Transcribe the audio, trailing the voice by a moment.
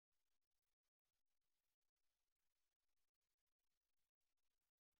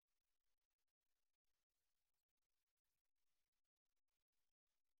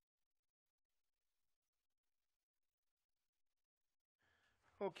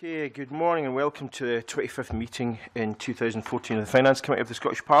Okay, good morning and welcome to the 25th meeting in 2014 of the Finance Committee of the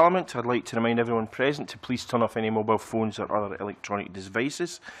Scottish Parliament. I'd like to remind everyone present to please turn off any mobile phones or other electronic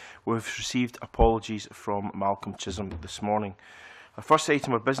devices. We've received apologies from Malcolm Chisholm this morning. Our first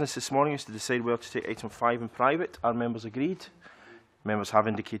item of business this morning is to decide whether to take item 5 in private. Are members agreed? Members have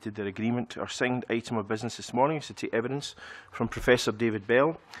indicated their agreement. Our second item of business this morning is to take evidence from Professor David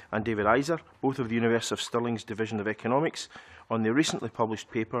Bell and David Eiser, both of the University of Stirling's Division of Economics, on their recently published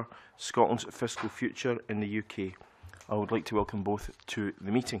paper, Scotland's Fiscal Future in the UK. I would like to welcome both to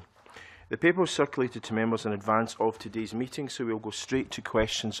the meeting. The paper was circulated to members in advance of today's meeting, so we'll go straight to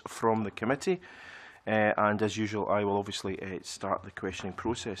questions from the committee. And as usual, I will obviously start the questioning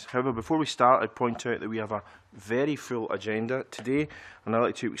process. However, before we start, I'd point out that we have a very full agenda today, and I'd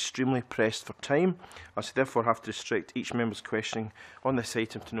like to be extremely pressed for time. I should therefore have to restrict each member's questioning on this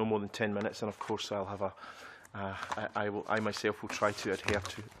item to no more than 10 minutes, and of course I'll have I myself will try to adhere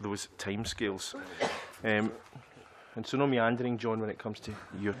to those timescales. And so no meandering, John, when it comes to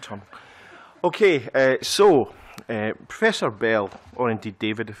your turn. Okay, Professor Bell, or indeed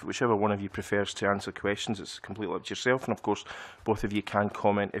David, whichever one of you prefers to answer questions, it's completely up to yourself, and of course both of you can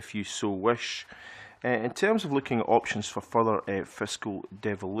comment if you so wish. In terms of looking at options for further fiscal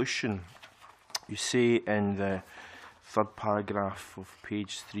devolution, you say in the third paragraph of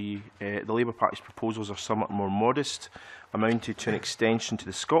page 3, the Labour Party's proposals are somewhat more modest, amounted to an extension to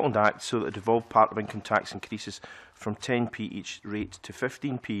the Scotland Act so that the devolved part of income tax increases from 10p each rate to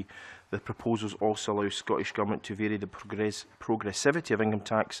 15p. The proposals also allow Scottish Government to vary the progressivity of income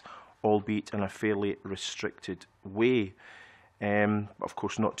tax, albeit in a fairly restricted way, but of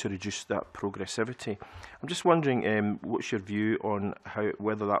course not to reduce that progressivity. I'm just wondering what's your view on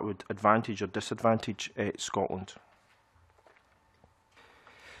whether that would advantage or disadvantage Scotland?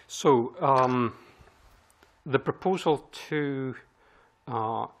 So the proposal to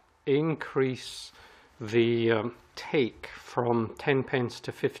increase the take from 10 pence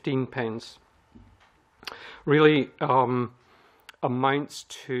to 15 pence really amounts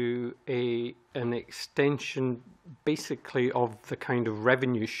to an extension basically of the kind of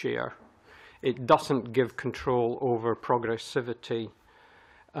revenue share. It doesn't give control over progressivity,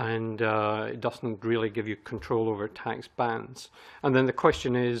 and it doesn't really give you control over tax bands. And then the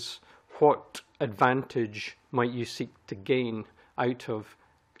question is, what advantage might you seek to gain out of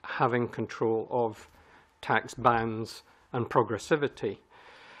having control of tax bands and progressivity?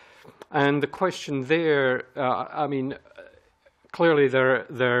 And the question there, clearly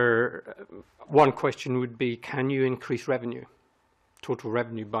one question would be, can you increase revenue, total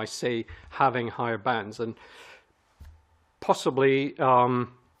revenue, by, say, having higher bands? And possibly,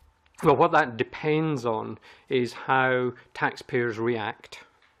 well, what that depends on is how taxpayers react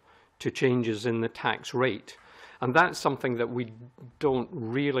to changes in the tax rate. And that's something that we don't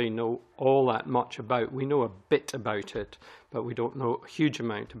really know all that much about. We know a bit about it, but we don't know a huge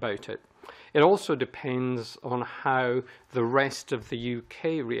amount about it. It also depends on how the rest of the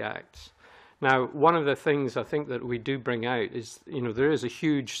UK reacts. Now, one of the things I think that we do bring out is, there is a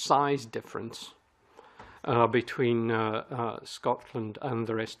huge size difference between Scotland and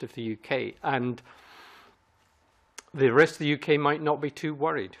the rest of the UK. And the rest of the UK might not be too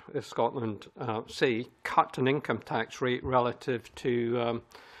worried if Scotland, say, cut an income tax rate relative to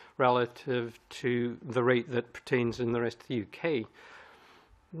the rate that pertains in the rest of the UK.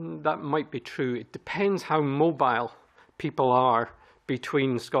 That might be true. It depends how mobile people are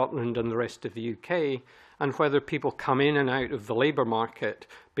between Scotland and the rest of the UK, and whether people come in and out of the labour market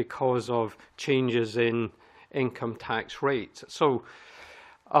because of changes in income tax rates. So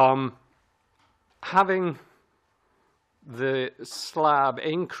having the slab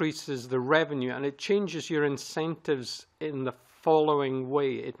increases the revenue, and it changes your incentives in the following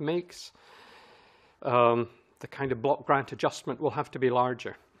way. It makes the kind of block grant adjustment will have to be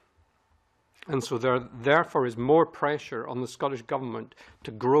larger. And so there therefore is more pressure on the Scottish Government to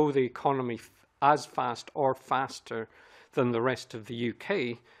grow the economy as fast or faster than the rest of the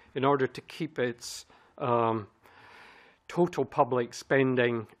UK in order to keep its total public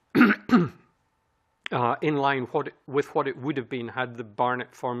spending in line with what it would have been had the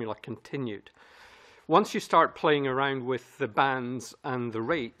Barnett formula continued. Once you start playing around with the bands and the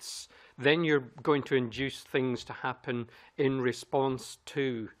rates, then you're going to induce things to happen in response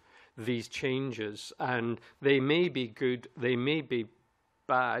to these changes. And they may be good, they may be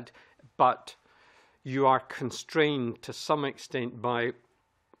bad, but you are constrained to some extent by,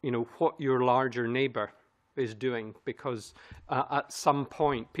 what your larger neighbour is doing, because at some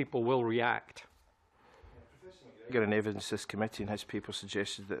point people will react. Figure and Evidence, this committee in his paper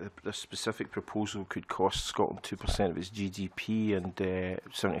suggested that this specific proposal could cost Scotland 2% of its GDP and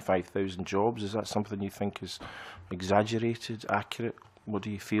 75,000 jobs. Is that something you think is exaggerated, accurate? What do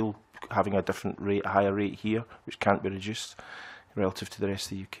you feel, having a different rate, a higher rate here, which can't be reduced, relative to the rest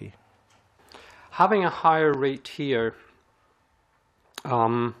of the UK? Having a higher rate here,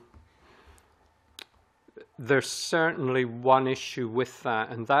 there's certainly one issue with that,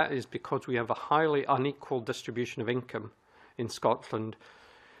 and that is because we have a highly unequal distribution of income in Scotland.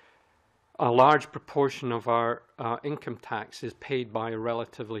 A large proportion of our income tax is paid by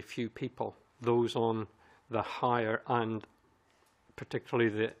relatively few people, those on the higher and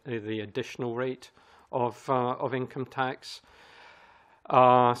particularly the additional rate of income tax.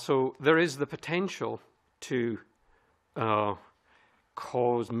 So there is the potential to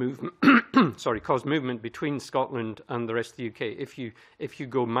cause movement, cause movement between Scotland and the rest of the UK if you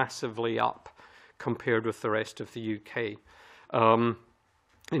go massively up compared with the rest of the UK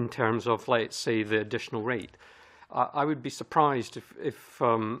in terms of, let's say, the additional rate. I would be surprised if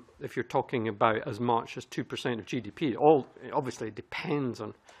you're talking about as much as 2% of GDP. Obviously it depends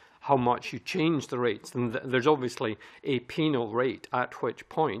on how much you change the rates, and there's obviously a penal rate at which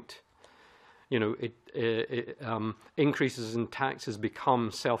point, you know, increases in taxes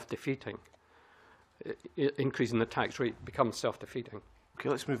become self-defeating. Increasing the tax rate becomes self-defeating. Okay,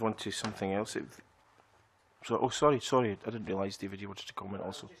 let's move on to something else. So, sorry, I didn't realise, David, you wanted to comment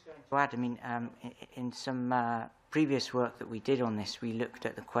also. To add, I mean, in some previous work that we did on this, we looked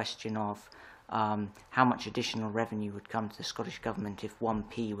at the question of how much additional revenue would come to the Scottish Government if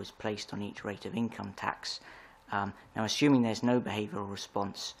 1p was placed on each rate of income tax. Now, assuming there's no behavioural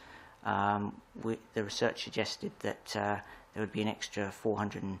response, the research suggested that there would be an extra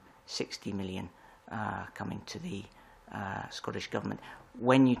 460 million coming to the Scottish Government.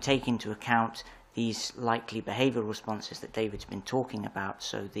 When you take into account these likely behavioural responses that David's been talking about,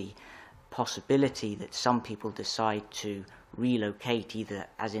 so the possibility that some people decide to relocate either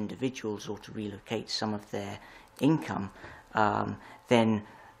as individuals or to relocate some of their income, then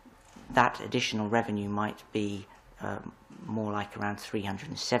that additional revenue might be more like around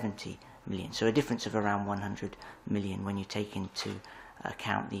 370 million. So a difference of around 100 million when you take into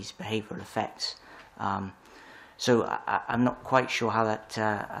account these behavioural effects. So I'm not quite sure how that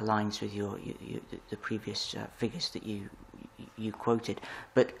aligns with the previous figures that you quoted.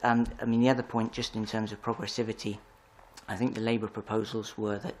 But I mean, the other point, just in terms of progressivity, I think the Labour proposals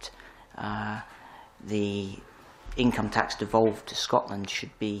were that the income tax devolved to Scotland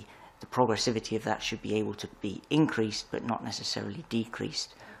should be, the progressivity of that should be able to be increased but not necessarily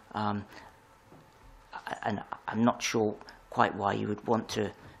decreased. And I'm not sure quite why you would want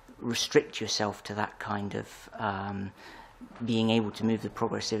to restrict yourself to that kind of being able to move the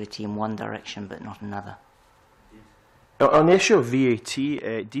progressivity in one direction but not another. On the issue of VAT,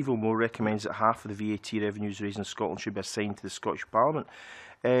 Devo recommends that half of the VAT revenues raised in Scotland should be assigned to the Scottish Parliament.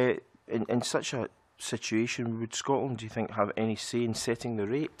 In such a situation, would Scotland, do you think, have any say in setting the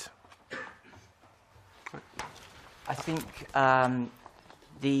rate? I think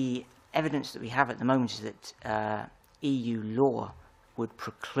the evidence that we have at the moment is that EU law would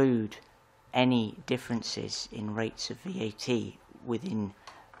preclude any differences in rates of VAT within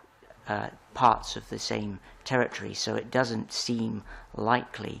parts of the same territory. So it doesn't seem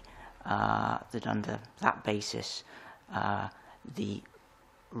likely that under that basis the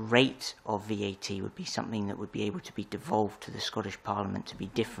rate of VAT would be something that would be able to be devolved to the Scottish Parliament to be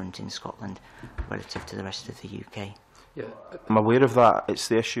different in Scotland relative to the rest of the UK. Yeah, I'm aware of that. It's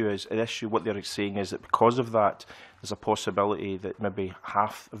the issue what they're saying is that because of that, there's a possibility that maybe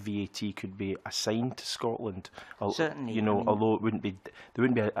half of VAT could be assigned to Scotland. Certainly, you know, I mean, although it wouldn't be, there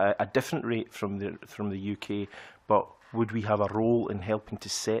wouldn't be a different rate from the UK, but would we have a role in helping to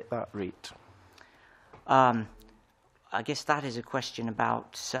set that rate? I guess that is a question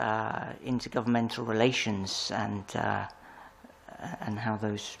about intergovernmental relations and how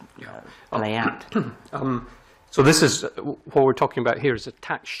those play out. So this is what we're talking about here is a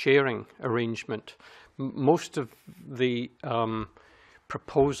tax sharing arrangement. Most of the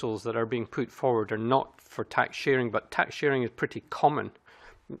proposals that are being put forward are not for tax sharing, but tax sharing is pretty common,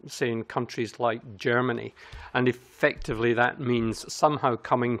 say in countries like Germany, and effectively that means somehow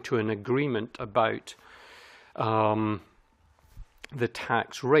coming to an agreement about the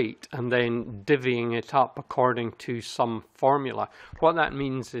tax rate and then divvying it up according to some formula. What that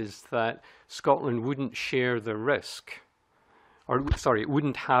means is that Scotland wouldn't share the risk, or sorry, it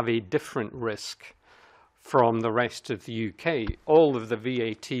wouldn't have a different risk from the rest of the UK. All of the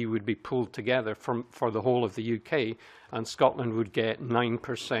VAT would be pulled together for the whole of the UK, and Scotland would get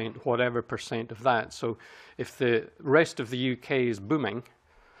 9%, whatever percent of that. So if the rest of the UK is booming,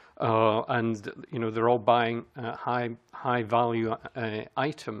 and they're all buying high value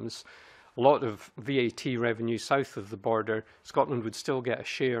items, a lot of VAT revenue south of the border, Scotland would still get a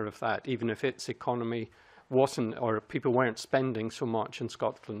share of that, even if its economy wasn't, or people weren't spending so much in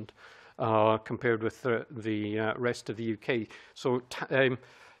Scotland compared with the rest of the UK. So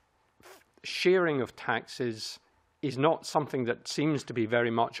sharing of taxes is not something that seems to be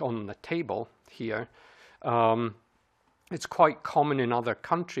very much on the table here. It's quite common in other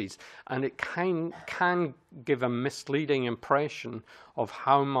countries, and it can give a misleading impression of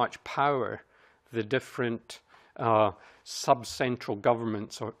how much power the different sub-central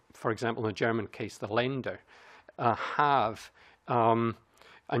governments, or for example in the German case, the Länder, have.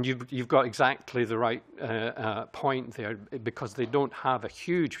 And you've got exactly the right point there, because they don't have a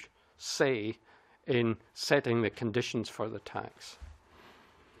huge say in setting the conditions for the tax.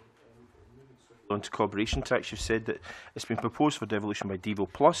 On to corporation tax, you've said that it's been proposed for devolution by Devo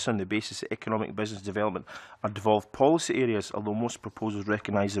Plus on the basis that economic and business development are devolved policy areas, although most proposals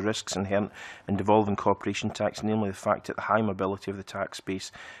recognise the risks inherent in devolving corporation tax, namely the fact that the high mobility of the tax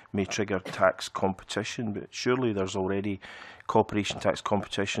base may trigger tax competition. But surely there's already corporation tax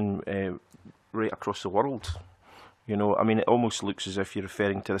competition right across the world. I mean, it almost looks as if you're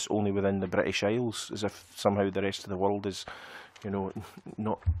referring to this only within the British Isles, as if somehow the rest of the world is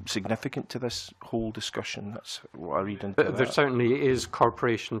not significant to this whole discussion. That's what I read into that. There certainly is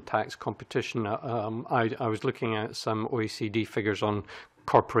corporation tax competition. I was looking at some OECD figures on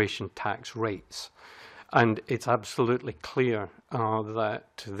corporation tax rates, and it's absolutely clear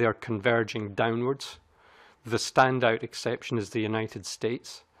that they're converging downwards. The standout exception is the United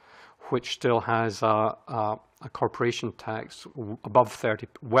States, which still has a corporation tax well above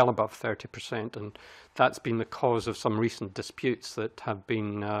 30%, and that's been the cause of some recent disputes that have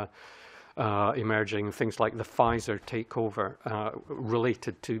been emerging, things like the Pfizer takeover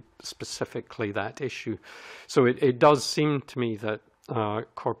related to specifically that issue. So it does seem to me that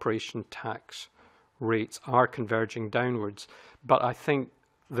corporation tax rates are converging downwards, but I think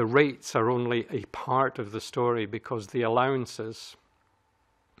the rates are only a part of the story, because the allowances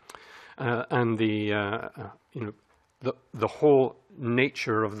and the whole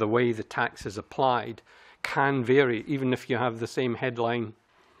nature of the way the tax is applied can vary, even if you have the same headline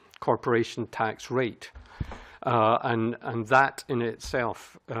corporation tax rate, and that in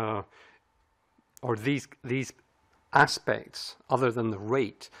itself, or these aspects other than the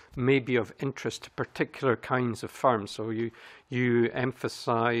rate, may be of interest to particular kinds of firms. So you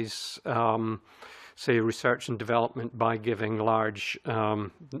emphasize say research and development by giving large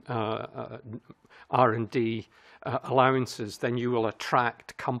R&D allowances, then you will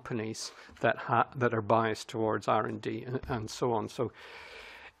attract companies that are biased towards R&D and so on. So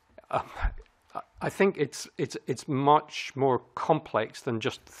I think it's much more complex than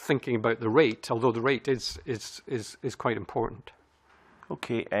just thinking about the rate, although the rate is quite important.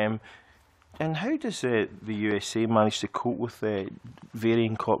 Okay, and how does the USA manage to cope with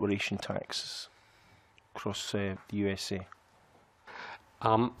varying corporation taxes across the USA?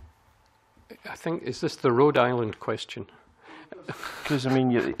 I think, is this the Rhode Island question? Because, I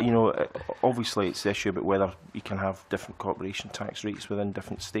mean, obviously it's the issue about whether you can have different corporation tax rates within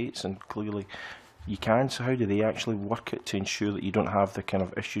different states, and clearly you can. So how do they actually work it to ensure that you don't have the kind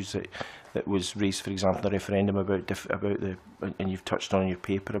of issues that was raised, for example, the referendum about the, and you've touched on in your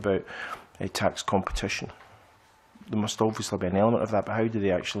paper about tax competition? There must obviously be an element of that, but how do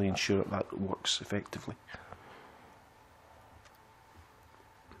they actually ensure that works effectively?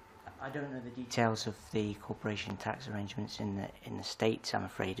 I don't know the details of the corporation tax arrangements in the States, I'm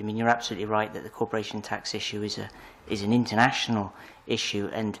afraid. I mean, you're absolutely right that the corporation tax issue is an international issue,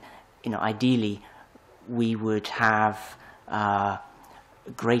 and ideally we would have a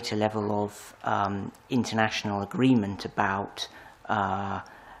greater level of international agreement about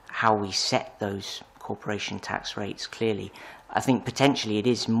how we set those corporation tax rates. Clearly, I think potentially it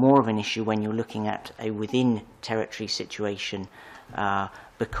is more of an issue when you're looking at a within territory situation,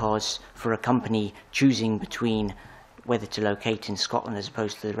 because for a company choosing between whether to locate in Scotland as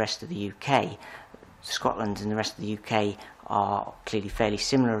opposed to the rest of the UK, Scotland and the rest of the UK are clearly fairly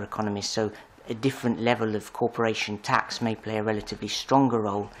similar economies, so a different level of corporation tax may play a relatively stronger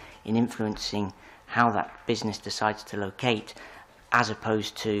role in influencing how that business decides to locate, as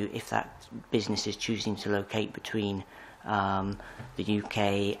opposed to if that business is choosing to locate between the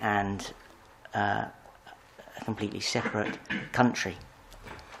UK and a completely separate country.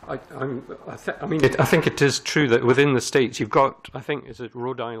 I think it is true that within the states you've got, I think, is it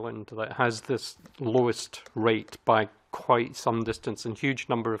Rhode Island that has this lowest rate by quite some distance, and huge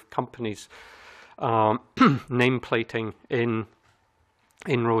number of companies nameplating in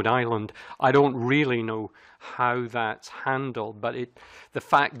Rhode Island. I don't really know how that's handled, but the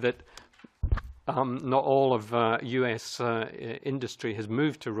fact that not all of US industry has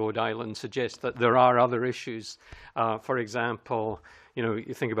moved to Rhode Island suggests that there are other issues. For example,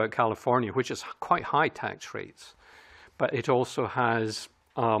 you think about California, which is quite high tax rates, but it also has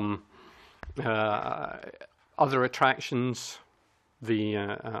other attractions, the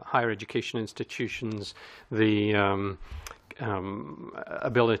higher education institutions, the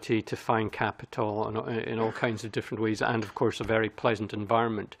ability to find capital in all kinds of different ways, and of course a very pleasant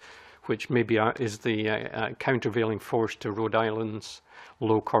environment, which maybe is the countervailing force to Rhode Island's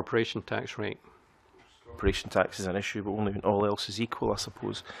low corporation tax rate. Corporation tax is an issue, but only when all else is equal, I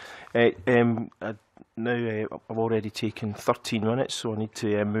suppose. Now I've already taken 13 minutes, so I need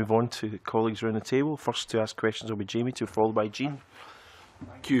to move on to the colleagues around the table. First to ask questions will be Jamie, followed by Jean.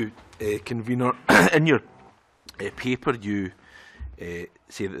 Thank you, Convener. In your paper, you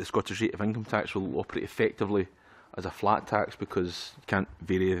say that the Scottish rate of income tax will operate effectively as a flat tax because you can't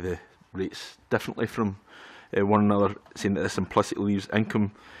vary the rates differently from one another, saying that this implicitly leaves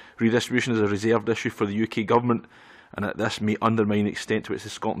income redistribution as a reserved issue for the UK government, and that this may undermine the extent to which the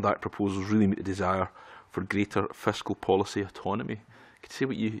Scotland Act proposals really meet the desire for greater fiscal policy autonomy. Could you say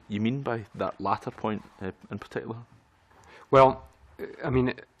what you mean by that latter point in particular? Well,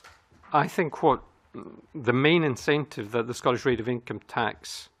 I think what the main incentive that the Scottish rate of income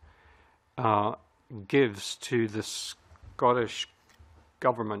tax gives to the Scottish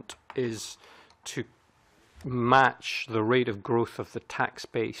government is to match the rate of growth of the tax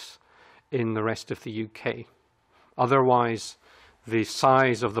base in the rest of the UK. Otherwise, the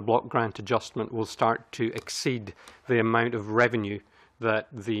size of the block grant adjustment will start to exceed the amount of revenue that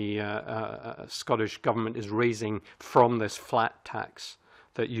the Scottish government is raising from this flat tax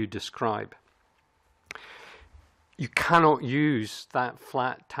that you describe. You cannot use that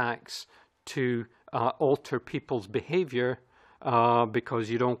flat tax to alter people's behaviour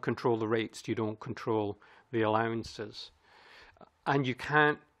because you don't control the rates, you don't control the allowances. And you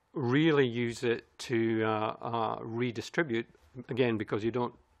can't really use it to redistribute, again, because you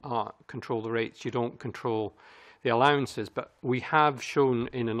don't control the rates, you don't control the allowances. But we have shown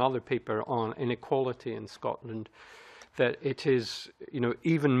in another paper on inequality in Scotland that it is,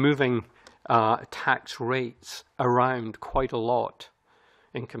 even moving tax rates around quite a lot,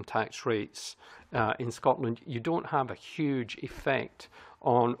 income tax rates in Scotland, you don't have a huge effect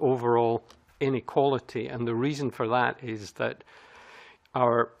on overall inequality. And the reason for that is that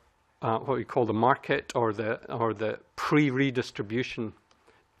our what we call the market or the pre-redistribution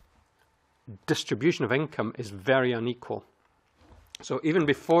distribution of income is very unequal. So even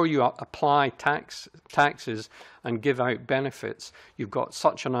before you apply taxes and give out benefits, you've got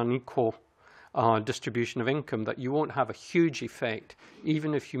such an unequal distribution of income that you won't have a huge effect,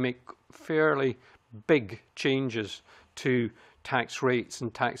 even if you make fairly big changes to tax rates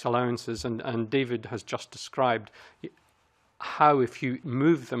and tax allowances. And David has just described how if you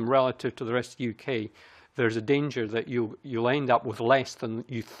move them relative to the rest of the UK, there's a danger that you'll end up with less than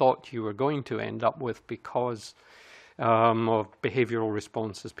you thought you were going to end up with because of behavioural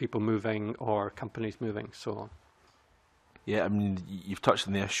responses, people moving or companies moving, so on. Yeah, you've touched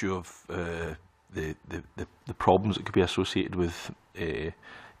on the issue of the problems that could be associated with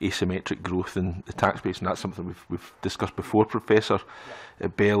asymmetric growth in the tax base, and that's something we've discussed before, Professor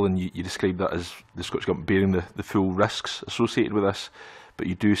Bell, and you described that as the Scottish Government bearing the full risks associated with this. But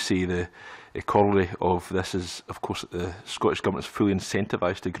you do say the corollary of this is, of course, that the Scottish Government is fully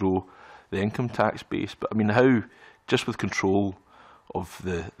incentivised to grow the income tax base. But how, just with control of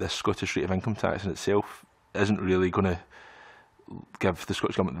the Scottish rate of income tax in itself, isn't really going to give the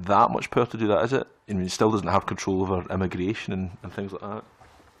Scottish Government that much power to do that, is it? It still doesn't have control over immigration and things like that.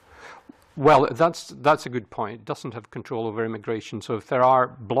 Well, that's a good point. It doesn't have control over immigration. So if there are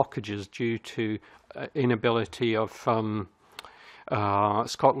blockages due to inability of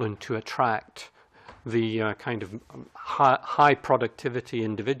Scotland to attract the kind of high productivity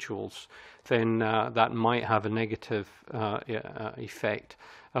individuals, then that might have a negative effect.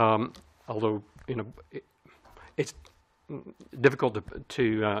 Although it's difficult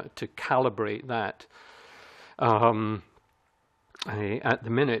to calibrate that at the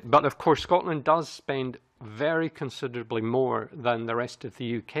minute. But of course, Scotland does spend very considerably more than the rest of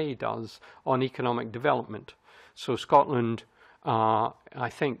the UK does on economic development. So Scotland, I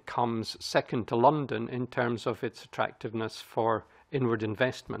think, comes second to London in terms of its attractiveness for inward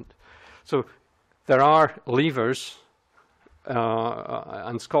investment. So there are levers,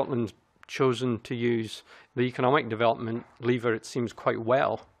 and Scotland's chosen to use the economic development lever, it seems, quite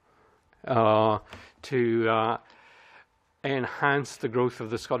well to enhance the growth of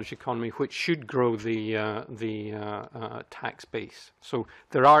the Scottish economy, which should grow the tax base. So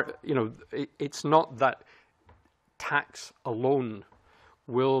there are, it's not that tax alone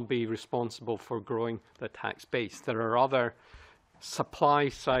will be responsible for growing the tax base. There are other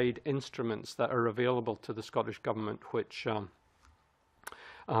supply-side instruments that are available to the Scottish Government which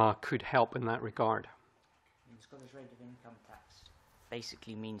could help in that regard. The Scottish rate of income tax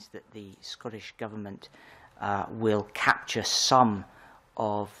basically means that the Scottish Government will capture some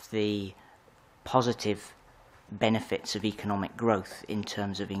of the positive benefits of economic growth in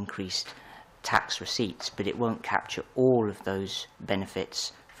terms of increased tax receipts, but it won't capture all of those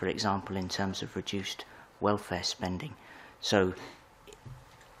benefits, for example, in terms of reduced welfare spending. So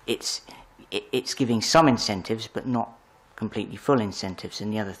it's giving some incentives, but not completely full incentives.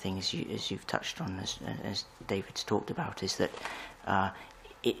 And the other thing, as you've touched on, as David's talked about, is that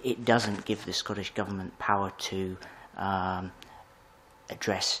it doesn't give the Scottish Government power to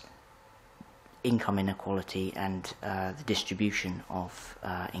address income inequality and the distribution of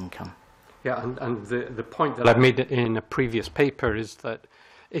income. Yeah, and the point that I've made in a previous paper is that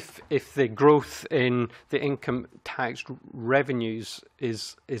if the growth in the income tax revenues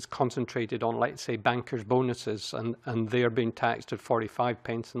is concentrated on, let's say, bankers' bonuses, and they're being taxed at 45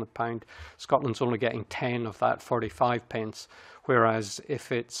 pence in the pound, Scotland's only getting 10 of that 45 pence, whereas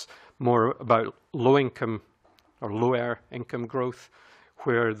if it's more about low income or lower income growth,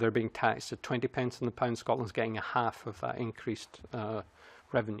 where they're being taxed at 20 pence in the pound, Scotland's getting a half of that increased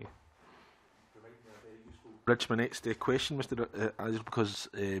revenue. Bridge my next question, Mr. Eiser, because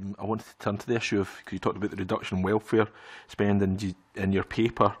I wanted to turn to the issue of, because you talked about the reduction in welfare spending in your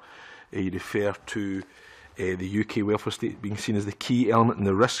paper. You refer to the UK welfare state being seen as the key element in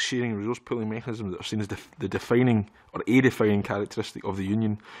the risk-sharing resource pooling mechanism that are seen as the defining, or a defining characteristic of the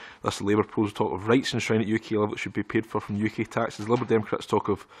Union. Thus, the Labour proposal talk of rights enshrined at UK level that should be paid for from UK taxes. Liberal Democrats talk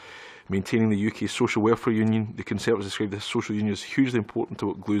of maintaining the UK social welfare union. The Conservatives describe this social union as hugely important to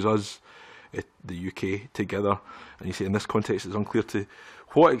what glues us, the UK, together. And you say in this context it's unclear to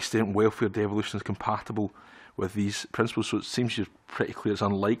what extent welfare devolution is compatible with these principles. So it seems you're pretty clear it's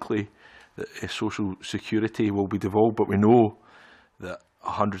unlikely that social security will be devolved, but we know that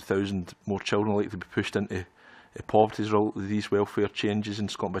 100,000 more children are likely to be pushed into poverty as a result of these welfare changes in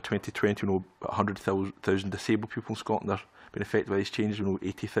Scotland by 2020. We know about 100,000 disabled people in Scotland are being affected by these changes. We know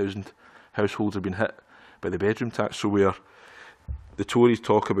 80,000 households have been hit by the bedroom tax. So where the Tories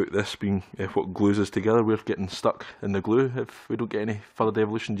talk about this being what glues us together, we're getting stuck in the glue if we don't get any further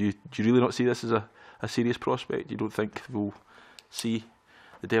devolution. Do you really not see this as a serious prospect? You don't think we'll see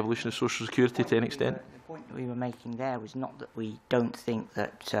the devolution of social security to any extent? The point that we were making there was not that we don't think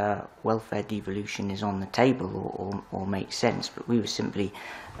that welfare devolution is on the table or makes sense, but we were simply,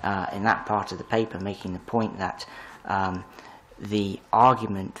 in that part of the paper, making the point that the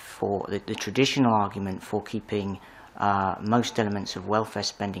argument for, the traditional argument for keeping most elements of welfare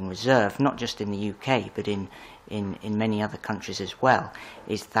spending reserved, not just in the UK, but in many other countries as well,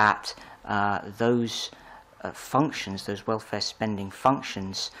 is that those functions, those welfare spending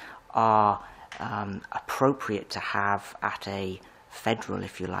functions, are appropriate to have at a federal,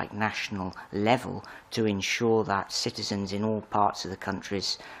 if you like, national level to ensure that citizens in all parts of the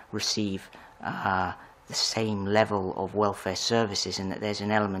countries receive the same level of welfare services, and that there's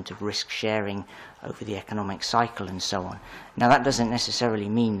an element of risk sharing over the economic cycle and so on. Now, that doesn't necessarily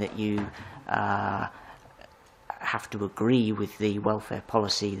mean that you have to agree with the welfare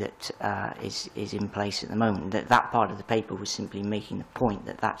policy that is in place at the moment. That part of the paper was simply making the point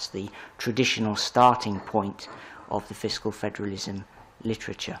that that's the traditional starting point of the fiscal federalism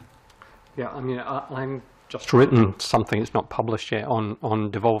literature. Yeah, I mean, I'm just written something that's not published yet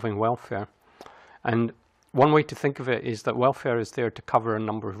on devolving welfare. And one way to think of it is that welfare is there to cover a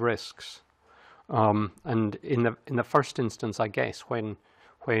number of risks. And in the first instance, I guess, when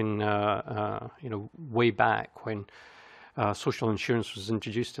way back when social insurance was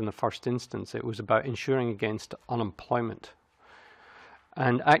introduced in the first instance, it was about insuring against unemployment.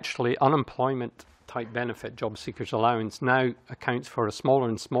 And actually, unemployment type benefit, job seekers allowance, now accounts for a smaller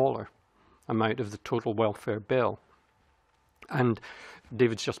and smaller amount of the total welfare bill. And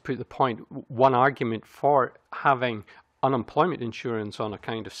David's just put the point, one argument for having unemployment insurance on a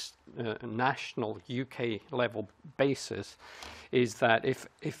kind of national UK level basis is that if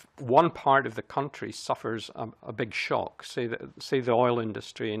one part of the country suffers a big shock, say the oil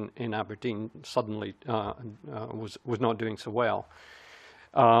industry in Aberdeen suddenly was not doing so well,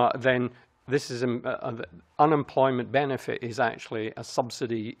 then this is the unemployment benefit is actually a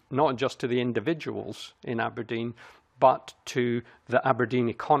subsidy not just to the individuals in Aberdeen, but to the Aberdeen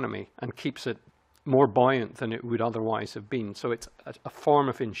economy, and keeps it more buoyant than it would otherwise have been. So it's a form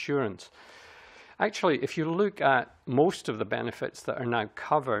of insurance. Actually, if you look at most of the benefits that are now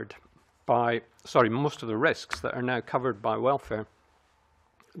covered by, most of the risks that are now covered by welfare,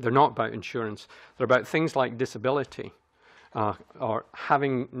 they're not about insurance. They're about things like disability, or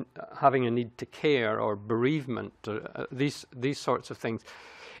having a need to care, or bereavement, or, these sorts of things.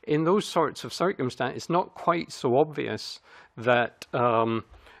 In those sorts of circumstances, it's not quite so obvious that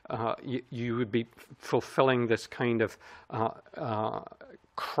you would be fulfilling this kind of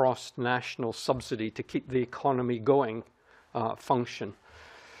cross-national subsidy to keep the economy going function.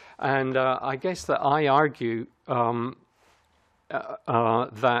 And I guess that I argue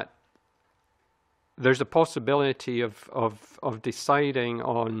that there's a possibility of deciding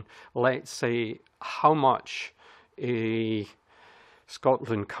on, let's say, how much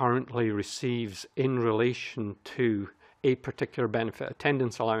Scotland currently receives in relation to a particular benefit.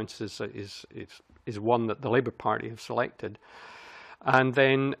 Attendance allowance is one that the Labour Party have selected, and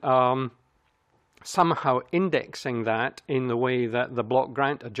then somehow indexing that in the way that the block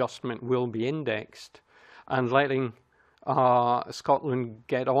grant adjustment will be indexed, and letting Scotland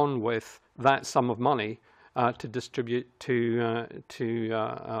get on with that sum of money to distribute to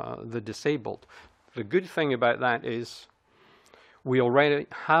the disabled. The good thing about that is we already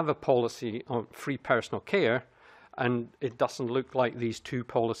have a policy on free personal care, and it doesn't look like these two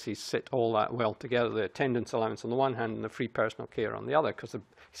policies sit all that well together, the attendance allowance on the one hand and the free personal care on the other, because they're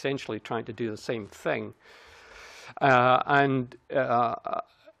essentially trying to do the same thing. The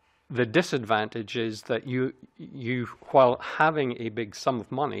disadvantage is that you, while having a big sum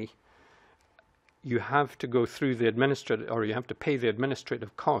of money, you have to go through the you have to pay the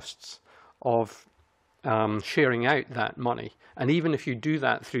administrative costs of sharing out that money. And even if you do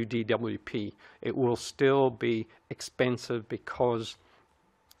that through DWP, it will still be expensive, because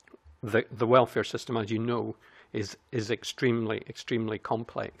the welfare system, as you know, is extremely, extremely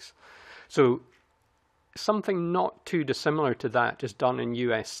complex. So something not too dissimilar to that is done in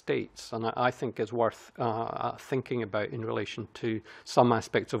US states, and I think is worth thinking about in relation to some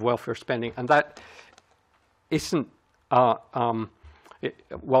aspects of welfare spending. And that isn't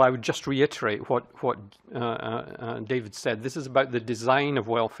well, I would just reiterate what David said. This is about the design of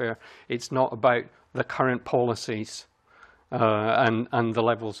welfare. It's not about the current policies and the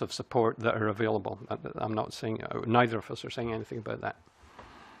levels of support that are available. I'm not saying, neither of us are saying anything about that.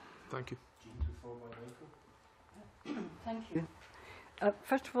 Thank you. Thank you.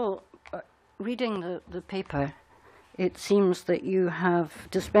 First of all, reading the paper, it seems that you have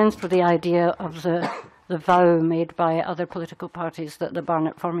dispensed with the idea of the vow made by other political parties that the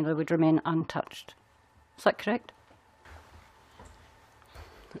Barnett formula would remain untouched. Is that correct?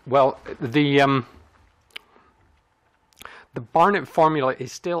 Well, the Barnett formula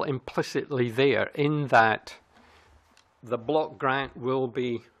is still implicitly there, in that the block grant will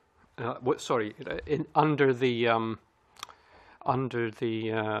be under the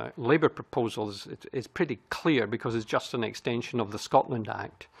Labour proposals. It's pretty clear, because it's just an extension of the Scotland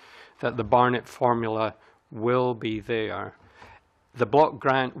Act, that the Barnett formula will be there. The block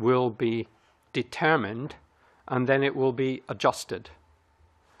grant will be determined, and then it will be adjusted.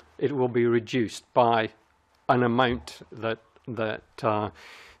 It will be reduced by an amount that the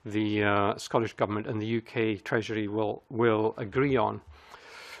Scottish Government and the UK Treasury will agree on.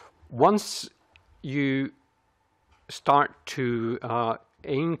 Once you start to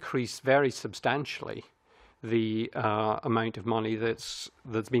increase very substantially the amount of money that's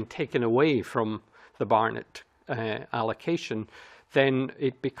been taken away from the Barnett allocation, then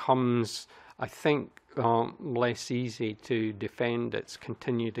it becomes, I think, less easy to defend its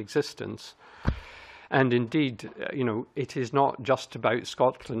continued existence. And indeed, it is not just about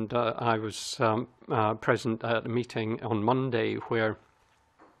Scotland. I was present at a meeting on Monday where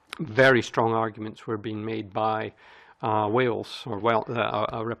very strong arguments were being made by Wales, or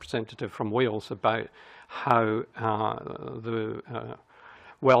a representative from Wales, about how the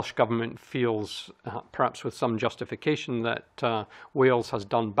Welsh Government feels, perhaps with some justification, that Wales has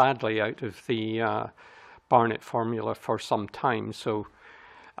done badly out of the Barnett formula for some time. So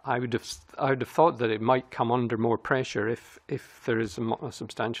I would have thought that it might come under more pressure if there is a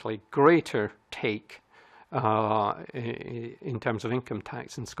substantially greater take in terms of income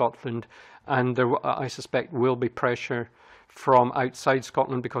tax in Scotland, and there, I suspect, will be pressure from outside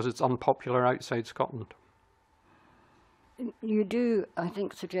Scotland because it's unpopular outside Scotland. You do, I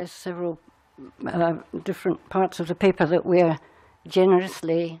think, suggest several different parts of the paper that we're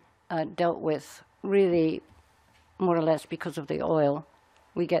generously dealt with, really more or less because of the oil.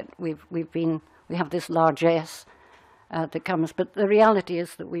 We have this largesse that comes, but the reality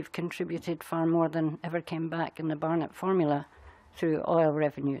is that we've contributed far more than ever came back in the Barnett formula through oil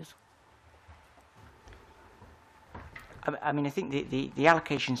revenues. I mean, I think the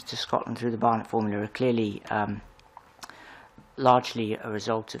allocations to Scotland through the Barnett formula are clearly largely a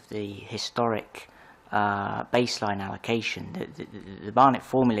result of the historic baseline allocation. The Barnett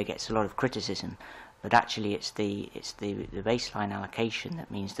formula gets a lot of criticism, but actually it's the baseline allocation that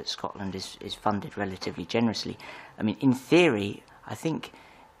means that Scotland is funded relatively generously. I mean, in theory, I think,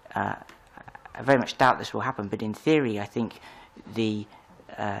 I very much doubt this will happen, but in theory, I think the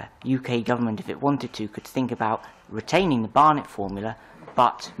UK government, if it wanted to, could think about retaining the Barnett formula,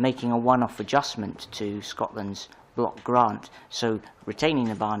 but making a one-off adjustment to Scotland's block grant. So retaining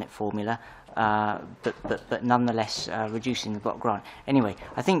the Barnett formula, but nonetheless reducing the block grant. Anyway,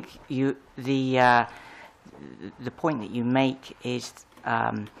 I think the point that you make is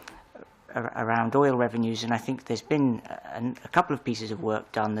around oil revenues, and I think there's been a couple of pieces of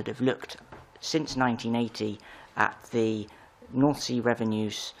work done that have looked since 1980 at the North Sea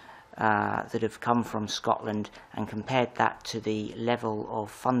revenues that have come from Scotland and compared that to the level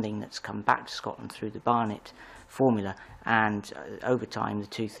of funding that's come back to Scotland through the Barnett formula, and over time the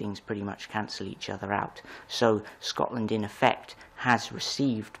two things pretty much cancel each other out. So Scotland in effect has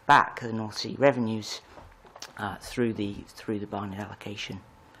received back the North Sea revenues through the Barnett allocation.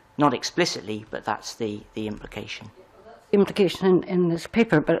 Not explicitly, but that's the implication. Implication in this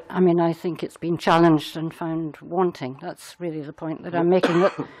paper, but I mean, I think it's been challenged and found wanting. That's really the point that I'm making.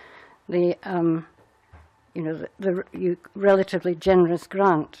 That the relatively generous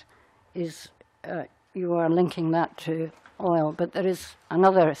grant is you are linking that to oil, but there is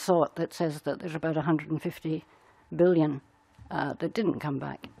another thought that says that there's about 150 billion that didn't come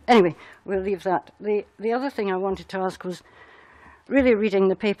back. Anyway, we'll leave that. The other thing I wanted to ask was, really reading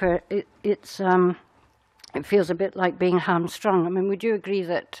the paper, it feels a bit like being hamstrung. I mean, would you agree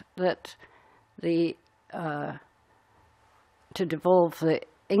that the to devolve the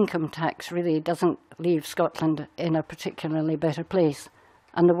income tax really doesn't leave Scotland in a particularly better place,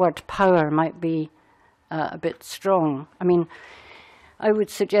 and the word power might be a bit strong? I mean, I would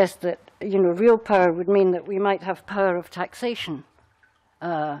suggest that real power would mean that we might have power of taxation.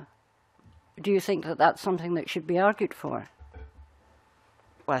 Do you think that that's something that should be argued for?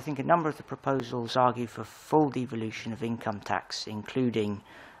 Well, I think a number of the proposals argue for full devolution of income tax, including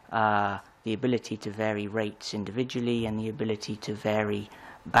the ability to vary rates individually and the ability to vary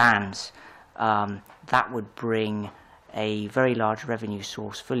bands. That would bring a very large revenue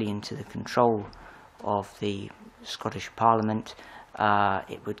source fully into the control of the Scottish Parliament.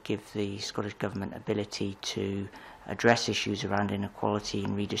 It would give the Scottish Government ability to address issues around inequality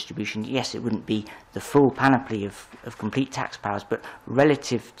and redistribution. Yes, it wouldn't be the full panoply of complete tax powers, but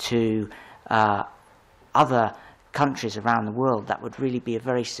relative to other countries around the world, that would really be a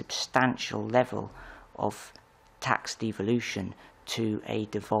very substantial level of tax devolution to a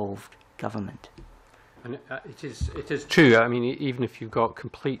devolved government. And it is true. I mean, even if you've got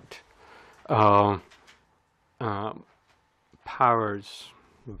complete powers,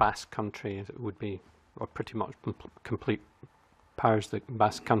 Basque Country would be, or pretty much complete powers, the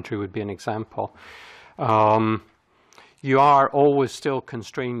Basque Country would be an example. You are always still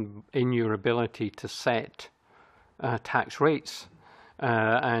constrained in your ability to set tax rates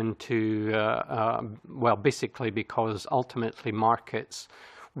and to, well, basically because ultimately markets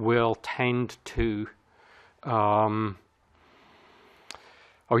will tend to, or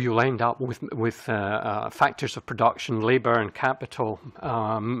you'll end up with factors of production, labour and capital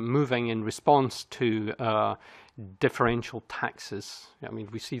moving in response to differential taxes. I mean,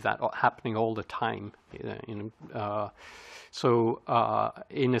 we see that happening all the time. So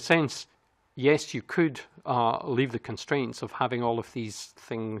in a sense, yes, you could leave the constraints of having all of these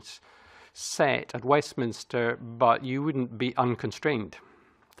things set at Westminster, but you wouldn't be unconstrained.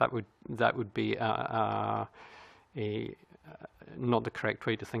 That would be not the correct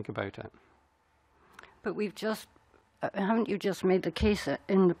way to think about it. But we've just, haven't you just made the case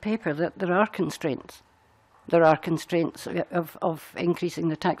in the paper that there are constraints? There are constraints of increasing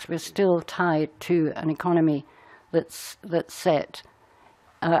the tax. We're still tied to an economy that's set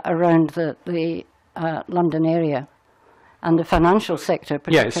around the London area and the financial sector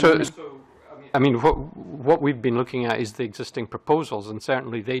particularly. Yeah, so I mean, I mean, what we've been looking at is the existing proposals, and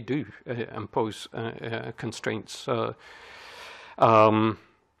certainly they do impose constraints. Well,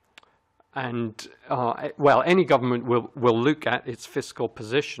 any government will look at its fiscal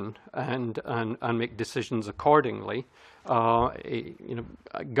position and make decisions accordingly.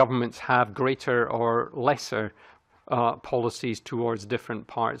 Governments have greater or lesser policies towards different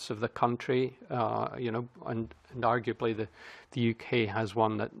parts of the country, and arguably the UK has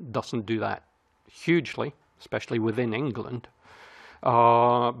one that doesn't do that hugely, especially within England.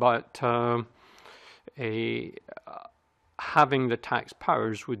 Having the tax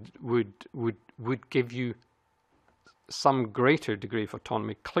powers would give you some greater degree of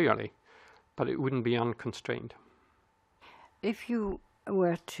autonomy, clearly, but it wouldn't be unconstrained. If you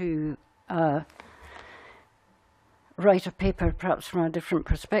were to write a paper, perhaps from a different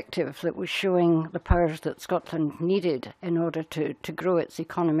perspective, that was showing the powers that Scotland needed in order to grow its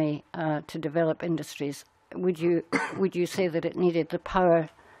economy, to develop industries, would you say that it needed the power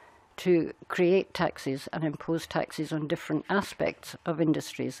to create taxes and impose taxes on different aspects of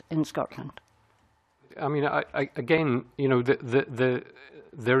industries in Scotland? I mean, again,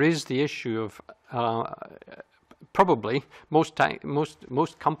 there is the issue of probably most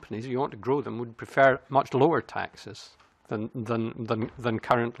companies, if you want to grow them, would prefer much lower taxes than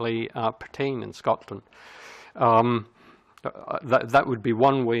currently pertain in Scotland. That would be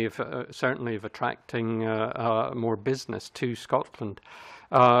one way of certainly of attracting more business to Scotland.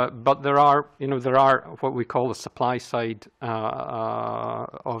 But there are what we call the supply side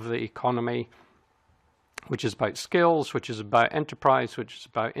of the economy, which is about skills, which is about enterprise, which is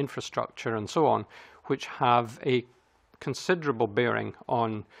about infrastructure, and so on, which have a considerable bearing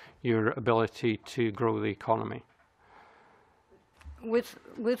on your ability to grow the economy. With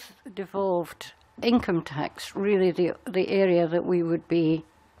devolved income tax, really the area that we would be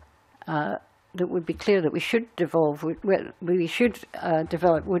that would be clear that we should devolve, we should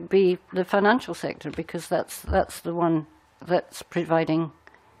develop, would be the financial sector, because that's the one that's providing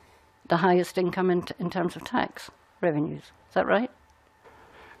the highest income in terms of tax revenues. Is that right?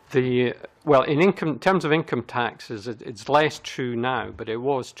 Well, in terms of income taxes, it's less true now, but it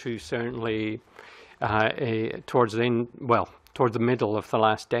was true certainly towards the middle of the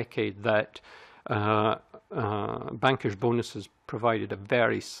last decade, that bankers' bonuses provided a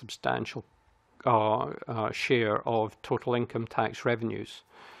very substantial share of total income tax revenues.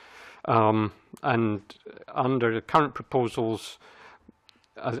 And under the current proposals,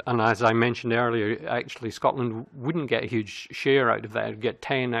 and as I mentioned earlier, actually Scotland wouldn't get a huge share out of that. It'd get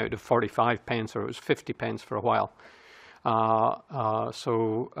 10 out of 45 pence, or it was 50 pence for a while.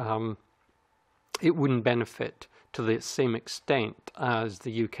 So it wouldn't benefit to the same extent as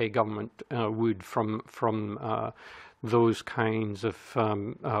the UK government would from those kinds of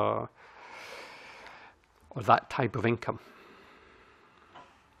or that type of income.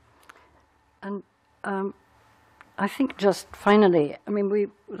 And I think just finally, I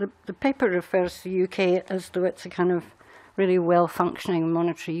mean, the paper refers to the UK as though it's a kind of really well-functioning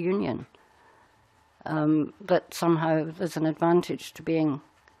monetary union, that somehow there's an advantage to being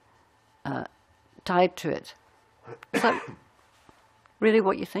tied to it. Is that really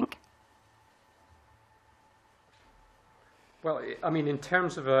what you think? Well, I mean, in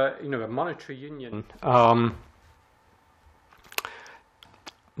terms of a monetary union, the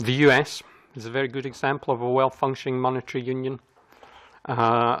US is a very good example of a well-functioning monetary union.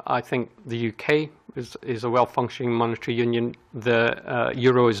 I think the UK is a well-functioning monetary union. The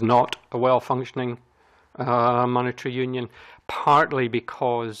euro is not a well-functioning monetary union, partly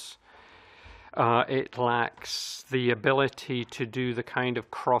because it lacks the ability to do the kind of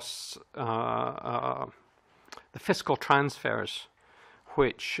the fiscal transfers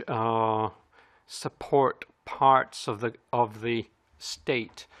which support parts of the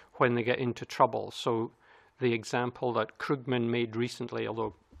state when they get into trouble. So the example that Krugman made recently,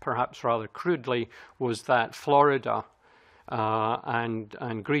 although perhaps rather crudely, was that Florida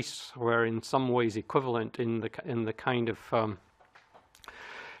and Greece were in some ways equivalent in the kind of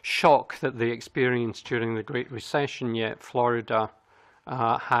shock that they experienced during the Great Recession, yet Florida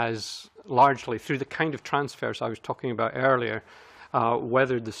has largely, through the kind of transfers I was talking about earlier,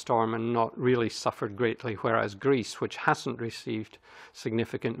 weathered the storm and not really suffered greatly, whereas Greece, which hasn't received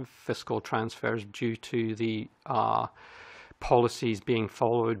significant fiscal transfers due to the policies being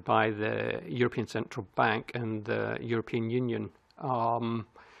followed by the European Central Bank and the European Union,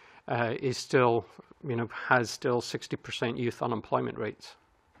 is still, has still 60% youth unemployment rates.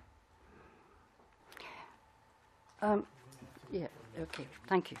 Yeah. Okay.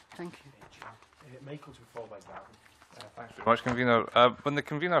 Thank you. Thank you. Michael's been followed by Gavin. Thanks very much, Convener. When the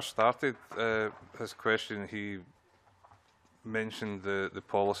Convener started his question, he mentioned the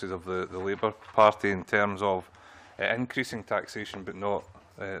policies of the Labour Party in terms of increasing taxation but not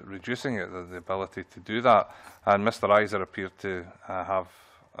reducing it, the ability to do that. And Mr Eiser appeared to have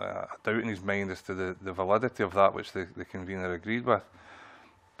a doubt in his mind as to the validity of that, which the Convener agreed with.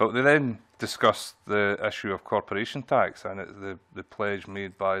 But they then discussed the issue of corporation tax and the pledge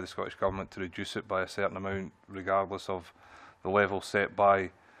made by the Scottish Government to reduce it by a certain amount regardless of the level set by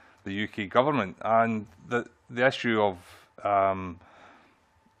the UK Government. And the issue of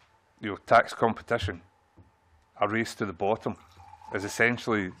tax competition, a race to the bottom, is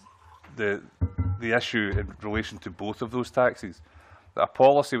essentially the issue in relation to both of those taxes. That a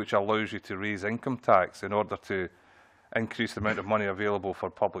policy which allows you to raise income tax in order to increase the amount of money available for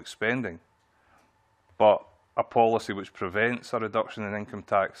public spending, but a policy which prevents a reduction in income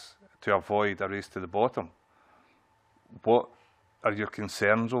tax to avoid a race to the bottom. What are your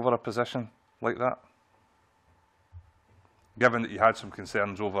concerns over a position like that? Given that you had some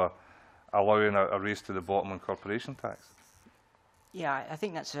concerns over allowing a race to the bottom on corporation tax. Yeah, I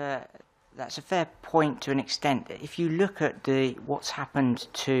think that's a fair point to an extent. If you look at what's happened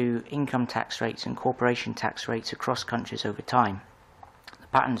to income tax rates and corporation tax rates across countries over time, the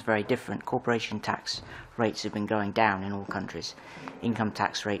pattern's very different. Corporation tax rates have been going down in all countries. Income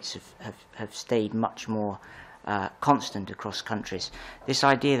tax rates have stayed much more constant across countries. This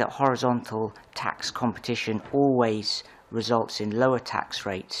idea that horizontal tax competition always results in lower tax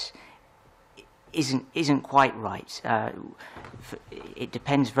rates isn't quite right. It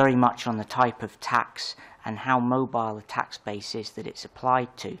depends very much on the type of tax and how mobile the tax base is that it's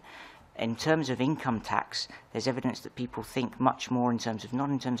applied to. In terms of income tax, there's evidence that people think much more in terms of, not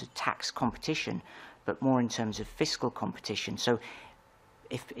in terms of tax competition, but more in terms of fiscal competition. So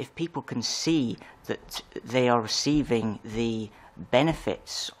if people can see that they are receiving the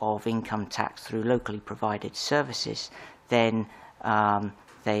benefits of income tax through locally provided services, then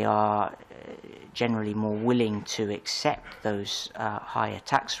they are generally more willing to accept those higher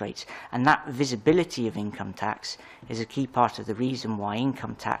tax rates. And that visibility of income tax is a key part of the reason why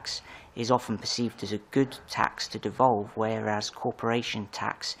income tax is often perceived as a good tax to devolve, whereas corporation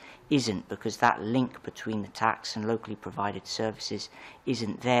tax isn't, because that link between the tax and locally provided services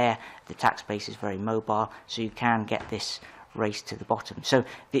isn't there. The tax base is very mobile, so you can get this race to the bottom. So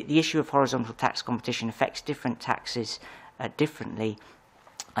the issue of horizontal tax competition affects different taxes differently.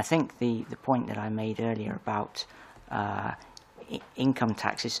 I think the point that I made earlier about income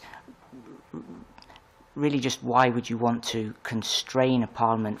taxes, really just why would you want to constrain a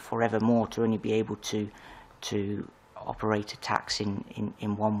parliament forevermore to only be able to operate a tax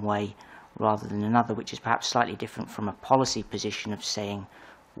in one way rather than another, which is perhaps slightly different from a policy position of saying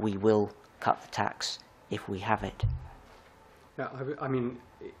we will cut the tax if we have it. Yeah, I mean,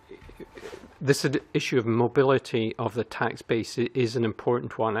 this issue of mobility of the tax base is an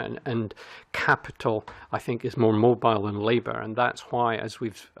important one, and capital, I think, is more mobile than labour, and that's why, as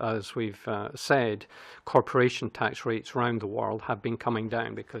we've said, corporation tax rates around the world have been coming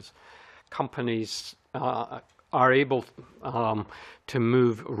down, because companies are able to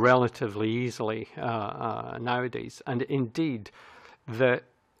move relatively easily nowadays, and indeed, that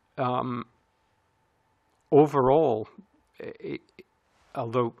overall,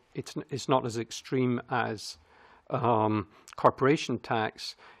 although it's not as extreme as corporation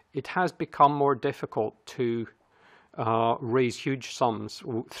tax, it has become more difficult to raise huge sums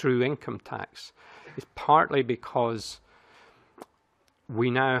through income tax. It's partly because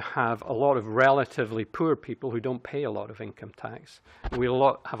we now have a lot of relatively poor people who don't pay a lot of income tax. We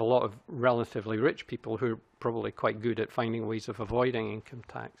have a lot of relatively rich people who are probably quite good at finding ways of avoiding income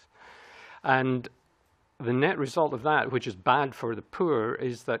tax. And the net result of that, which is bad for the poor,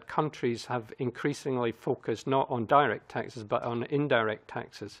 is that countries have increasingly focused not on direct taxes but on indirect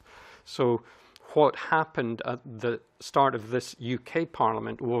taxes. So what happened at the start of this UK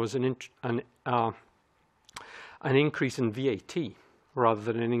Parliament was an increase in VAT rather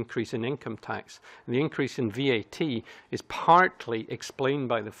than an increase in income tax. And the increase in VAT is partly explained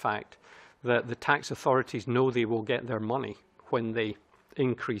by the fact that the tax authorities know they will get their money when they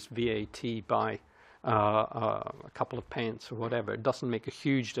increase VAT by a couple of pence or whatever. It doesn't make a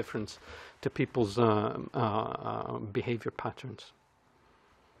huge difference to people's behaviour patterns.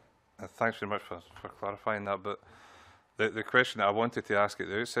 Thanks very much for clarifying that. But the question that I wanted to ask at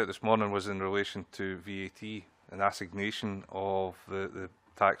the outset this morning was in relation to VAT and assignation of the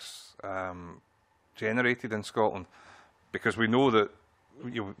tax generated in Scotland, because we know that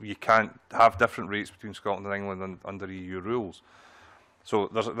you can't have different rates between Scotland and England under EU rules. So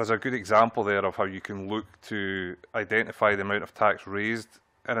there's a good example there of how you can look to identify the amount of tax raised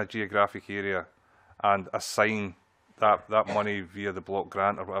in a geographic area and assign that money via the block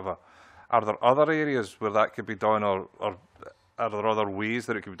grant or whatever. Are there other areas where that could be done, or are there other ways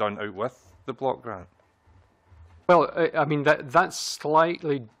that it could be done out with the block grant? Well, I mean, that's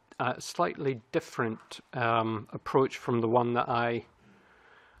slightly different approach from the one that I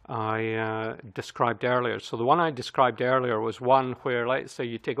described earlier. So the one I described earlier was one where, let's say,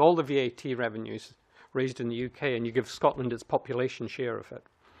 you take all the VAT revenues raised in the UK and you give Scotland its population share of it.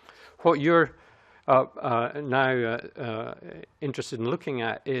 What you're now interested in looking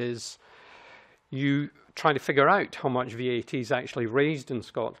at is you try to figure out how much VAT is actually raised in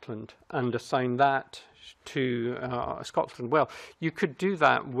Scotland and assign that to Scotland. Well, you could do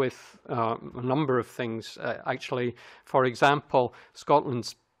that with a number of things. Actually, for example,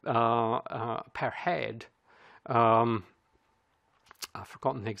 Scotland's per head, I've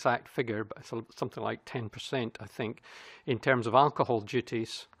forgotten the exact figure, but it's something like 10%, I think, in terms of alcohol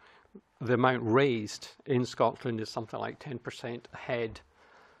duties. The amount raised in Scotland is something like 10% a head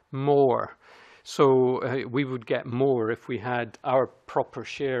more. So we would get more if we had our proper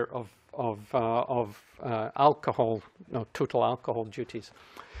share of alcohol, total alcohol duties.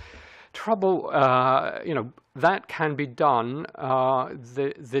 Trouble, that can be done.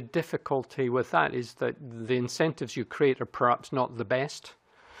 The difficulty with that is that the incentives you create are perhaps not the best.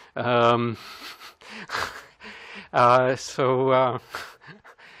 So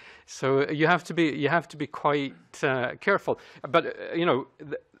you have to be quite careful. But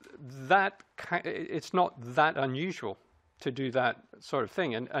that it's not that unusual to do that sort of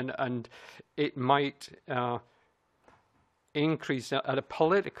thing, and it might increase at a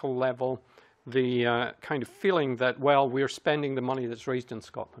political level the kind of feeling that, well, we're spending the money that's raised in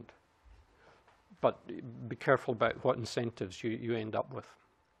Scotland. But be careful about what incentives you end up with.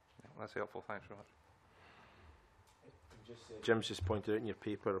 That's helpful. Thanks very much. Jim's just pointed out in your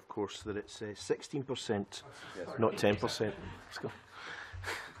paper, of course, that it's 16%, not 10%. Let's go.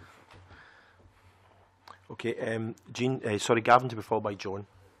 Okay, Gavin to be followed by John.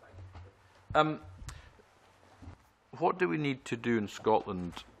 What do we need to do in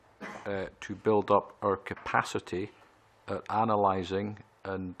Scotland to build up our capacity at analysing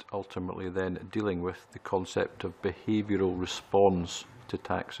and ultimately then dealing with the concept of behavioural response to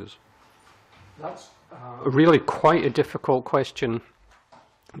taxes? That's really quite a difficult question.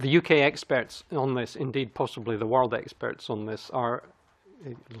 The UK experts on this, indeed possibly the world experts on this,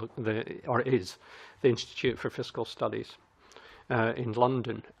 is the Institute for Fiscal Studies in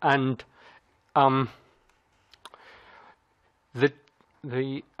London, and the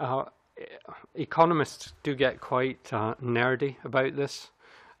economists do get quite nerdy about this,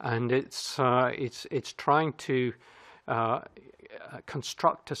 and it's trying to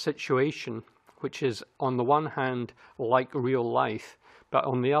construct a situation which is on the one hand like real life, but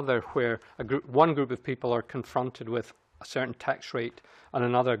on the other where one group of people are confronted with a certain tax rate and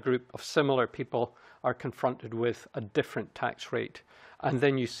another group of similar people are confronted with a different tax rate, and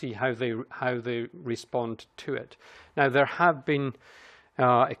then you see how they respond to it. Now there have been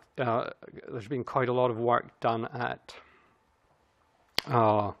there's been quite a lot of work done at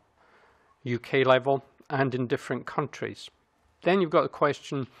UK level and in different countries. Then you've got the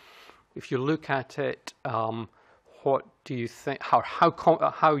question: if you look at it, what do you think?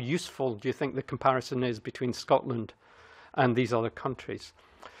 How useful do you think the comparison is between Scotland and these other countries?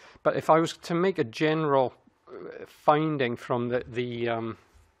 But if I was to make a general finding from the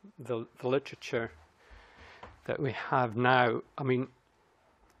literature that we have now, I mean,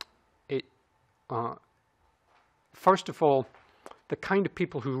 first of all, the kind of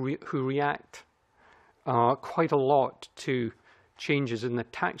people who react quite a lot to changes in the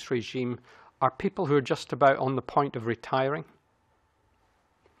tax regime are people who are just about on the point of retiring.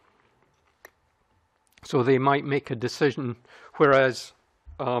 So they might make a decision, whereas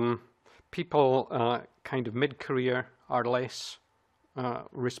people kind of mid-career are less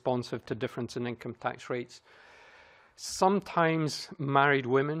responsive to difference in income tax rates. Sometimes married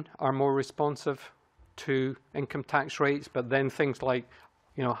women are more responsive to income tax rates, but then things like,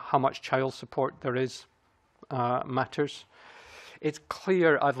 how much child support there is matters. It's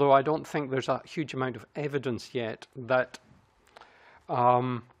clear, although I don't think there's a huge amount of evidence yet, that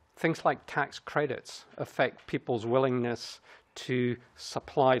things like tax credits affect people's willingness to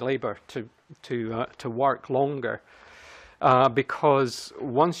supply labour, to work longer. Because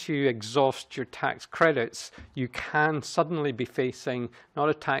once you exhaust your tax credits, you can suddenly be facing not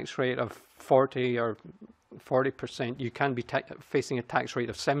a tax rate of 40 or 40%, you can be facing a tax rate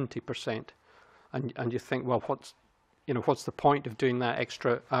of 70%. And you think, well, you know, what's the point of doing that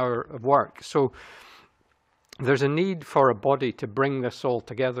extra hour of work? So there's a need for a body to bring this all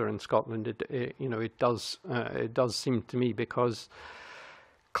together in Scotland. It does seem to me, because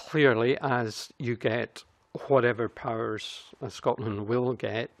clearly, as you get whatever powers Scotland will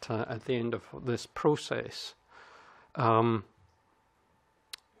get at the end of this process,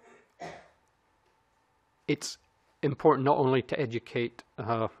 it's important not only to educate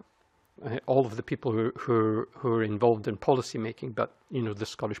all of the people who are involved in policy making, but the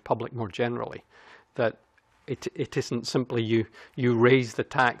Scottish public more generally, that it isn't simply you raise the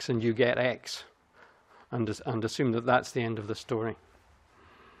tax and you get X, and assume that that's the end of the story.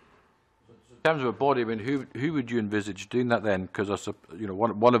 In terms of a body, I mean, who would you envisage doing that then? Because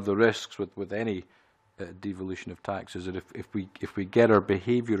one of the risks with any devolution of tax is that if we get our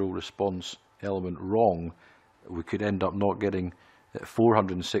behavioural response element wrong, we could end up not getting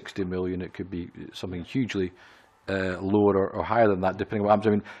 460 million. It could be something hugely lower or higher than that, depending on what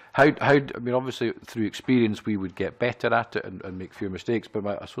happens. I mean, obviously through experience we would get better at it and make fewer mistakes. But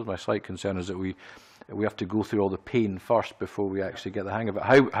I suppose my slight concern is that we have to go through all the pain first before we actually get the hang of it.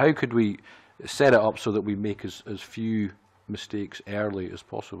 How could we set it up so that we make as few mistakes early as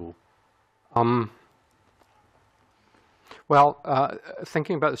possible? Well,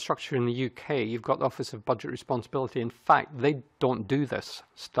 thinking about the structure in the UK, you've got the Office of Budget Responsibility. In fact, they don't do this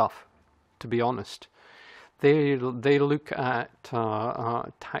stuff, to be honest. They look at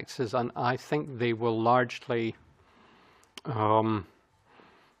taxes, and I think they will largely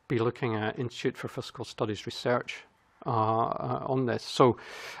be looking at Institute for Fiscal Studies research on this. So,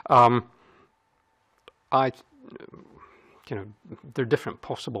 there are different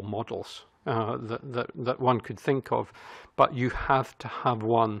possible models that one could think of, but you have to have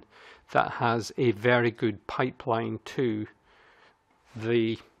one that has a very good pipeline to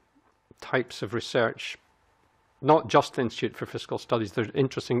the types of research, not just the Institute for Fiscal Studies. There's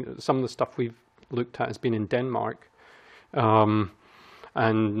interesting, some of the stuff we've looked at has been in Denmark,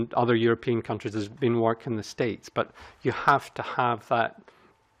 and other European countries. There's been work in the States, but you have to have that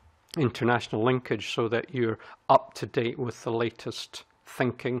international linkage so that you're up to date with the latest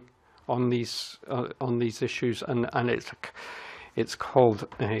thinking on these issues, and it's called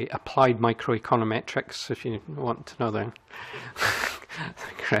applied microeconometrics, if you want to know the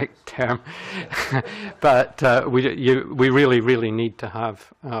correct term. But we really need to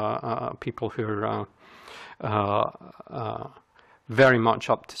have people who are very much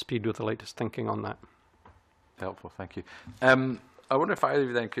up to speed with the latest thinking on that. Helpful, thank you. I wonder if either of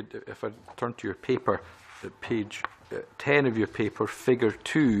you then could, if I turn to your paper, at page 10 of your paper, figure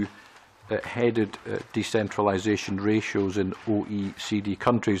 2, headed decentralisation ratios in OECD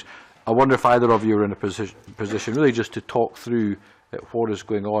countries. I wonder if either of you are in a position really just to talk through what is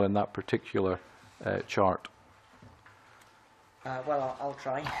going on in that particular chart. Well, I'll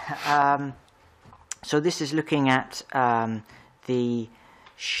try. So this is looking at the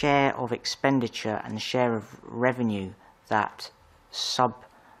share of expenditure and the share of revenue that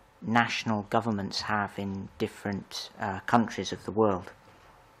sub-national governments have in different countries of the world.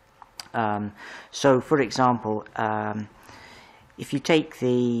 So, for example, if you take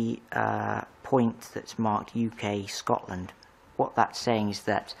the point that's marked UK, Scotland, what that's saying is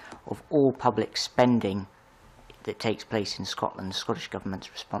that of all public spending that takes place in Scotland, the Scottish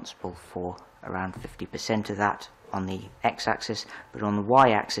Government's responsible for around 50% of that on the x-axis, but on the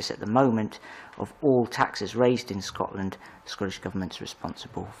y-axis at the moment, of all taxes raised in Scotland, the Scottish Government's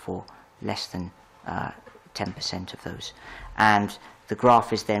responsible for less than 10% of those. And the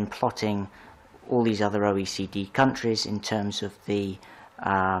graph is then plotting all these other OECD countries in terms of the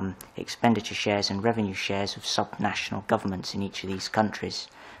expenditure shares and revenue shares of subnational governments in each of these countries.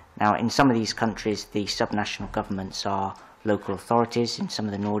 Now, in some of these countries, the subnational governments are local authorities. In some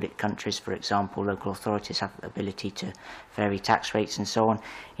of the Nordic countries, for example, local authorities have the ability to vary tax rates and so on.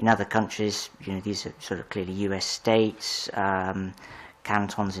 In other countries, these are sort of clearly US states,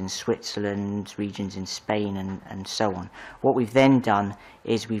 cantons in Switzerland, regions in Spain, and so on. What we've then done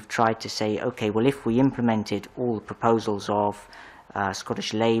is we've tried to say, okay, well, if we implemented all the proposals of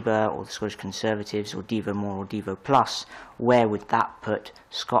Scottish Labour or the Scottish Conservatives or Devo More or Devo Plus, where would that put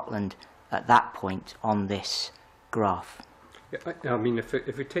Scotland at that point on this graph? I mean, if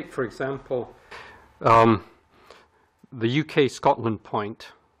we take, for example, the UK-Scotland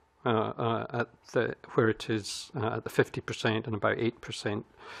point, where it is at the 50% and about 8%.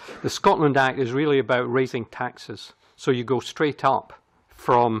 The Scotland Act is really about raising taxes. So you go straight up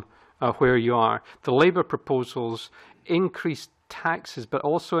from where you are. The Labour proposals increase taxes, but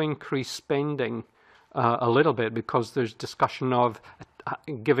also increase spending a little bit, because there's discussion of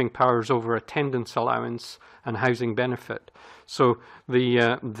giving powers over attendance allowance and housing benefit. So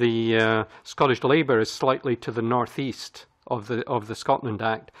the Scottish Labour is slightly to the northeast of the Scotland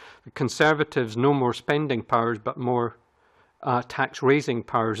Act. The Conservatives no more spending powers but more tax raising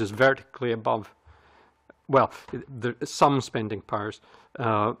powers is vertically above. Well, there is some spending powers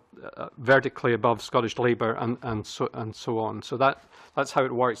vertically above Scottish Labour and so on. So that's how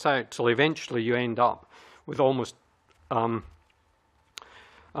it works out. So eventually you end up with almost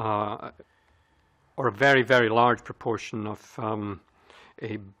or a very, very large proportion of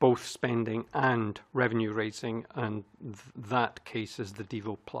both spending and revenue raising, and that case is the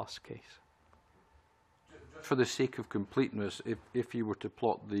Devo Plus case. For the sake of completeness, if you were to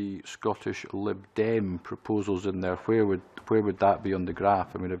plot the Scottish Lib Dem proposals in there, where would that be on the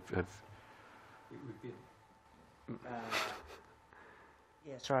graph? I mean,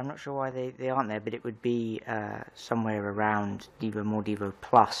 yeah, sorry, I'm not sure why they aren't there, but it would be somewhere around Devo More, Devo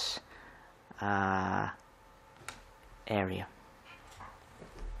Plus area.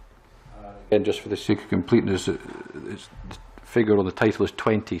 Again, just for the sake of completeness, the figure on the title is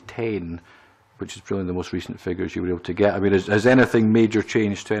 2010, which is probably the most recent figures you were able to get. I mean, has anything major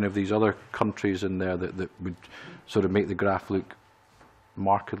changed to any of these other countries in there that would sort of make the graph look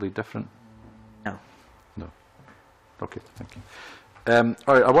markedly different? No. No. Okay, thank you.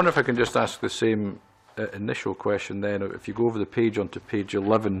 All right, I wonder if I can just ask the same initial question then. If you go over the page onto page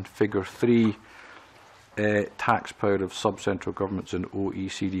 11, figure 3, tax power of sub-central governments in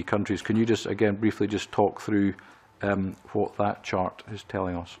OECD countries. Can you just, again, briefly just talk through what that chart is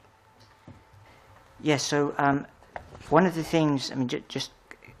telling us? Yes, so one of the things, I mean, just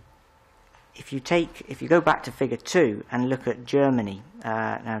if you go back to figure 2 and look at Germany,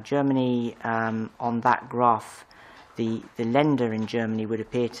 now Germany on that graph, the lender in Germany would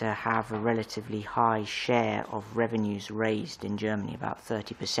appear to have a relatively high share of revenues raised in Germany, about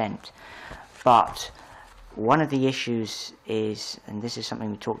 30%. But one of the issues is, and this is something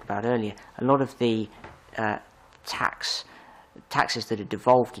we talked about earlier, a lot of the taxes that are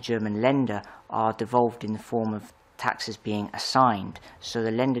devolved to German lender are devolved in the form of taxes being assigned. So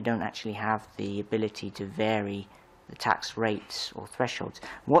the lender don't actually have the ability to vary the tax rates or thresholds.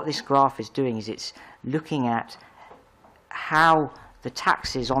 What this graph is doing is it's looking at how the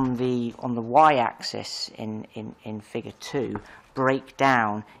taxes on the y-axis in figure 2 break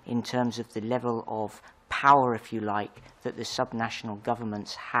down in terms of the level of power, if you like, that the subnational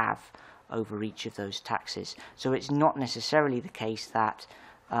governments have over each of those taxes. So it's not necessarily the case that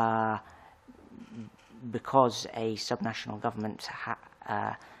because a subnational government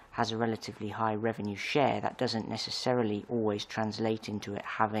has a relatively high revenue share, that doesn't necessarily always translate into it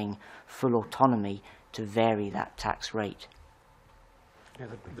having full autonomy to vary that tax rate. Yeah,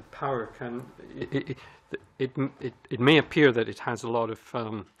 the power can, it may appear that it has a lot of,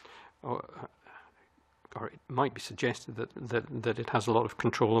 or it might be suggested that it has a lot of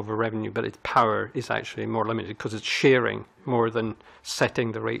control over revenue, but its power is actually more limited because it's sharing more than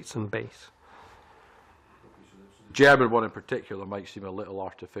setting the rates and base. The German one in particular might seem a little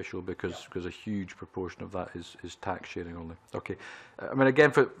artificial because a huge proportion of that is tax sharing only. Okay, I mean,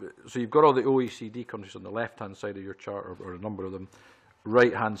 again, so you've got all the OECD countries on the left-hand side of your chart, or a number of them.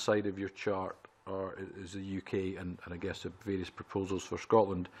 Right-hand side of your chart is the UK and I guess the various proposals for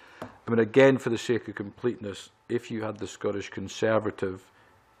Scotland. I mean, again, for the sake of completeness, if you had the Scottish Conservative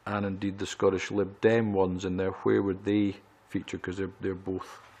and indeed the Scottish Lib Dem ones in there, where would they feature? Because they're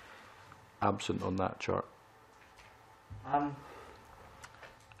both absent on that chart.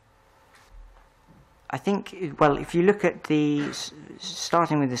 I think, well, if you look at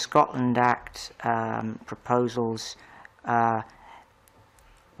starting with the Scotland Act proposals,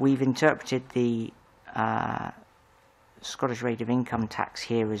 we've interpreted the Scottish rate of income tax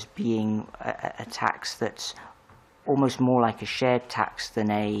here as being a tax that's almost more like a shared tax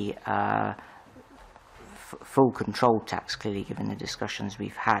than a full controlled tax, clearly, given the discussions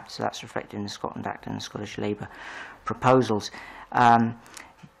we've had. So that's reflected in the Scotland Act and the Scottish Labour proposals. The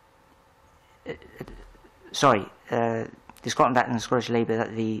Scotland Act and the Scottish Labour,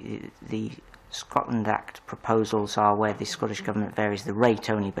 the Scotland Act proposals are where the Scottish Government varies the rate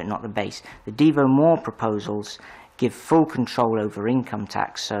only, but not the base. The Devo More proposals give full control over income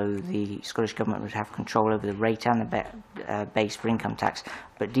tax, so the Scottish Government would have control over the rate and the base for income tax,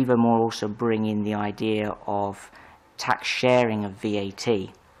 but Devo More also bring in the idea of tax sharing of VAT.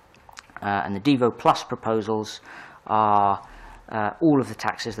 And the Devo Plus proposals are all of the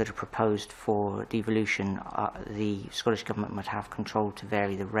taxes that are proposed for devolution. The Scottish Government would have control to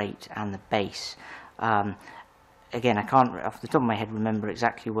vary the rate and the base. Again, I can't, off the top of my head, remember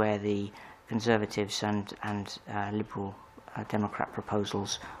exactly where the Conservatives and Liberal Democrat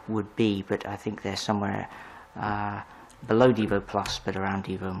proposals would be, but I think they're somewhere below Devo Plus, but around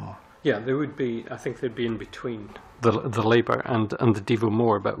Devo More. Yeah, they would be. I think they'd be in between the Labour and the Devo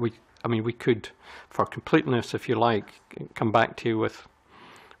More. But we could, for completeness, if you like, come back to you with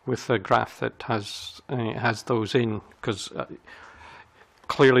a graph that has those in, because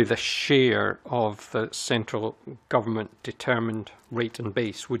clearly the share of the central government determined rate and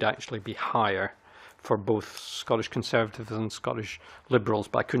base would actually be higher for both Scottish Conservatives and Scottish Liberals,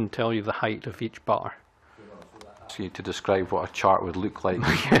 but I couldn't tell you the height of each bar. You to describe what a chart would look like,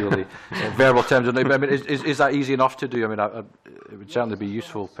 really, in verbal terms. I mean, is that easy enough to do? I mean, it would certainly be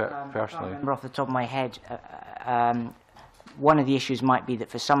useful personally. I remember off the top of my head, one of the issues might be that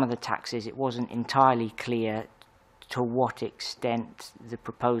for some of the taxes, it wasn't entirely clear to what extent the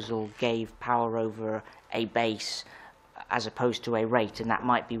proposal gave power over a base as opposed to a rate, and that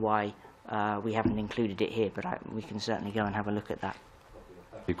might be why we haven't included it here, but we can certainly go and have a look at that.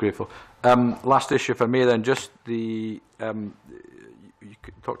 Be grateful. Last issue, if I may, then, just the you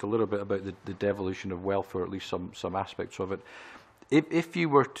talked a little bit about the devolution of wealth, or at least some aspects of it. If you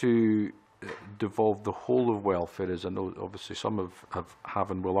were to devolve the whole of welfare, as I know obviously some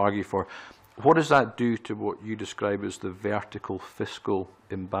have and will argue for, what does that do to what you describe as the vertical fiscal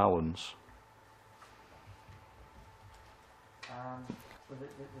imbalance? The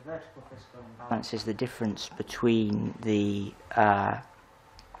vertical fiscal imbalance is the difference between the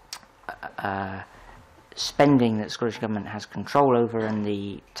spending that the Scottish Government has control over and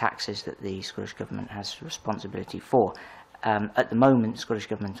the taxes that the Scottish Government has responsibility for. At the moment, the Scottish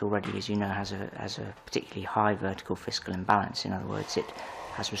Government already, as you know, has a particularly high vertical fiscal imbalance. In other words, it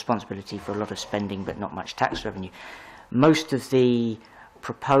has responsibility for a lot of spending but not much tax revenue. Most of the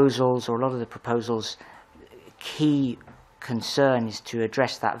proposals, or a lot of the proposals, key concern is to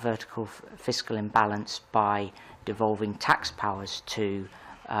address that vertical fiscal imbalance by devolving tax powers to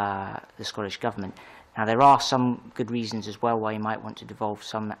the Scottish Government. Now, there are some good reasons as well why you might want to devolve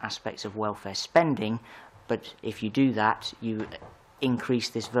some aspects of welfare spending, but if you do that, you increase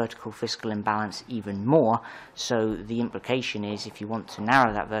this vertical fiscal imbalance even more. So the implication is, if you want to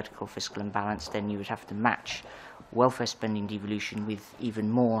narrow that vertical fiscal imbalance, then you would have to match welfare spending devolution with even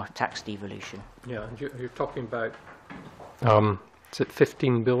more tax devolution. Yeah, and you're talking about, is it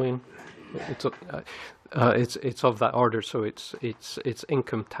 15 billion? It's of that order, so it's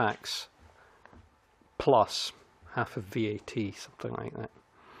income tax plus half of VAT, something like that.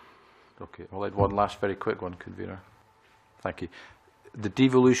 Okay, well, I had one last very quick one, Convener. Thank you. The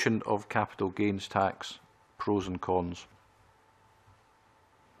devolution of capital gains tax, pros and cons.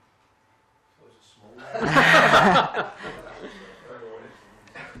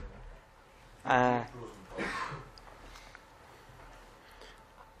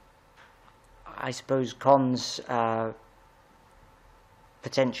 I suppose cons,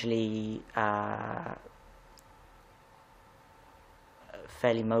 potentially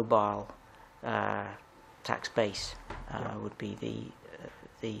fairly mobile tax base would be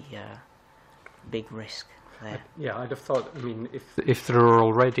the big risk there. Yeah, I'd have thought, I mean, if there are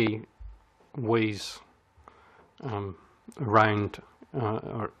already ways around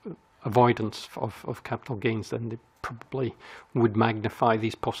or avoidance of capital gains, then they probably would magnify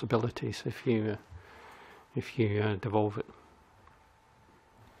these possibilities if you devolve it.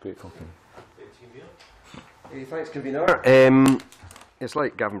 Grateful. Thanks, Convener. It's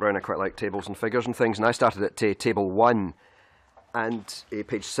like Gavin Brown, I quite like tables and figures and things, and I started at table 1 and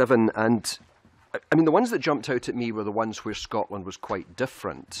page 7, and I mean the ones that jumped out at me were the ones where Scotland was quite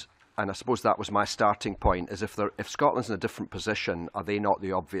different, and I suppose that was my starting point, is if Scotland's in a different position, are they not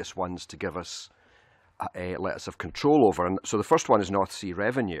the obvious ones to give us let us have control over? And so the first one is North Sea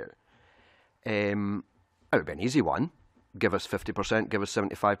revenue. It would be an easy one. Give us 50%, give us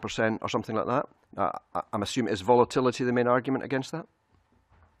 75%, or something like that. I'm assuming, is volatility the main argument against that?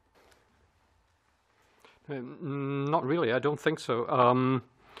 Not really. I don't think so.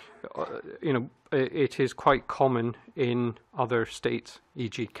 You know, it is quite common in other states,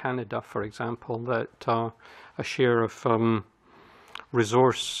 e.g. Canada, for example, that a share of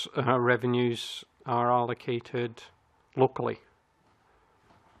resource revenues are allocated locally.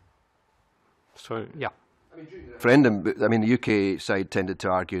 So, yeah. Referendum, I mean, the UK side tended to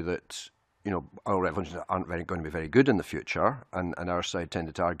argue that, you know, oil revenues aren't going to be very good in the future, and our side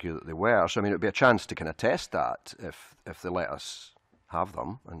tended to argue that they were. So, I mean, it would be a chance to kind of test that if they let us have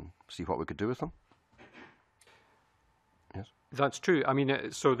them and see what we could do with them. Yes, that's true. I mean,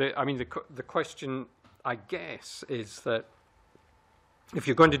 the question, I guess, is that if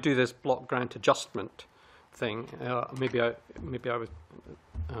you're going to do this block grant adjustment thing, maybe I was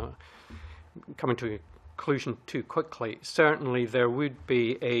coming to a conclusion too quickly. Certainly there would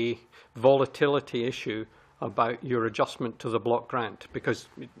be a volatility issue about your adjustment to the block grant, because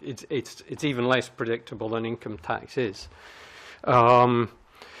it's even less predictable than income tax is.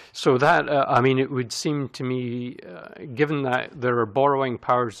 So that, I mean, it would seem to me, given that there are borrowing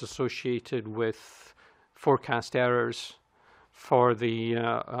powers associated with forecast errors for the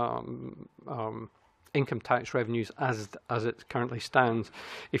income tax revenues as it currently stands,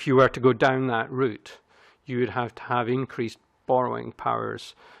 if you were to go down that route, you would have to have increased borrowing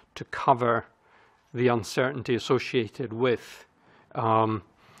powers to cover the uncertainty associated with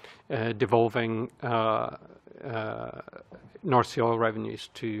devolving North Sea oil revenues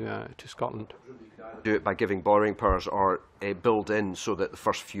to Scotland. Do it by giving borrowing powers, or build in so that the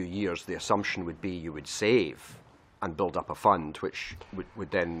first few years the assumption would be you would save and build up a fund which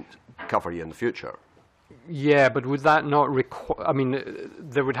would then cover you in the future. Yeah, but would that not require, I mean,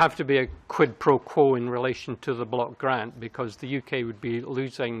 there would have to be a quid pro quo in relation to the block grant, because the UK would be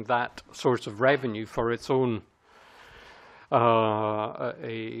losing that source of revenue for its own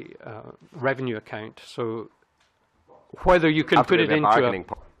revenue account. So whether you can put it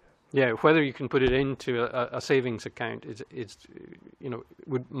into whether you can put it into a savings account is you know,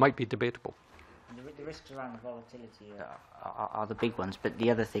 might be debatable. The risks around the volatility are the big ones, but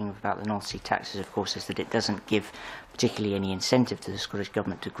the other thing about the North Sea taxes, of course, is that it doesn't give particularly any incentive to the Scottish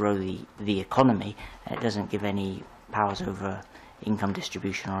Government to grow the economy. It doesn't give any powers over income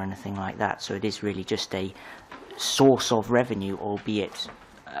distribution or anything like that, so it is really just a source of revenue, albeit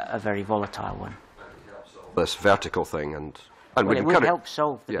a very volatile one. This vertical thing, and well, it would help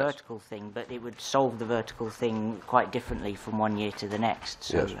solve the vertical thing, but it would solve the vertical thing quite differently from one year to the next.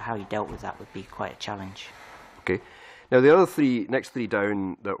 So how you dealt with that would be quite a challenge. Okay. Now the other next three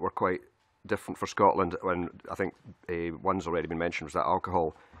down that were quite different for Scotland, and I think one's already been mentioned, was that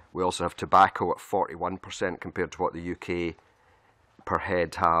alcohol. We also have tobacco at 41% compared to what the UK per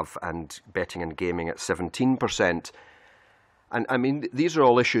head have, and betting and gaming at 17%. And I mean, these are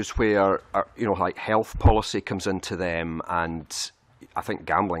all issues where, you know, like health policy comes into them, and I think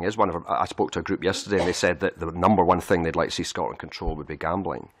gambling is one of them. I spoke to a group yesterday, and they said that the number one thing they'd like to see Scotland control would be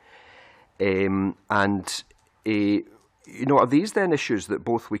gambling. You know, are these then issues that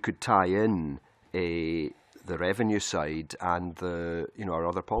both we could tie in the revenue side and the, you know, our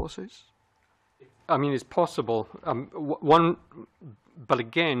other policies? I mean, it's possible. But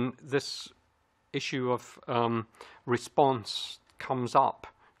again, this issue of response comes up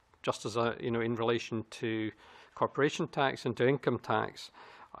just as in relation to corporation tax and to income tax.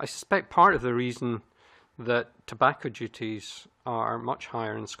 I suspect part of the reason that tobacco duties are much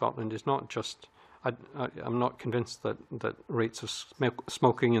higher in Scotland is not just, I'm not convinced that rates of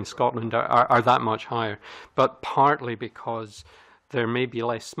smoking in Scotland are that much higher, but partly because there may be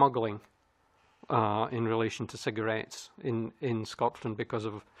less smuggling in relation to cigarettes in Scotland because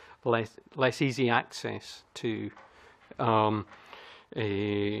of less easy access to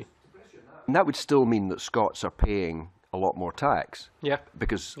And that would still mean that Scots are paying a lot more tax. Yeah.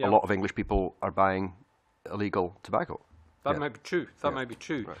 Because a lot of English people are buying illegal tobacco. That might be true. That might be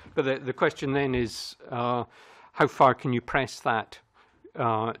true. Right. But the question then is, how far can you press that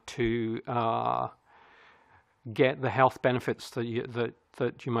to get the health benefits that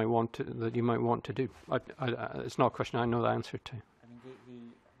you might want to do? It's not a question I know the answer to. I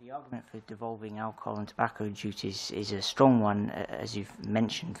mean, the argument for devolving alcohol and tobacco duties is a strong one, as you've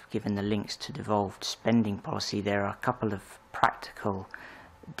mentioned, given the links to devolved spending policy. There are a couple of practical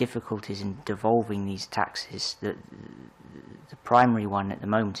difficulties in devolving these taxes. The primary one at the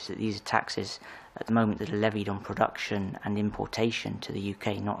moment is that these are taxes at the moment that are levied on production and importation to the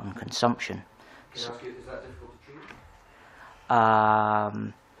UK, not on consumption. Can I ask you, is that difficult to treat?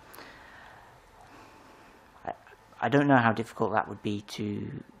 I don't know how difficult that would be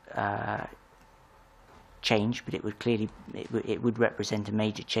to change, but it would clearly it would represent a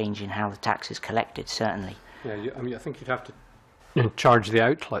major change in how the tax is collected. Certainly. Yeah, I mean, I think you'd have to charge the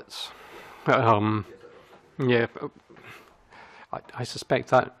outlets. Yeah, I suspect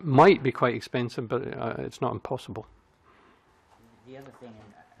that might be quite expensive, but it's not impossible. The other thing,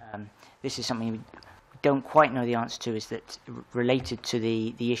 this is something we don't quite know the answer to, is that related to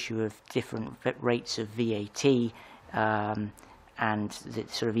the issue of different rates of VAT and the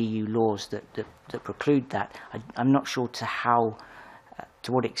sort of EU laws that preclude that. I'm not sure to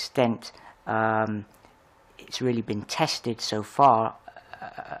what extent it's really been tested so far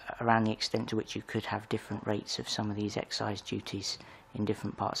around the extent to which you could have different rates of some of these excise duties in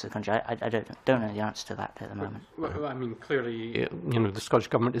different parts of the country. I don't know the answer to that at the moment. Well, I mean, clearly, the Scottish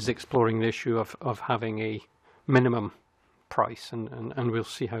Government is exploring the issue of having a minimum price, and we'll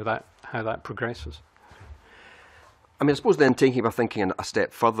see how that progresses. I mean, I suppose then thinking a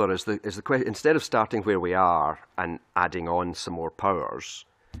step further is the question, instead of starting where we are and adding on some more powers,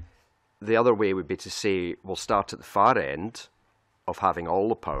 the other way would be to say we'll start at the far end of having all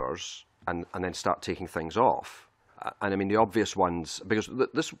the powers and then start taking things off. And I mean, the obvious ones, because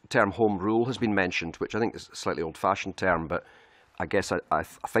this term home rule has been mentioned, which I think is a slightly old-fashioned term, but I guess I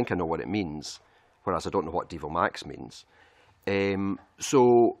think I know what it means, whereas I don't know what devil max means.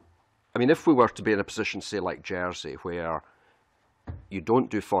 So, I mean, if we were to be in a position, say, like Jersey, where you don't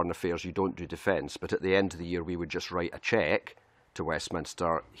do foreign affairs, you don't do defence, but at the end of the year we would just write a cheque to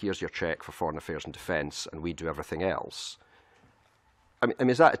Westminster, here's your cheque for foreign affairs and defence, and we do everything else. I mean,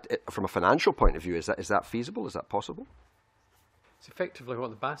 is that, from a financial point of view, is that feasible? Is that possible? It's effectively what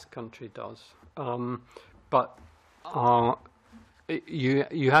the Basque Country does.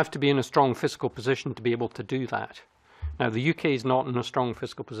 You have to be in a strong fiscal position to be able to do that. Now, the UK is not in a strong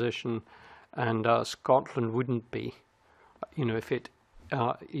fiscal position, and Scotland wouldn't be. You know, if it,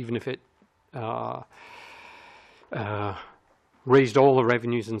 even if it raised all the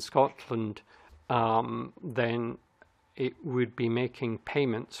revenues in Scotland, then it would be making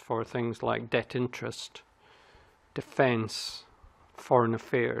payments for things like debt interest, defence, foreign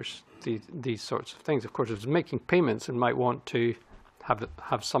affairs, these sorts of things. Of course, if it's making payments, it might want to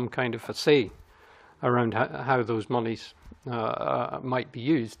have some kind of a say around how those monies might be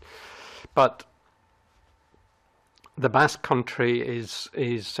used. But the Basque Country is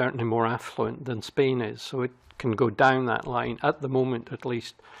certainly more affluent than Spain is, so it can go down that line. At the moment, at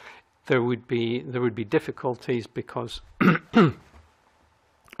least, there would be difficulties because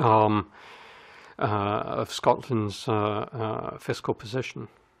of Scotland's fiscal position.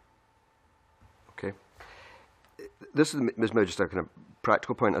 Okay. This is maybe just a kind of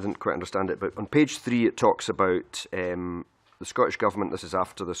practical point. I didn't quite understand it, but on page 3 it talks about the Scottish Government, this is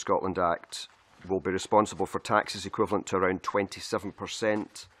after the Scotland Act, will be responsible for taxes equivalent to around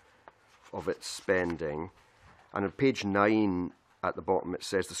 27% of its spending. And on page 9 at the bottom it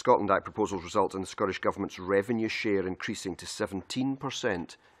says the Scotland Act proposals result in the Scottish Government's revenue share increasing to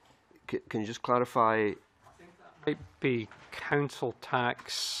 17%. Can you just clarify? I think that might be council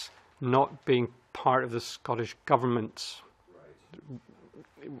tax not being part of the Scottish Government's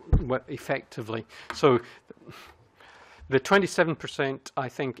effectively. So the 27%, I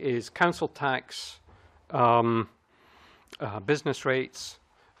think, is council tax, business rates,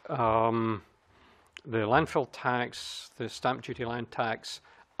 the landfill tax, the stamp duty land tax,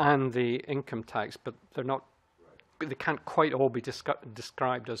 and the income tax, but they're not. They can't quite all be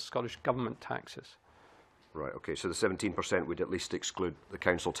described as Scottish Government taxes. Right. Okay. So the 17% would at least exclude the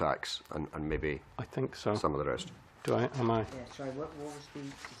council tax and maybe. I think so. Some of the rest. Am I? Yeah, sorry, what was the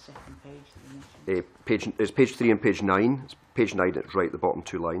second page that you mentioned? It's page 3 and page 9. It's page 9, it's right at the bottom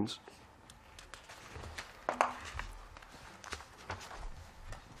 2 lines.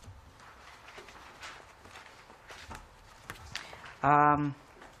 I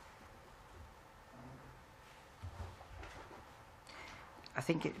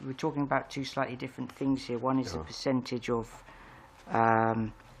think we're talking about two slightly different things here. One is the percentage of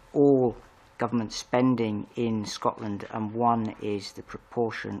all government spending in Scotland, and one is the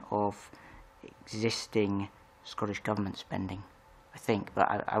proportion of existing Scottish Government spending, I think.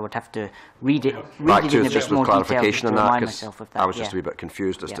 But I would have to read it in a bit more detail to remind myself of that. I was just a wee bit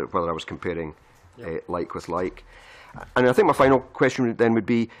confused as to whether I was comparing like with like. And I think my final question then would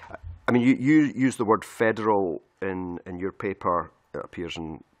be, I mean, you use the word federal in your paper. It appears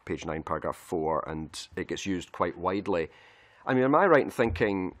in page 9, paragraph 4, and it gets used quite widely. I mean, am I right in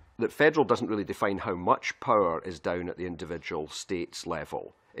thinking that federal doesn't really define how much power is down at the individual states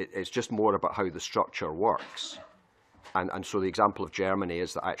level? It's just more about how the structure works. And so the example of Germany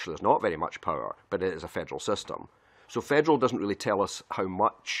is that actually there's not very much power, but it is a federal system. So federal doesn't really tell us how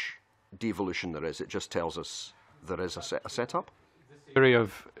much devolution there is. It just tells us there is a setup.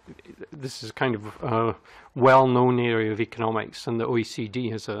 This is kind of a well-known area of economics, and the OECD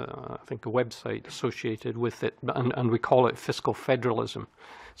has I think a website associated with it, and we call it fiscal federalism.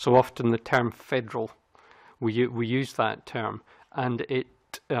 So often the term federal, we use that term, and it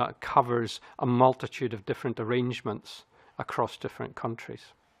covers a multitude of different arrangements across different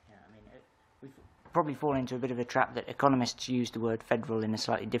countries. Yeah, I mean, we've probably fallen into a bit of a trap that economists use the word federal in a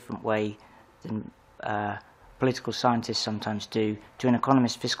slightly different way than political scientists sometimes do. To an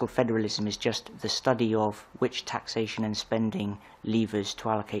economist, fiscal federalism is just the study of which taxation and spending levers to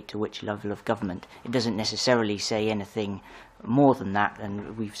allocate to which level of government. It doesn't necessarily say anything more than that,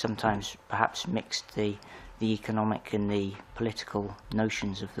 and we've sometimes perhaps mixed the economic and the political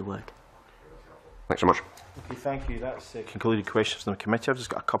notions of the word. Thanks so much. Okay, thank you. That's concluded questions from the committee. I've just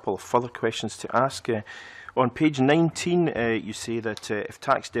got a couple of further questions to ask. On page 19, you say that if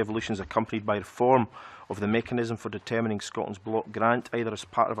tax devolution is accompanied by reform of the mechanism for determining Scotland's block grant, either as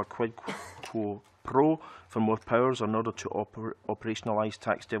part of a quid quo pro for more powers or in order to operationalise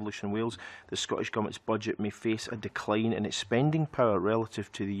tax devolution in Wales, the Scottish Government's budget may face a decline in its spending power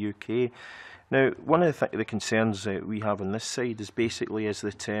relative to the UK. Now, one of the concerns we have on this side is basically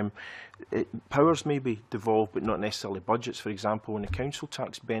that powers may be devolved, but not necessarily budgets. For example, when the council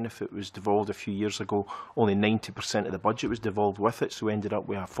tax benefit was devolved a few years ago, only 90% of the budget was devolved with it, so we ended up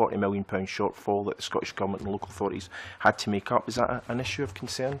with a £40 million shortfall that the Scottish Government and local authorities had to make up. Is that an issue of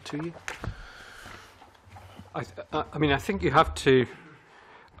concern to you? I mean, I think you have to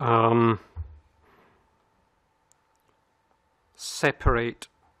separate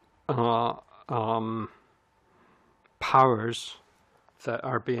powers that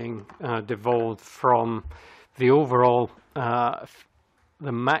are being devolved from the overall the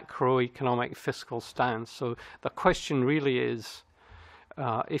macroeconomic fiscal stance. So the question really is,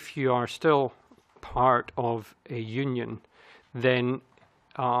 if you are still part of a union, then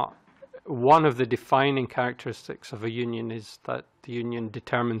one of the defining characteristics of a union is that the union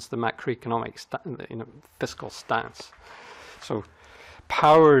determines the macroeconomic fiscal stance. So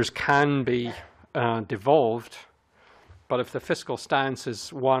powers can be devolved, but if the fiscal stance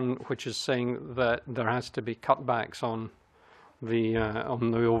is one which is saying that there has to be cutbacks on the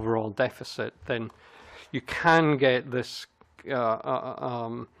overall deficit, then you can get this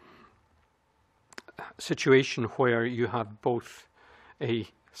situation where you have both you're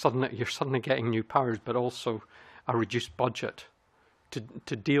suddenly getting new powers, but also a reduced budget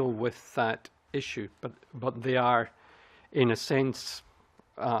to deal with that issue. But they are, in a sense,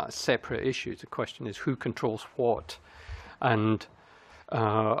 separate issues. The question is who controls what, and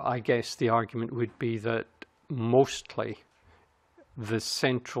I guess the argument would be that mostly the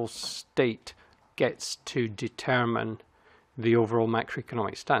central state gets to determine the overall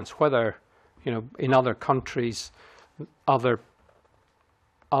macroeconomic stance. Whether, in other countries, other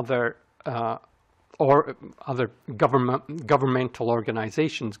governmental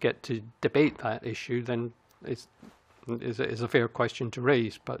organisations get to debate that issue, then is a fair question to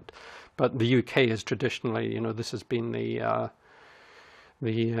raise. But the UK is traditionally, this has been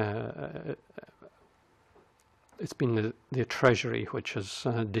it's been the Treasury which has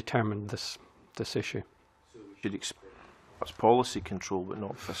determined this issue. So we should expect that's policy control, but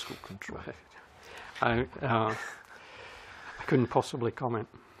not fiscal control. I couldn't possibly comment.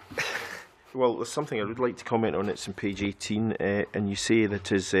 Well, there's something I would like to comment on. It's on page 18, and you say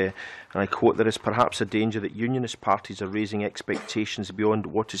that and I quote, "There is perhaps a danger that unionist parties are raising expectations beyond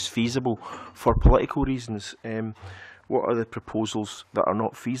what is feasible for political reasons." What are the proposals that are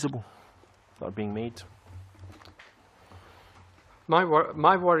not feasible that are being made? My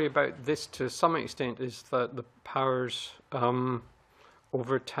worry about this, to some extent, is that the powers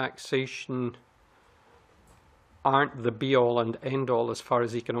over taxation aren't the be-all and end-all as far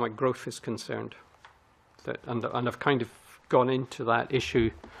as economic growth is concerned. And I've kind of gone into that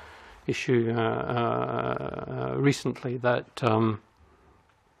issue recently, that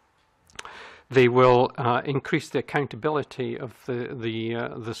they will increase the accountability of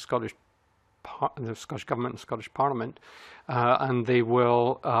the Scottish Government and Scottish Parliament, and they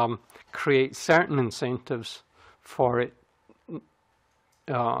will create certain incentives for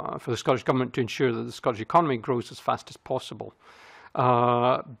the Scottish Government to ensure that the Scottish economy grows as fast as possible.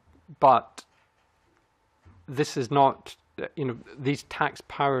 But this is not, these tax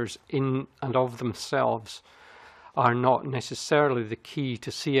powers in and of themselves are not necessarily the key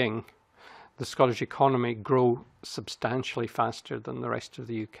to seeing the Scottish economy grow substantially faster than the rest of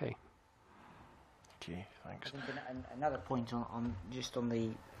the UK. Okay, thanks. I think another point on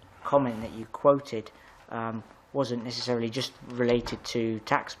the comment that you quoted wasn't necessarily just related to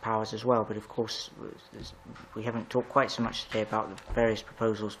tax powers as well, but of course we haven't talked quite so much today about the various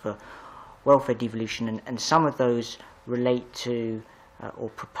proposals for welfare devolution, and some of those relate to or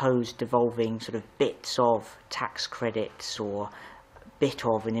propose devolving sort of bits of tax credits or bit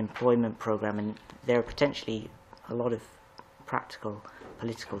of an employment programme, and there are potentially a lot of practical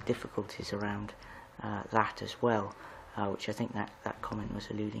political difficulties around that as well, which I think that comment was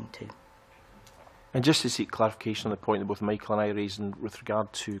alluding to. And just to seek clarification on the point that both Michael and I raised with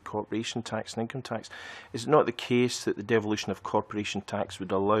regard to corporation tax and income tax, is it not the case that the devolution of corporation tax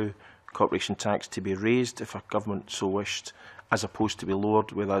would allow corporation tax to be raised if a government so wished, as opposed to be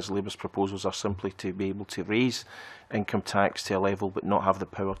lowered, whereas Labour's proposals are simply to be able to raise income tax to a level but not have the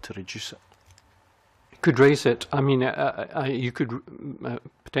power to reduce it? You could raise it. I mean, you could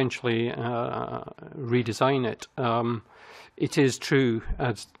potentially redesign it. It is true,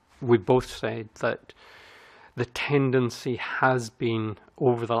 as we both said, that the tendency has been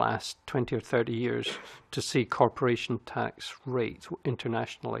over the last 20 or 30 years to see corporation tax rates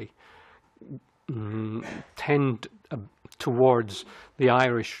internationally tend towards the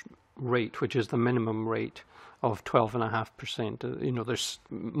Irish rate, which is the minimum rate of 12.5%. You know,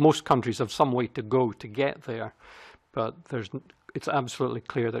 most countries have some way to go to get there, but it's absolutely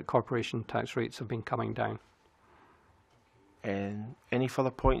clear that corporation tax rates have been coming down. Any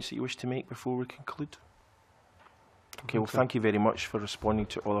further points that you wish to make before we conclude? Okay, well, thank you very much for responding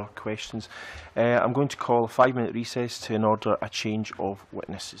to all our questions. I'm going to call a 5-minute recess to order a change of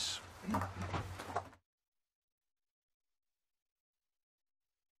witnesses.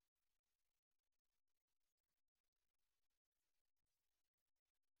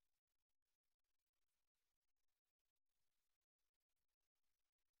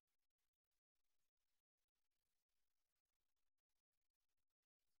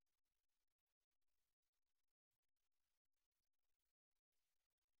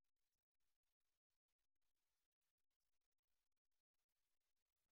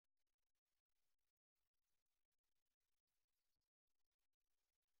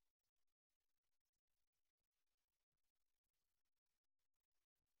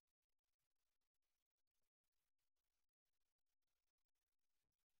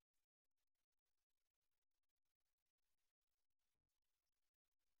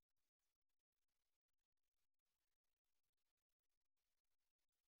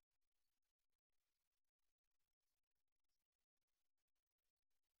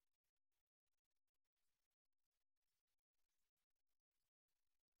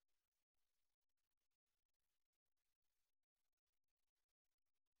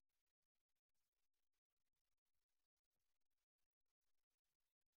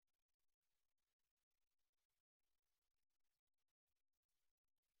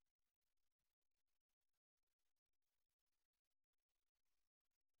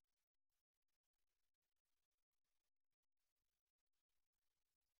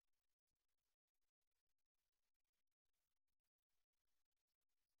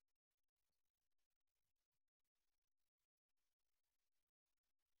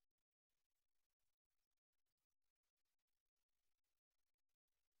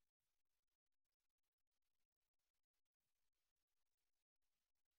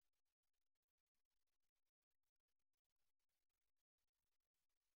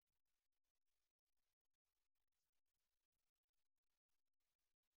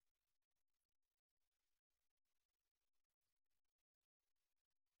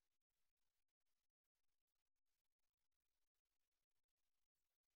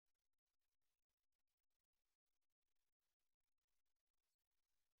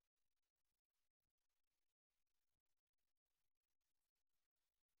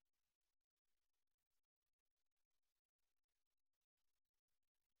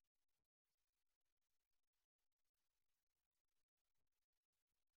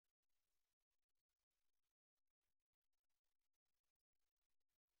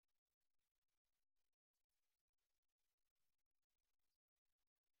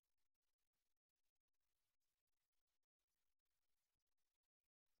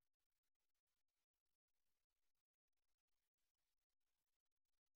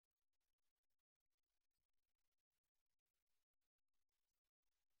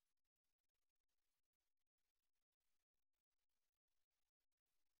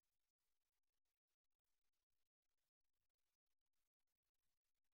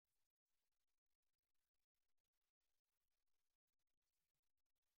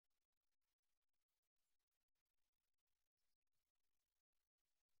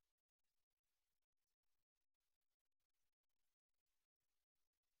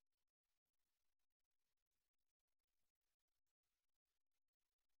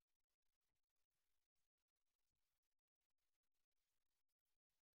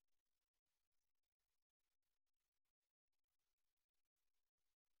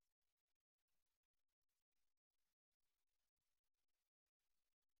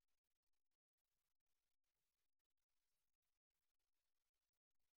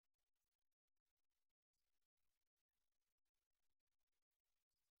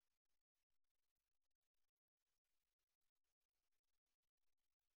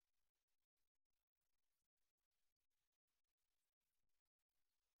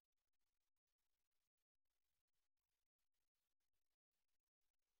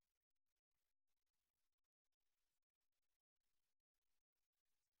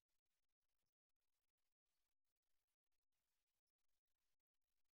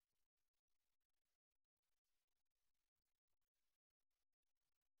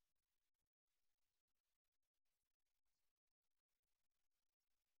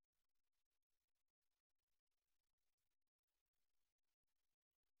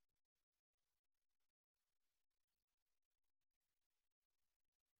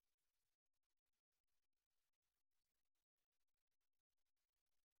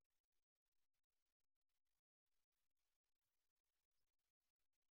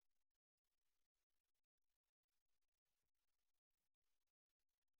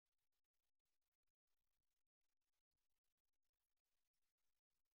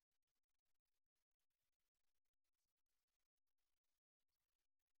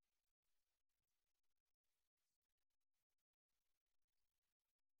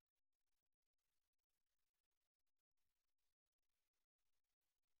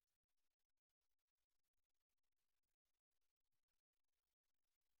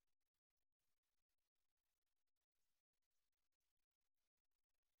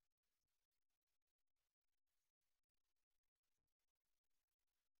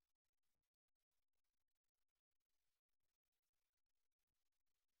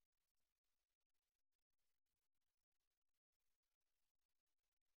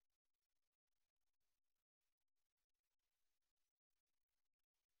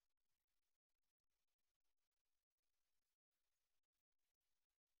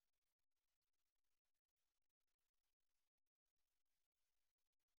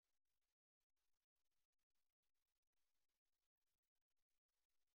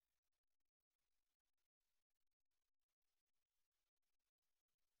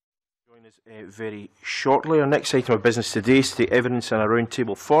 Join us very shortly. Our next item of business today is to take evidence in a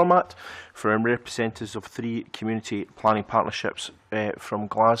roundtable format from representatives of 3 community planning partnerships from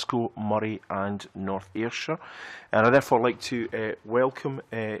Glasgow, Moray and North Ayrshire. And I'd therefore like to welcome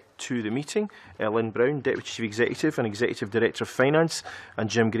to the meeting Lynn Brown, Deputy Chief Executive and Executive Director of Finance, and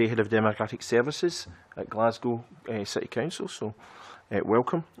Jim Gray, Head of Democratic Services at Glasgow City Council. So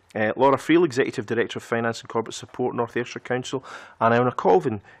welcome. Laura Friel, Executive Director of Finance and Corporate Support, North Ayrshire Council, and Iona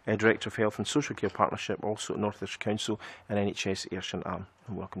Colvin, Director of Health and Social Care Partnership, also at North Ayrshire Council and NHS Ayrshire and Arran.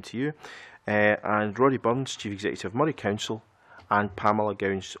 And welcome to you. And Roddy Burns, Chief Executive of Moray Council, and Pamela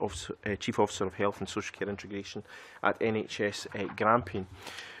Gowans, Chief Officer of Health and Social Care Integration at NHS Grampian.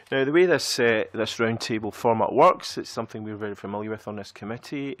 Now, the way this roundtable format works, it's something we're very familiar with on this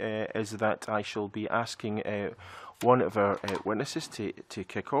committee, is that I shall be asking one of our witnesses to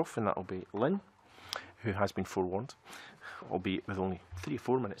kick off, and that will be Lynn, who has been forewarned, albeit with only 3 or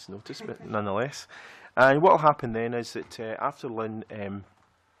 4 minutes notice, but nonetheless. And what will happen then is that after Lynn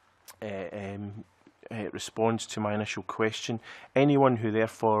responds to my initial question, anyone who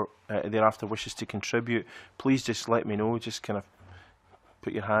thereafter wishes to contribute, please just let me know, just kind of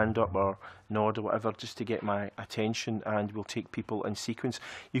put your hand up or nod or whatever, just to get my attention, and we'll take people in sequence.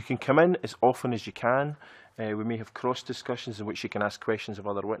 You can come in as often as you can. We may have cross discussions in which you can ask questions of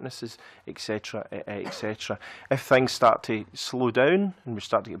other witnesses, etc., etc. If things start to slow down and we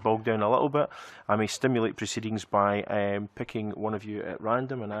start to get bogged down a little bit, I may stimulate proceedings by picking one of you at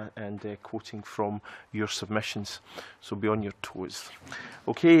random and quoting from your submissions. So be on your toes.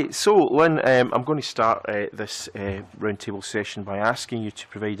 Okay, so Lynn, I'm going to start this roundtable session by asking you to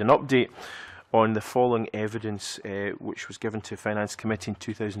provide an update on the following evidence which was given to Finance Committee in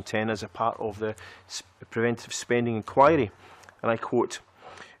 2010 as a part of the preventative spending inquiry. And I quote,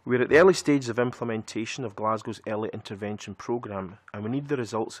 "We're at the early stages of implementation of Glasgow's early intervention programme, and we need the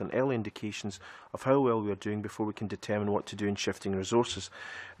results and early indications of how well we are doing before we can determine what to do in shifting resources.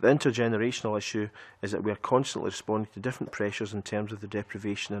 The intergenerational issue is that we are constantly responding to different pressures in terms of the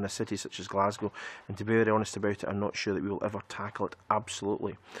deprivation in a city such as Glasgow, and to be very honest about it, I'm not sure that we will ever tackle it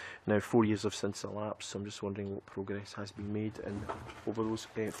absolutely." Now, 4 years have since elapsed, so I'm just wondering what progress has been made over those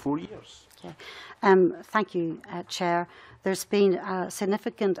 4 years. Okay. Thank you, Chair. There's been a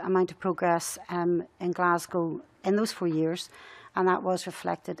significant amount of progress in Glasgow in those 4 years, and that was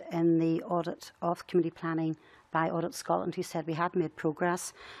reflected in the audit of community planning by Audit Scotland, who said we had made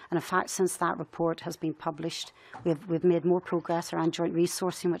progress. And in fact, since that report has been published, we've made more progress around joint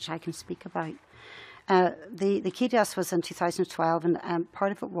resourcing, which I can speak about. The key to us was in 2012, and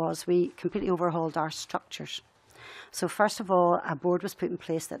part of it was we completely overhauled our structures. So first of all, a board was put in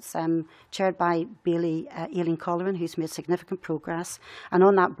place that's chaired by Bailey Aileen Colvin, who's made significant progress. And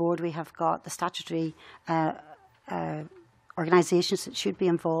on that board, we have got the statutory organisations that should be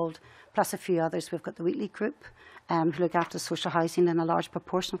involved, plus a few others. We've got the Wheatley Group, who look after social housing in a large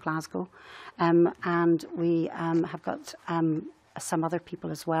proportion of Glasgow. And we have got some other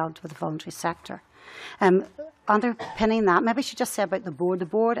people as well with the voluntary sector. Underpinning that, maybe I should just say about the board. The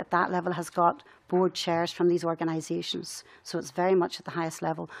board at that level has got board chairs from these organisations, so it's very much at the highest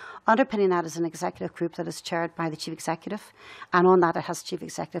level. Underpinning that is an executive group that is chaired by the Chief Executive, and on that it has Chief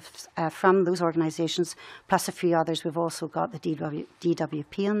Executives from those organisations, plus a few others. We've also got the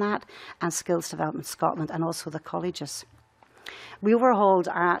DWP on that, and Skills Development Scotland, and also the colleges. We overhauled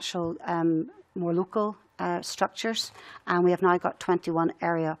our actual more local structures, and we have now got 21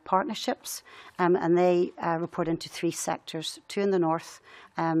 area partnerships, and they report into 3 sectors, 2 in the north,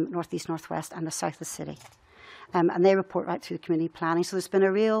 northeast, northwest, and the south of the city. And they report right through the community planning. So there's been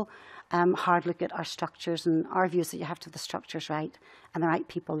a real hard look at our structures, and our view is that you have to have the structures right and the right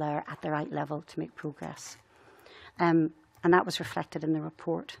people there at the right level to make progress. And that was reflected in the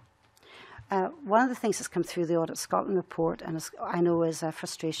report. One of the things that's come through the Audit Scotland report, and I know is a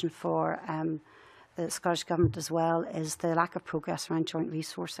frustration for the Scottish Government as well, is the lack of progress around joint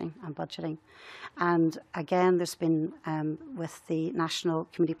resourcing and budgeting. And again, there's been, with the National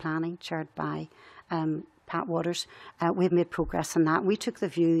Community Planning, chaired by Pat Waters, we've made progress in that. We took the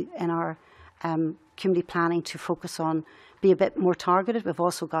view in our community planning to focus on, be a bit more targeted. We've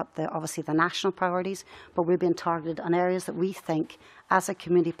also got obviously the national priorities, but we're being targeted on areas that we think, as a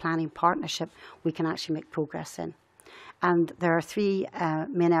community planning partnership, we can actually make progress in. And there are 3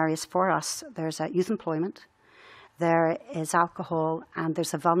 main areas for us. There's youth employment, there is alcohol, and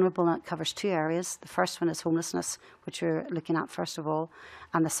there's a vulnerable, and it covers 2 areas. The first one is homelessness, which we're looking at first of all,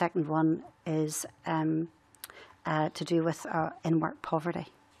 and the second one is to do with in-work poverty.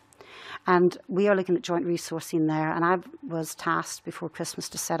 And we are looking at joint resourcing there, and I was tasked before Christmas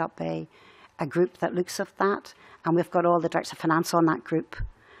to set up a group that looks at that, and we've got all the directors of finance on that group.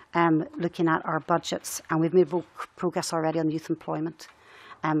 looking at our budgets, and we've made progress already on youth employment.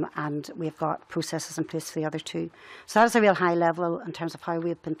 And we've got processes in place for the other two. So that is a real high level in terms of how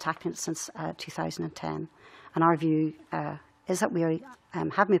we've been tackling it since 2010. And our view is that we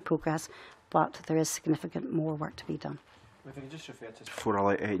have made progress, but there is significant more work to be done. If I can just refer to this before I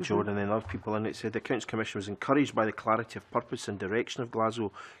let Jordan and other people in, it said the Accounts Commission was encouraged by the clarity of purpose and direction of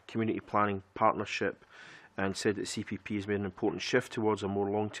Glasgow Community Planning Partnership, and said that CPP has made an important shift towards a more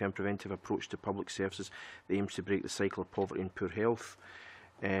long-term preventive approach to public services that aims to break the cycle of poverty and poor health.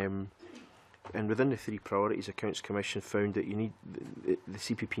 And within the three priorities, the Accounts Commission found that the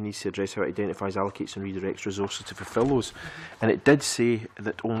CPP needs to address how it identifies, allocates and redirects resources to fulfil those. And it did say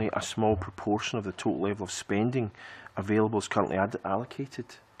that only a small proportion of the total level of spending available is currently allocated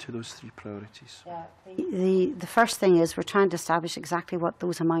to those three priorities. Yeah. The first thing is we're trying to establish exactly what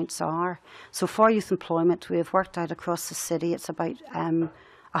those amounts are. So for youth employment, we have worked out across the city, it's about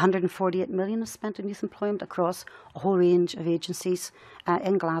 148 million is spent on youth employment across a whole range of agencies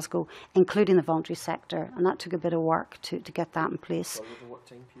in Glasgow, including the voluntary sector, and that took a bit of work to get that in place. What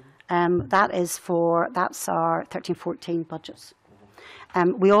time period? That's our 13-14 budgets.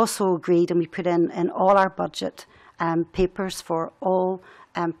 We also agreed, and we put in all our budget papers for all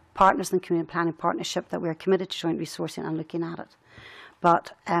partners in the Community Planning Partnership, that we are committed to joint resourcing and looking at it.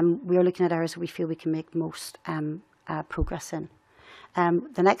 But we are looking at areas that we feel we can make most progress in.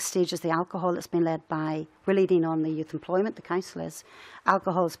 The next stage is the alcohol. That's been led by, we're leading on the youth employment, the council is.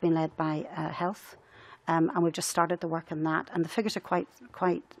 Alcohol has been led by health, and we've just started the work on that. And the figures are quite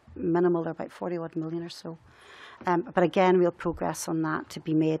minimal, they're about 41 million or so. But again, real progress on that to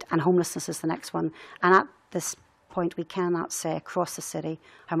be made. And homelessness is the next one. And at this point, we cannot say across the city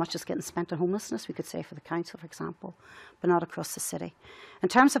how much is getting spent on homelessness. We could say for the council, for example, but not across the city. In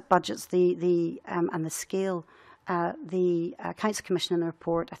terms of budgets, and the scale, the Council Commission in the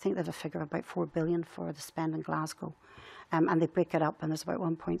report, I think they have a figure of about 4 billion for the spend in Glasgow, and they break it up, and there's about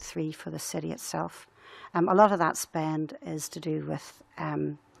 1.3 for the city itself. A lot of that spend is to do with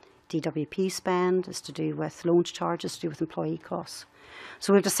DWP spend, is to do with loans charges, to do with employee costs.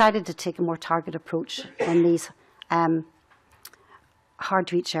 So we've decided to take a more targeted approach in these hard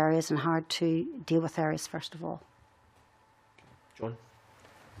to reach areas and hard to deal with areas first of all. John?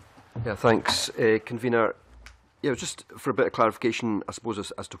 Yeah, thanks, Convener. Yeah, just for a bit of clarification, I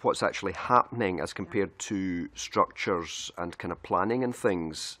suppose, as to what's actually happening as compared to structures and kind of planning and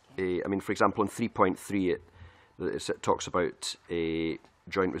things. I mean, for example, in 3.3, it talks about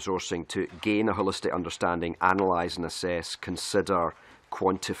joint resourcing to gain a holistic understanding, analyse and assess, consider,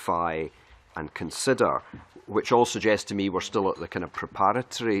 quantify and consider, which all suggests to me we're still at the kind of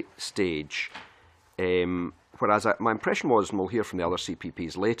preparatory stage. Whereas my impression was, and we'll hear from the other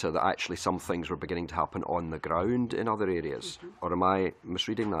CPPs later, that actually some things were beginning to happen on the ground in other areas. Or am I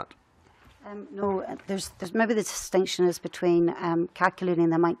misreading that? No, there's maybe the distinction is between calculating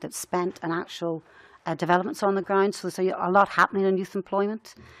the amount that's spent and actual developments on the ground. So there's a lot happening in youth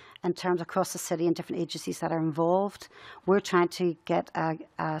employment in terms across the city and different agencies that are involved. We're trying to get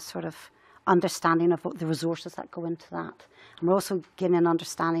a sort of understanding of what the resources that go into that. And we're also getting an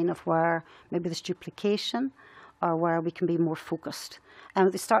understanding of where maybe there's duplication or where we can be more focused.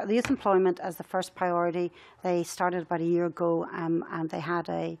 They start the youth employment as the first priority. They started about a year ago, and they had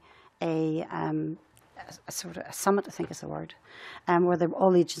a sort of a summit, I think is the word, where all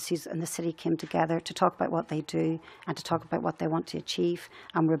the agencies in the city came together to talk about what they do and to talk about what they want to achieve,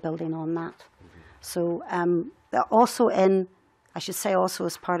 and we're building on that. So also I should say also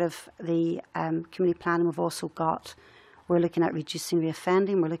as part of the community planning, we're looking at reducing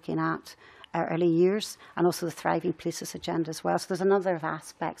reoffending, we're looking at early years, and also the Thriving Places agenda as well. So there's a number of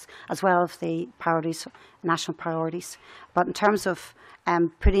aspects, as well as the priorities, national priorities. But in terms of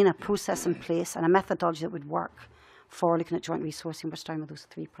putting a process in place and a methodology that would work for looking at joint resourcing, we're starting with those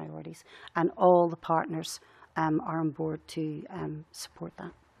three priorities. And all the partners are on board to support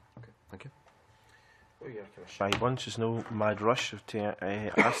that. Okay, thank you. Oh, you're kind of shy bunch. There's no mad rush to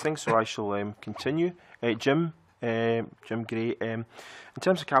ask things, so I shall continue. Jim Gray, in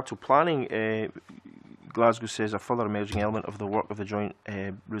terms of capital planning, Glasgow says a further emerging element of the work of the Joint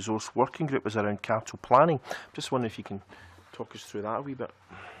Resource Working Group is around capital planning. Just wondering if you can talk us through that a wee bit.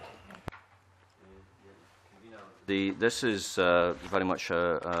 This is very much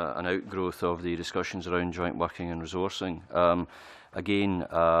an outgrowth of the discussions around joint working and resourcing. Again,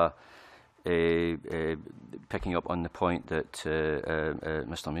 picking up on the point that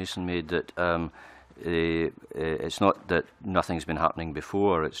Mr Mason made, that it's not that nothing's been happening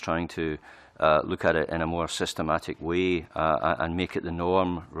before, it's trying to look at it in a more systematic way and make it the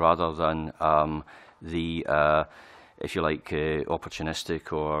norm rather than the if you like,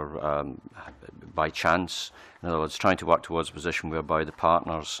 opportunistic or by chance. In other words, trying to work towards a position whereby the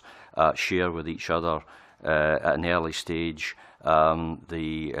partners share with each other at an early stage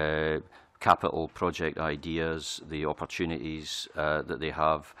the capital project ideas, the opportunities that they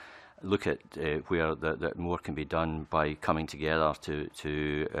have, look at where that more can be done by coming together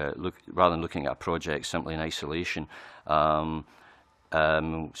to look, rather than looking at a project simply in isolation. So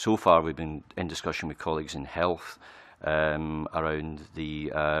far we've been in discussion with colleagues in health around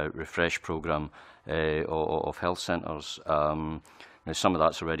the refresh programme of health centres. Now, some of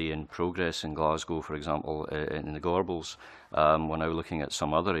that's already in progress in Glasgow, for example, in the Gorbals. We're now looking at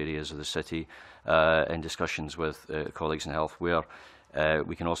some other areas of the city in discussions with colleagues in health, where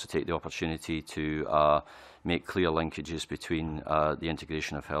we can also take the opportunity to make clear linkages between the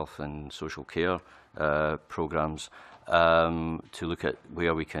integration of health and social care programmes, to look at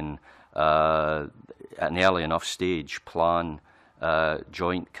where we can, at an early enough stage, plan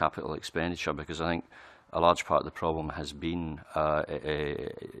joint capital expenditure, because I think a large part of the problem has been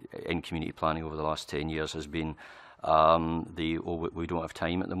in community planning over the last 10 years has been we don't have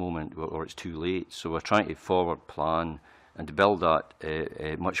time at the moment, or it's too late. So we're trying to forward plan and to build that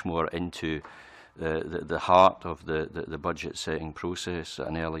much more into the heart of the budget setting process at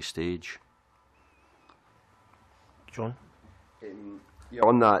an early stage. John? Yeah,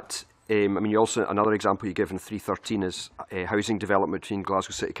 on that, I mean, you also, another example you give in 313 is housing development between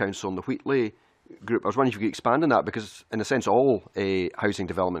Glasgow City Council and the Wheatley Group. I was wondering if you could expand on that, because in a sense all housing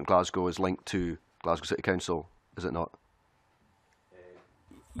development in Glasgow is linked to Glasgow City Council, is it not?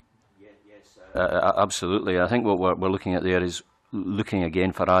 Yes, absolutely. I think what we're looking at there is looking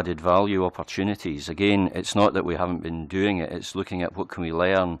again for added value opportunities. Again, it's not that we haven't been doing it, it's looking at what can we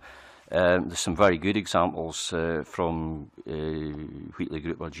learn. There's some very good examples from Wheatley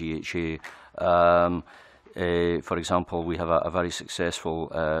Group or GHA. For example, we have a very successful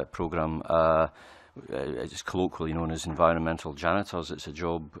programme, it's colloquially known as environmental janitors. It's a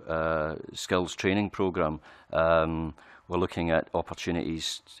job skills training programme. We're looking at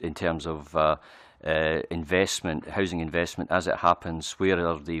opportunities in terms of investment, housing investment as it happens, where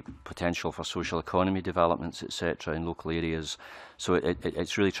are the potential for social economy developments, etc. in local areas. So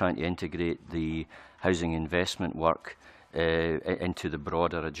it's really trying to integrate the housing investment work into the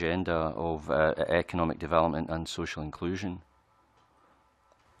broader agenda of economic development and social inclusion.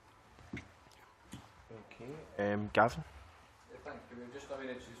 Okay, Gavin? Thank you. I mean,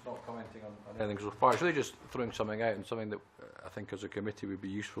 it's not commenting on anything so far. It's really just throwing something out, and something that I think as a committee would be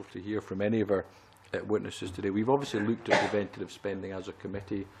useful to hear from any of our witnesses today. We've obviously looked at preventative spending as a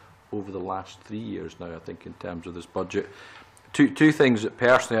committee over the last 3 years now, I think, in terms of this budget. Two things that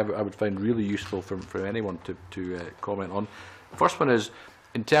personally I would find really useful for anyone to comment on. First one is,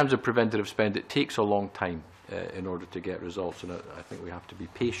 in terms of preventative spend, it takes a long time in order to get results, and I think we have to be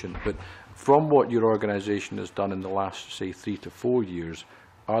patient. But from what your organisation has done in the last, say, 3 to 4 years,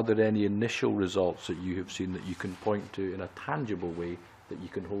 are there any initial results that you have seen that you can point to in a tangible way that you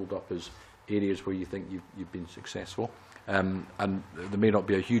can hold up as areas where you think you've been successful? And there may not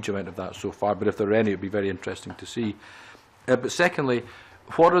be a huge amount of that so far, but if there are any, it would be very interesting to see. But secondly,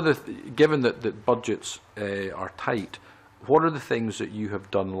 what are given that budgets are tight, what are the things that you have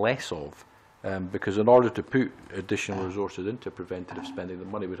done less of? Because in order to put additional resources into preventative spending, the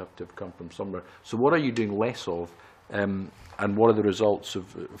money would have to have come from somewhere. So what are you doing less of, and what are the results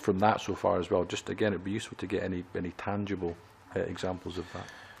from that so far as well? Just again, it would be useful to get any tangible examples of that.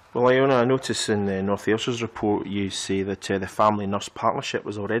 Well, Iona, I notice in the North Ayrshire's report you say that the family nurse partnership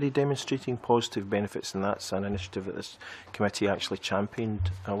was already demonstrating positive benefits, and that's an initiative that this committee actually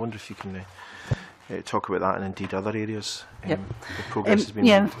championed. I wonder if you can talk about that and indeed other areas. Yep. The progress has been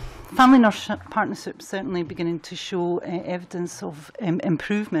yeah, made. family nurse partnerships certainly beginning to show evidence of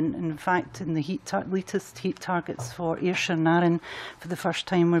improvement. In fact, in the latest heat targets for Ayrshire and Arran, for the first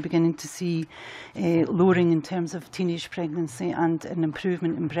time, we're beginning to see lowering in terms of teenage pregnancy and an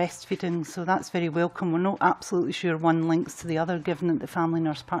improvement in breastfeeding. So that's very welcome. We're not absolutely sure one links to the other, given that the family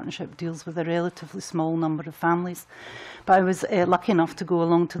nurse partnership deals with a relatively small number of families. But I was lucky enough to go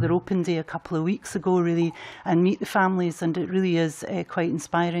along to their open day a couple of weeks ago, really, and meet the families, and it really is quite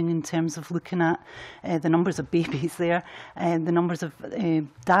inspiring in terms of looking at the numbers of babies there, the numbers of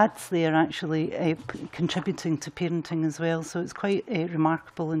dads there actually contributing to parenting as well. So it's quite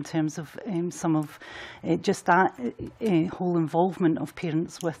remarkable in terms of some of just that whole involvement of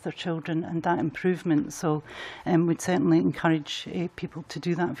parents with their children and that improvement. So we'd certainly encourage people to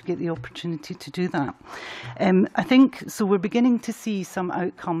do that if you get the opportunity to do that. I think, so we're beginning to see some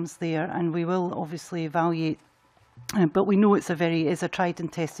outcomes there, and we will obviously evaluate But we know it's a tried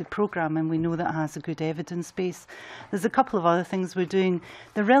and tested programme, and we know that it has a good evidence base. There's a couple of other things we're doing.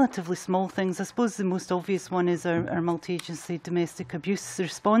 They're relatively small things. I suppose the most obvious one is our multi-agency domestic abuse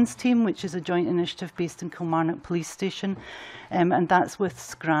response team, which is a joint initiative based in Kilmarnock Police Station, and that's with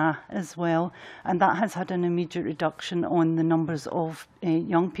SCRA as well. And that has had an immediate reduction on the numbers of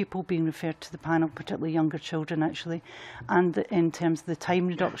young people being referred to the panel, particularly younger children actually, and in terms of the time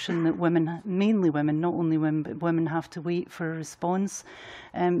reduction that women, mainly women, not only women, but women have to wait for a response.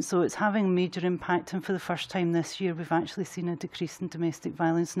 So it's having a major impact, and for the first time this year we've actually seen a decrease in domestic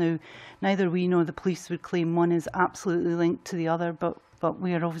violence. Now, neither we nor the police would claim one is absolutely linked to the other, but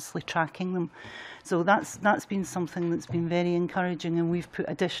we are obviously tracking them. So that's been something that's been very encouraging, and we've put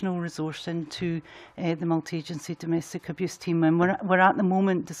additional resource into the multi-agency domestic abuse team, and we're at the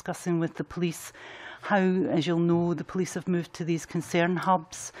moment discussing with the police how, as you'll know, the police have moved to these concern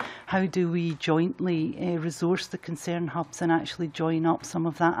hubs. How do we jointly resource the concern hubs and actually join up some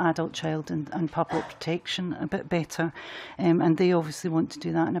of that adult, child and public protection a bit better? And they obviously want to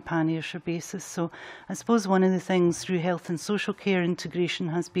do that on a pan-Ayrshire basis. So I suppose one of the things through health and social care integration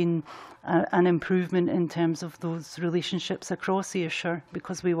has been an improvement in terms of those relationships across Ayrshire,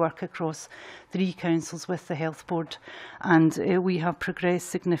 because we work across 3 councils with the health board, and we have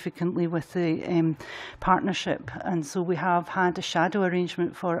progressed significantly with the partnership, and so we have had a shadow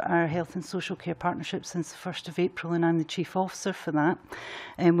arrangement for our health and social care partnership since the 1st of April, and I'm the chief officer for that,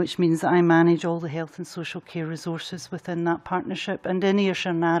 which means that I manage all the health and social care resources within that partnership. And in Ayrshire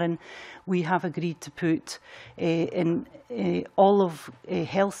and Arran, we have agreed to put in all of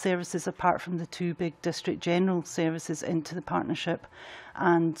health services, apart from the 2 big district general services, into the partnership,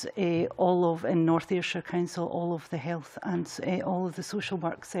 and all of, in North Ayrshire Council, all of the health and all of the social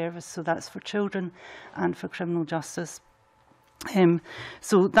work service. So that's for children and for criminal justice.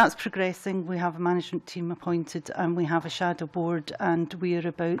 So that's progressing. We have a management team appointed, and we have a shadow board, and we are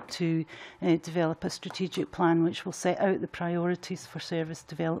about to develop a strategic plan which will set out the priorities for service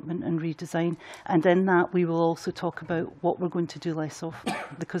development and redesign. And in that we will also talk about what we're going to do less of,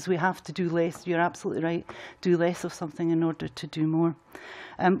 because we have to do less. You're absolutely right, do less of something in order to do more.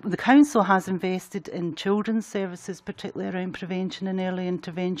 The council has invested in children's services, particularly around prevention and early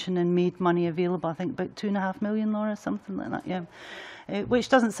intervention, and made money available. I think about 2.5 million, Laura, something like that, yeah. Which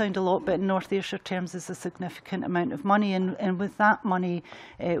doesn't sound a lot, but in North Ayrshire terms is a significant amount of money. And with that money,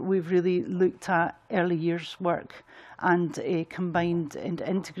 we've really looked at early years work and combined and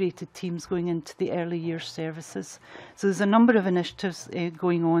integrated teams going into the early years services. So there's a number of initiatives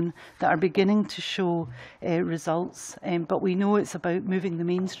going on that are beginning to show results, but we know it's about moving the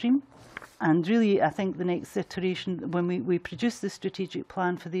mainstream. And really, I think the next iteration, when we produce the strategic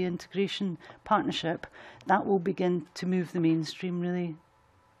plan for the integration partnership, that will begin to move the mainstream, really.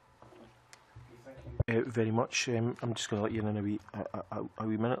 Very much. I'm just going to let you in a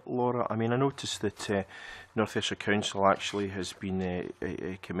wee minute, Laura. I mean, I noticed that North Ayrshire Council actually has been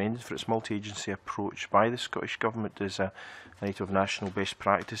commended for its multi-agency approach by the Scottish Government as an item of national best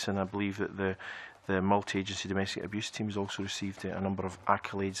practice, and I believe that the multi-agency domestic abuse team has also received a number of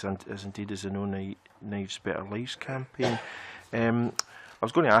accolades, and as indeed as the No Knives Better Lives campaign. I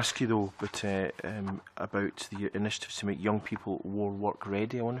was going to ask you though, but about the initiatives to make young people war work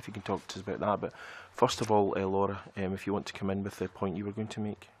ready. I wonder if you can talk to us about that. But first of all, Laura, if you want to come in with the point you were going to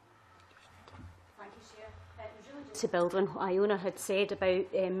make. Thank you, Chair. It was really just to build on what Iona had said about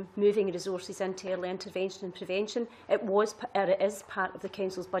moving resources into early intervention and prevention. It is part of the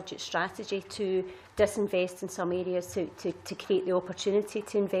Council's budget strategy to disinvest in some areas to create the opportunity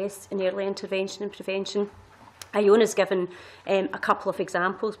to invest in early intervention and prevention. Iona's given a couple of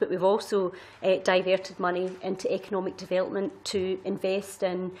examples, but we've also diverted money into economic development to invest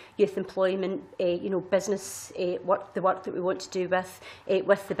in youth employment, business work, the work that we want to do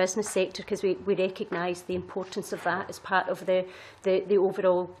with the business sector, because we recognise the importance of that as part of the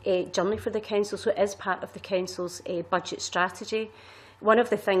overall journey for the council. So it is part of the council's budget strategy. One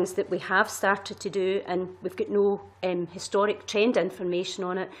of the things that we have started to do, and we've got no historic trend information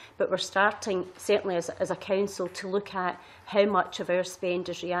on it, but we're starting, certainly as a council, to look at how much of our spend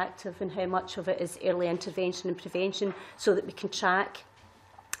is reactive and how much of it is early intervention and prevention, so that we can track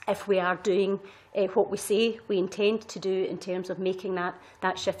if we are doing what we say we intend to do in terms of making that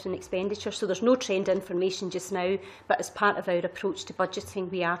shift in expenditure. So there's no trend information just now, but as part of our approach to budgeting,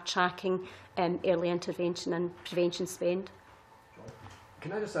 we are tracking early intervention and prevention spend.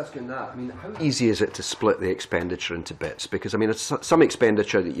 Can I just ask you on that? I mean, how easy is it to split the expenditure into bits? Because, I mean, it's some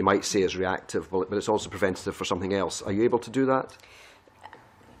expenditure that you might say is reactive, but it's also preventative for something else. Are you able to do that?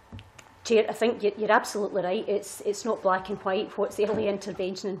 Chair, I think you're absolutely right. It's not black and white, what's early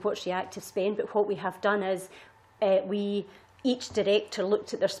intervention and what's reactive spend, but what we have done is each director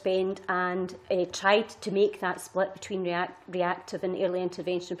looked at their spend and tried to make that split between reactive and early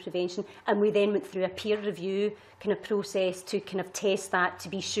intervention and prevention, and we then went through a peer review kind of process to kind of test that to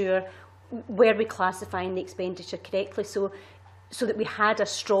be sure were we classifying the expenditure correctly, so that we had a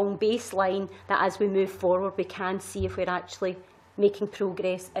strong baseline that as we move forward we can see if we're actually making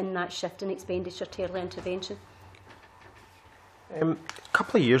progress in that shift in expenditure to early intervention. A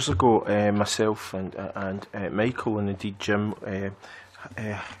couple of years ago, myself and Michael and indeed Jim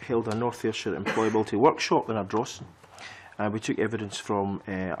held a North Ayrshire employability workshop in Ardrossan. We took evidence from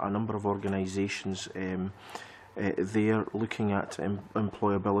a number of organisations there looking at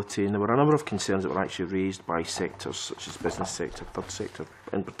employability, and there were a number of concerns that were actually raised by sectors such as business sector, third sector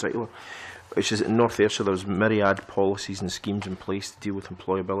in particular, which is in North Ayrshire there was myriad policies and schemes in place to deal with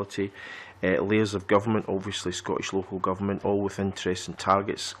employability. Layers of government, obviously Scottish local government, all with interests and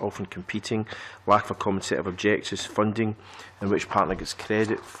targets, often competing, lack of a common set of objectives, funding, in which partner gets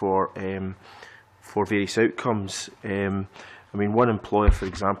credit for various outcomes. I mean, one employer, for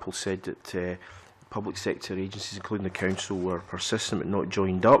example, said that public sector agencies, including the council, were persistent but not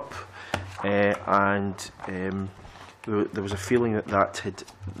joined up, and there was a feeling that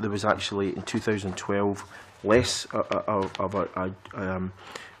there was actually in 2012 less of a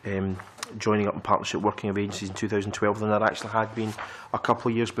joining up in partnership working of agencies in 2012 than there actually had been a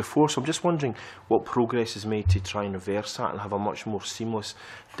couple of years before. So I'm just wondering what progress is made to try and reverse that and have a much more seamless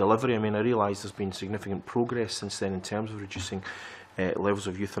delivery. I mean, I realise there's been significant progress since then in terms of reducing levels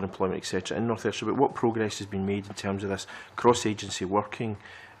of youth unemployment, etc. in North Ayrshire, but what progress has been made in terms of this cross-agency working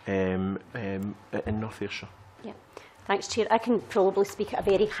in North Ayrshire? Yeah. Thanks, Chair. I can probably speak at a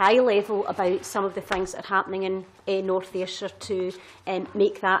very high level about some of the things that are happening in North Ayrshire to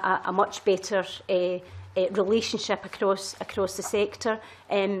make that a much better relationship across the sector.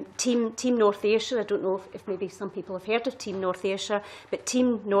 Team North Ayrshire, I don't know if maybe some people have heard of Team North Ayrshire, but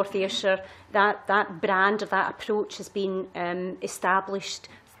Team North Ayrshire, that brand or that approach has been established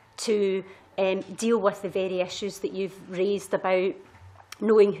to deal with the very issues that you've raised about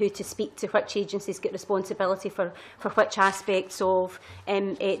knowing who to speak to, which agencies get responsibility for which aspects of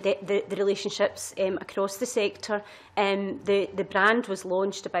the relationships across the sector. The brand was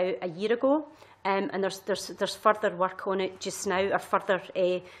launched about a year ago. And there's further work on it just now, or further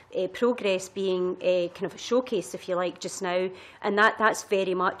progress being kind of showcased, if you like, just now. And that's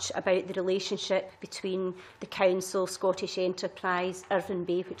very much about the relationship between the Council, Scottish Enterprise, Irvine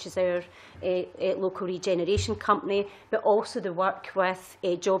Bay, which is our local regeneration company, but also the work with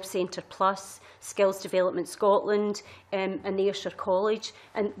Job Centre Plus, Skills Development Scotland, and the Ayrshire College.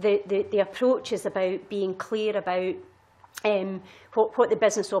 And the approach is about being clear about what the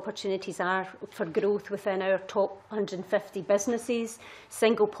business opportunities are for growth within our top 150 businesses,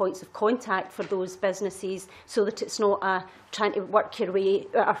 single points of contact for those businesses, so that it's not trying to work your way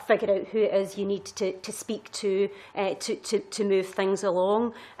or figure out who it is you need to speak to move things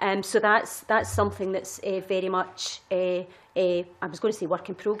along. So that's something that's very much I was going to say work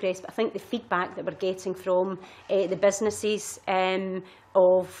in progress, but I think the feedback that we're getting from the businesses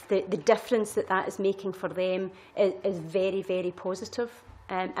of the difference that is making for them is very, very positive.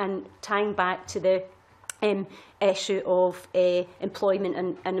 And tying back to the issue of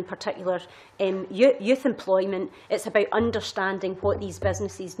employment and in particular youth employment, it's about understanding what these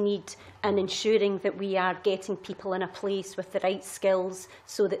businesses need and ensuring that we are getting people in a place with the right skills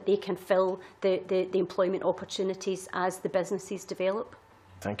so that they can fill the employment opportunities as the businesses develop.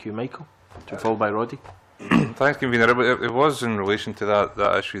 Thank you, Michael. Followed by Roddy. Thanks, Convener. It was in relation to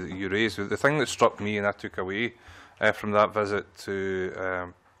that issue that you raised. The thing that struck me and I took away from that visit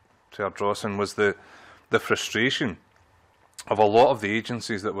to Ardrossan was the frustration of a lot of the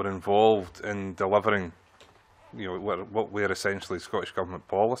agencies that were involved in delivering, what were essentially Scottish Government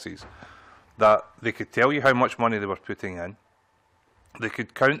policies, that they could tell you how much money they were putting in, they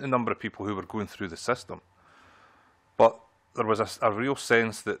could count the number of people who were going through the system, but there was a real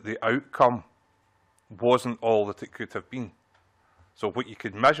sense that the outcome wasn't all that it could have been. So what you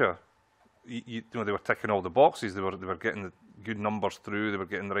could measure, they were ticking all the boxes, they were getting the good numbers through, they were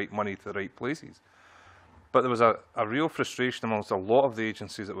getting the right money to the right places. But there was a real frustration amongst a lot of the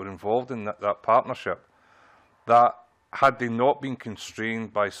agencies that were involved in that partnership, that had they not been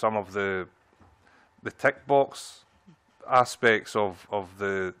constrained by some of the tick box aspects of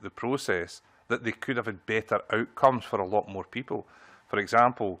the process, that they could have had better outcomes for a lot more people. For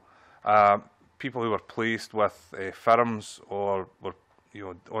example, people who were placed with firms or were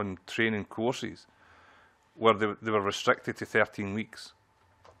on training courses where they were restricted to 13 weeks,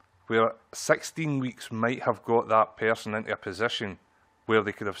 where 16 weeks might have got that person into a position where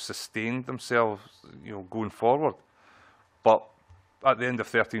they could have sustained themselves, you know, going forward. But at the end of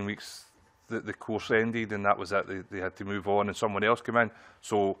 13 weeks, the course ended, and that was it. They had to move on, and someone else came in.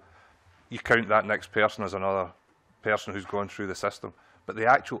 So you count that next person as another person who's gone through the system. But the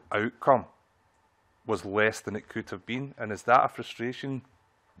actual outcome was less than it could have been. And is that a frustration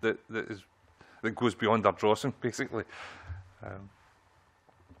that goes beyond our drossing, basically? I'll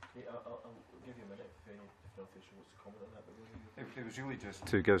give you a minute if no official wants to comment on that. It was really just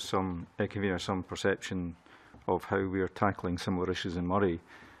to give some convener some perception of how we are tackling similar issues in Moray,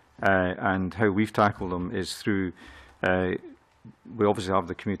 and how we've tackled them is through. We obviously have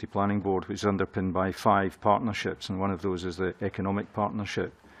the Community Planning Board, which is underpinned by 5 partnerships, and one of those is the Economic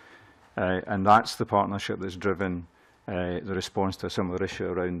Partnership. And that's the partnership that's driven the response to a similar issue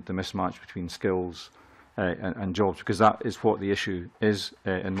around the mismatch between skills and jobs, because that is what the issue is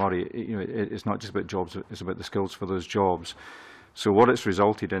in Moray. You know, it's not just about jobs, it's about the skills for those jobs. So what it's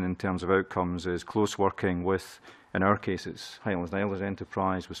resulted in terms of outcomes is close working with, in our case, it's Highlands and Islands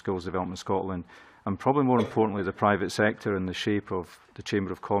Enterprise, with Skills Development Scotland, and probably more importantly, the private sector in the shape of the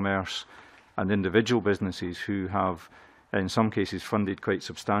Chamber of Commerce and individual businesses who have, in some cases, funded quite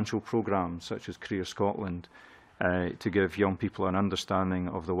substantial programmes, such as Career Scotland, to give young people an understanding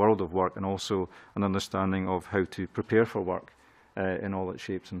of the world of work and also an understanding of how to prepare for work in all its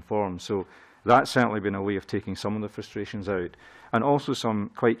shapes and forms. So that's certainly been a way of taking some of the frustrations out, and also some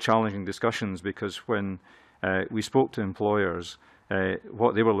quite challenging discussions, because when we spoke to employers,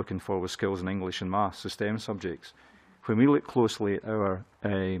 what they were looking for was skills in English and maths, the STEM subjects. When we look closely at our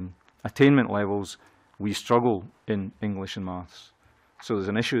attainment levels, we struggle in English and maths. So there's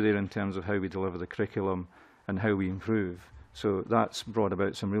an issue there in terms of how we deliver the curriculum and how we improve. So that's brought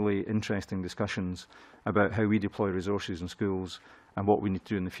about some really interesting discussions about how we deploy resources in schools and what we need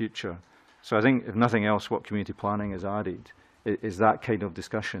to do in the future. So I think, if nothing else, what community planning has added is that kind of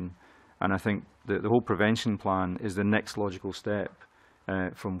discussion. And I think the whole prevention plan is the next logical step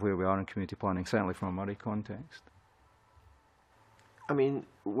from where we are in community planning, certainly from a Moray context. I mean,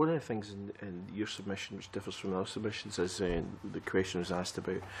 one of the things in your submission, which differs from other submissions, is the question was asked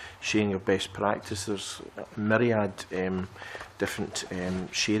about sharing of best practice. There's a myriad different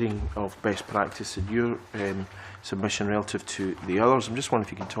sharing of best practice in your submission relative to the others. I'm just wondering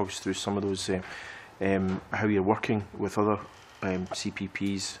if you can talk us through some of those, how you're working with other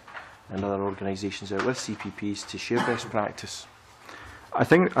CPPs and other organisations out with CPPs to share best practice. I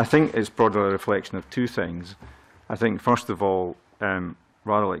think it's broadly a reflection of 2 things. I think, first of all,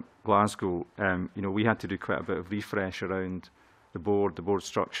 rather like Glasgow, you know, we had to do quite a bit of refresh around the board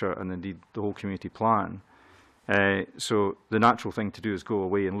structure, and indeed the whole community plan. So the natural thing to do is go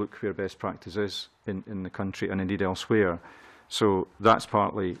away and look where best practice is in the country and indeed elsewhere. So that's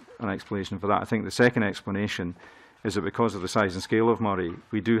partly an explanation for that. I think the second explanation is that because of the size and scale of Moray,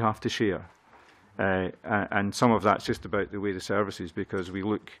 we do have to share. And some of that's just about the way the services, because we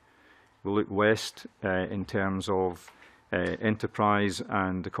look west in terms of enterprise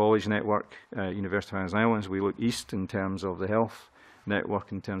and the college network, University of Highlands and Islands. We look east in terms of the health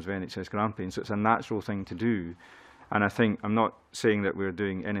network, in terms of NHS Grampian. So it's a natural thing to do. And I think, I'm not saying that we're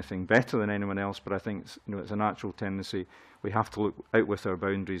doing anything better than anyone else, but I think it's a natural tendency. We have to look out with our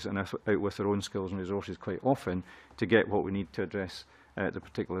boundaries and out with our own skills and resources quite often to get what we need to address the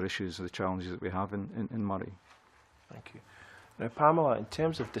particular issues or the challenges that we have in Moray. Thank you. Now, Pamela, in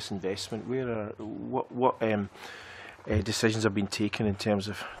terms of disinvestment, what decisions have been taken in terms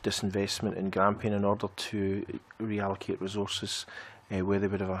of disinvestment in Grampian in order to reallocate resources where they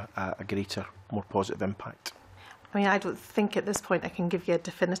would have a greater, more positive impact? I mean, I don't think at this point I can give you a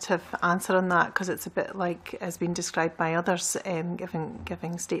definitive answer on that, because it's a bit like has been described by others,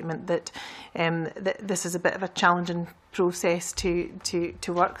 giving statement that that this is a bit of a challenging process to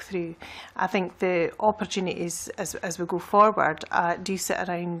work through. I think the opportunities as we go forward do sit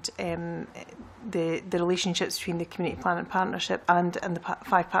around the relationships between the Community Planning Partnership and the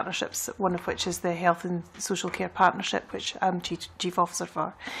 5 partnerships, one of which is the Health and Social Care Partnership, which I'm Chief Officer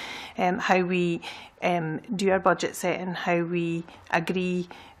for. How we do our budget setting, how we agree,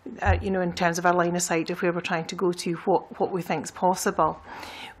 in terms of our line of sight of where we're trying to go to, what we think is possible.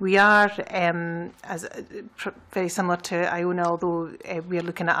 We are, very similar to Iona, although we are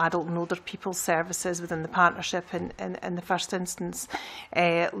looking at adult and older people's services within the partnership in the first instance,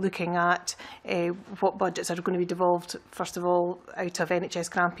 looking at what budgets are going to be devolved, first of all, out of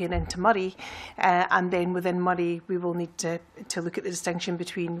NHS Grampian into Moray, and then within Moray we will need to look at the distinction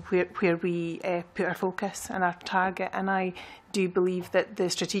between where we put our focus and our target, and I do believe that the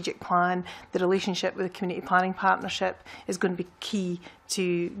strategic plan, the relationship with the community planning partnership, is going to be key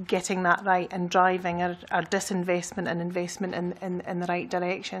to getting that right and driving our disinvestment and investment in the right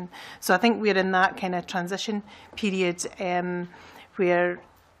direction. So I think we're in that kind of transition period where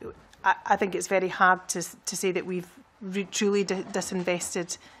I think it's very hard to say that we've truly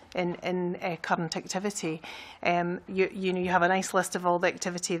disinvested in current activity. You have a nice list of all the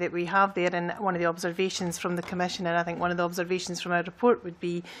activity that we have there, and one of the observations from the Commission, and I think one of the observations from our report, would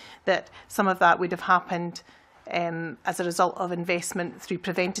be that some of that would have happened as a result of investment through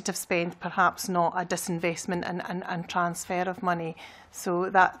preventative spend, perhaps not a disinvestment and transfer of money. So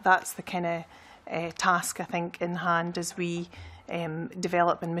that's the kind of task, I think, in hand as we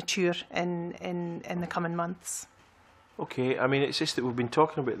develop and mature in the coming months. Okay, I mean, it's just that we've been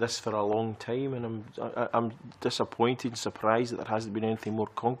talking about this for a long time, and I'm disappointed and surprised that there hasn't been anything more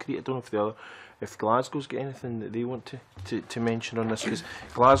concrete. I don't know if Glasgow's got anything that they want to mention on this, because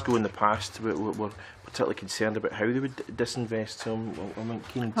Glasgow in the past were particularly concerned about how they would disinvest. So I'm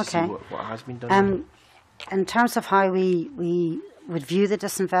keen to see what has been done. In terms of how we would view the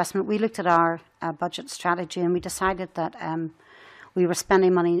disinvestment, we looked at our budget strategy and we decided that we were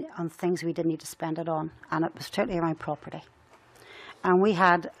spending money on things we didn't need to spend it on, and it was particularly around property. And we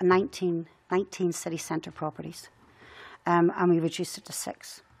had 19 city centre properties, and we reduced it to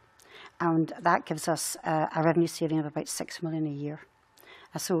 6. And that gives us a revenue saving of about 6 million a year.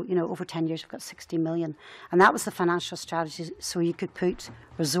 So, you know, over 10 years, we've got 60 million. And that was the financial strategy. So you could put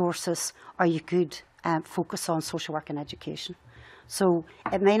resources, or you could focus on social work and education. So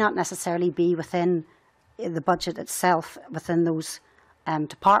it may not necessarily be within the budget itself, within those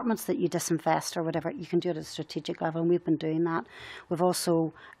departments that you disinvest or whatever. You can do it at a strategic level, and we've been doing that. We've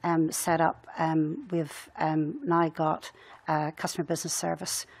also set up, we've now got customer business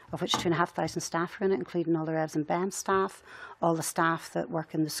service, of which 2,500 staff are in it, including all the Revs and BEM staff, all the staff that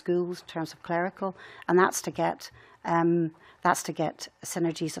work in the schools in terms of clerical, and that's to get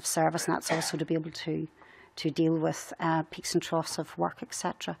synergies of service, and that's also to be able to deal with peaks and troughs of work,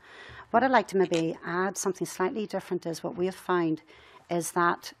 etc. What I'd like to maybe add, something slightly different, is what we have found is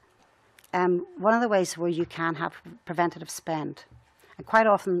that one of the ways where you can have preventative spend, and quite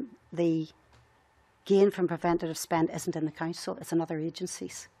often the gain from preventative spend isn't in the council, it's in other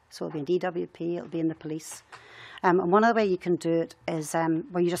agencies. So it'll be in DWP, it'll be in the police. And one of the ways you can do it is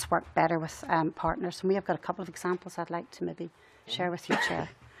where you just work better with partners. And we have got a couple of examples I'd like to maybe share with you, Chair.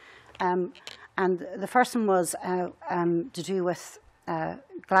 And the first one was to do with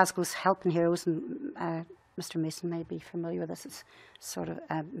Glasgow's Helping Heroes, and Mr Mason may be familiar with this. It's sort of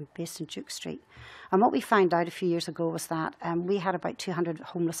based in Duke Street. And what we found out a few years ago was that we had about 200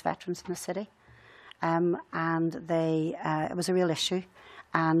 homeless veterans in the city, and it was a real issue.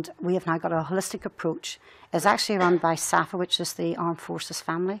 And we have now got a holistic approach. It's actually run by SAFA, which is the Armed Forces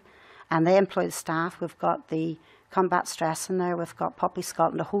family, and they employ the staff. We've got the Combat Stress in there, we've got Poppy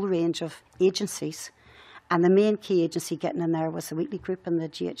Scotland, a whole range of agencies. And the main key agency getting in there was the Weekly Group and the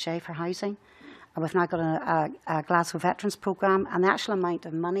GHA for housing. And we've now got a Glasgow Veterans Programme, and the actual amount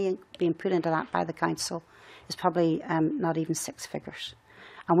of money being put into that by the council is probably not even 6 figures.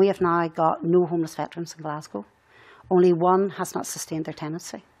 And we have now got no homeless veterans in Glasgow. Only one has not sustained their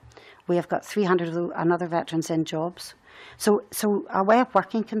tenancy. We have got 300 and other veterans in jobs. So our way of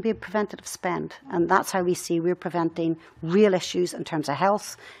working can be a preventative spend, and that's how we see we're preventing real issues in terms of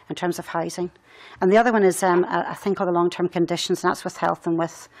health, in terms of housing. And the other one is a thing called the long-term conditions, and that's with health and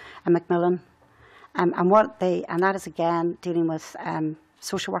with Macmillan. And that is again dealing with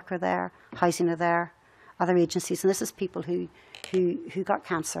social worker there, housing are there, other agencies, and this is people who got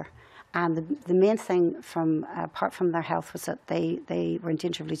cancer. And the main thing apart from their health was that they were in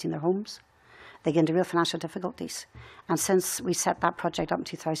danger of losing their homes. They get into real financial difficulties. And since we set that project up in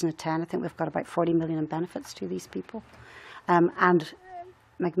 2010, I think we've got about 40 million in benefits to these people. And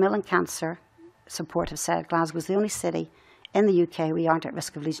Macmillan Cancer Support have said Glasgow is the only city in the UK where you aren't at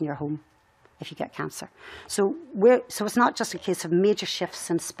risk of losing your home if you get cancer. So it's not just a case of major shifts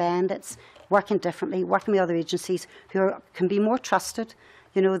in spend, it's working differently, working with other agencies who can be more trusted.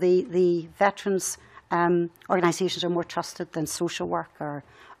 You know, the veterans organisations are more trusted than social work or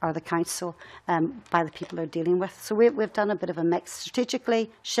the council by the people they're dealing with. So we've done a bit of a mix,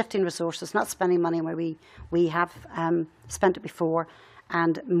 strategically shifting resources, not spending money where we have spent it before,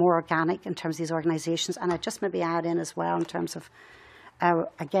 and more organic in terms of these organisations. And I'd just maybe add in as well in terms of,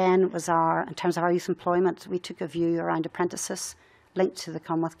 again, in terms of our youth employment, we took a view around apprentices linked to the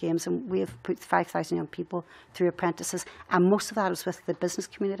Commonwealth Games, and we have put 5,000 young people through apprentices, and most of that is with the business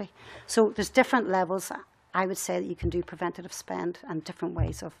community. So there's different levels, I would say, that you can do preventative spend and different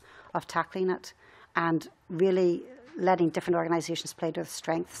ways of tackling it. And really, letting different organisations play to their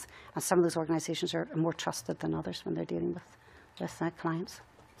strengths, and some of those organisations are more trusted than others when they're dealing with clients.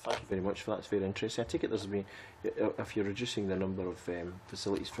 Thank you very much for that. It's very interesting. I take it there's been, if you're reducing the number of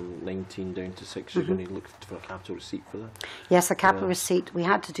facilities from 19 down to 6, you're going to look for a capital receipt for that? Yes, a capital receipt. We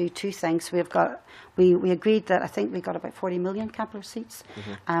had to do two things. We agreed that I think we got about 40 million capital receipts,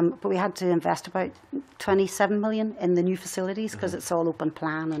 but we had to invest about 27 million in the new facilities because it's all open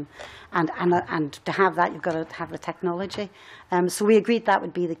plan, and to have that you've got to have the technology. So we agreed that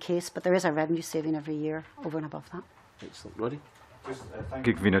would be the case, but there is a revenue saving every year over and above that. Excellent. Roddy? Thank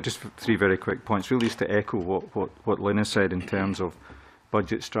you, Convener. Just 3 very quick points, really, is to echo what Lynn has said in terms of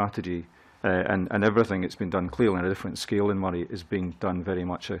budget strategy and everything. It's been done clearly on a different scale in Moray is being done very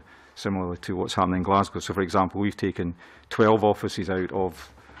much similarly to what's happening in Glasgow. So, for example, we've taken 12 offices out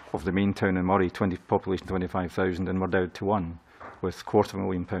of the main town in Moray, population 25,000, and we're down to 1, with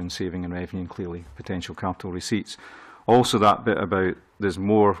 £250,000 saving in revenue and clearly potential capital receipts. Also, that bit about there's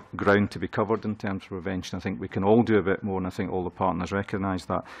more ground to be covered in terms of prevention. I think we can all do a bit more, and I think all the partners recognise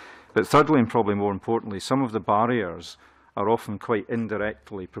that. But thirdly, and probably more importantly, some of the barriers are often quite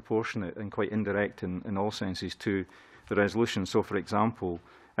indirectly proportionate and quite indirect in all senses to the resolution. So, for example,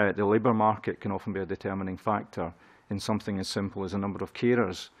 the labour market can often be a determining factor in something as simple as the number of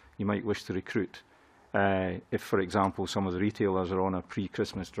carers you might wish to recruit. If, for example, some of the retailers are on a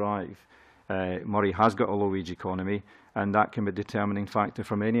pre-Christmas drive, Moray has got a low-wage economy, and that can be a determining factor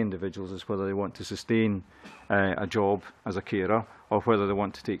for many individuals as whether they want to sustain a job as a carer or whether they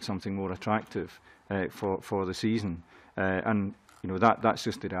want to take something more attractive for the season. And that's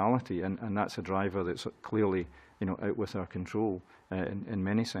just the reality, and that's a driver that's clearly out with our control in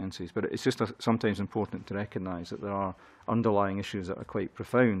many senses. But it's just sometimes important to recognise that there are underlying issues that are quite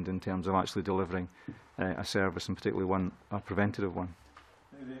profound in terms of actually delivering a service, and particularly a preventative one.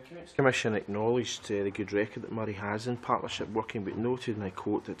 The Accounts Commission acknowledged the good record that Moray has in partnership working, but noted, and I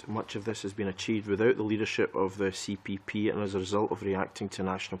quote, that much of this has been achieved without the leadership of the CPP and as a result of reacting to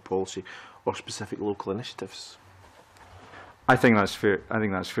national policy or specific local initiatives. I think that's fair. I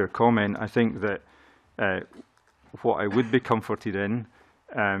think that's fair comment. I think that what I would be comforted in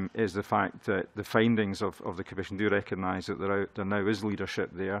is the fact that the findings of the Commission do recognise that there now is leadership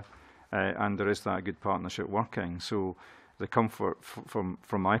there, and there is that good partnership working. So the comfort from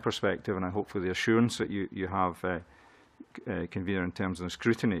my perspective, and I hope for the assurance that you have, Convener, in terms of the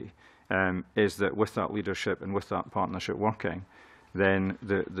scrutiny, is that with that leadership and with that partnership working, then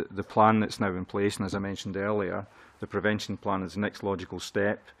the plan that's now in place, and as I mentioned earlier, the prevention plan is the next logical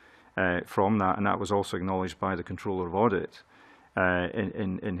step from that, and that was also acknowledged by the Controller of Audit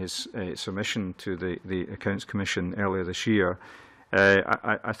in his submission to the Accounts Commission earlier this year.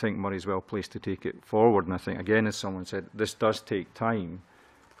 I think Murray's well placed to take it forward, and I think, again, as someone said, this does take time,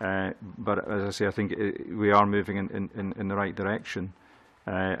 but as I say, I think we are moving in the right direction,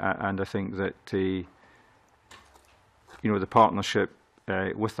 and I think that the partnership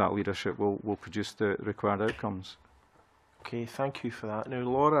with that leadership will produce the required outcomes. Okay, thank you for that. Now,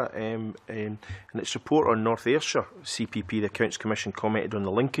 Laura, in its report on North Ayrshire CPP, the Accounts Commission commented on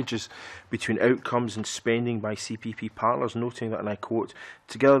the linkages between outcomes and spending by CPP partners, noting that, and I quote,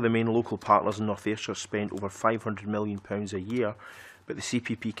 "Together the main local partners in North Ayrshire spent over £500 million a year, but the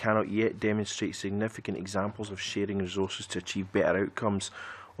CPP cannot yet demonstrate significant examples of sharing resources to achieve better outcomes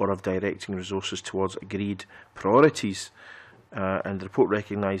or of directing resources towards agreed priorities." And the report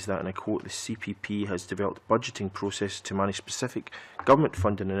recognised that, and I quote, "The CPP has developed budgeting process to manage specific government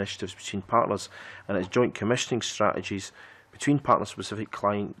funding initiatives between partners and its joint commissioning strategies between partner-specific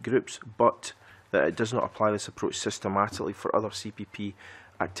client groups, but that it does not apply this approach systematically for other CPP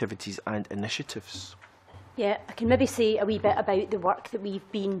activities and initiatives." Yeah, I can maybe say a wee bit about the work that we've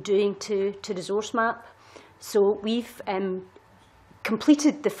been doing to resource map. So we've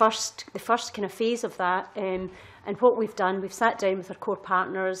completed the first kind of phase of that. And what we've done, we've sat down with our core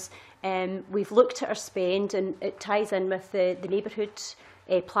partners, we've looked at our spend, and it ties in with the neighbourhood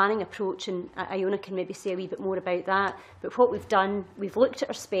planning approach, and Iona can maybe say a wee bit more about that. But what we've done, we've looked at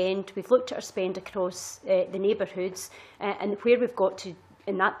our spend, across the neighbourhoods, and where we've got to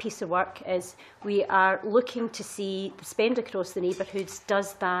in that piece of work is we are looking to see the spend across the neighbourhoods,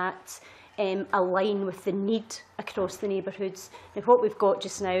 does that align with the need across the neighbourhoods. And what we've got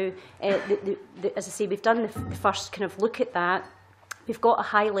just now, as I say, we've done the first kind of look at that, we've got a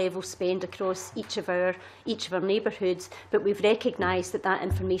high-level spend across each of our neighbourhoods, but we've recognised that that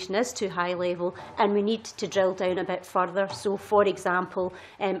information is too high-level, and we need to drill down a bit further. So, for example,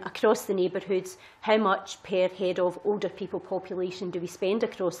 across the neighbourhoods, how much per head of older people population do we spend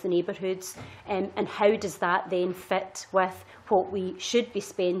across the neighbourhoods, and how does that then fit with what we should be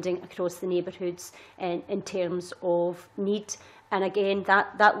spending across the neighbourhoods in terms of need? And again,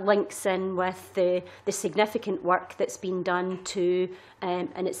 that links in with the significant work that's been done to, and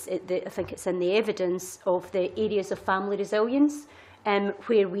I think it's in the evidence of the areas of family resilience,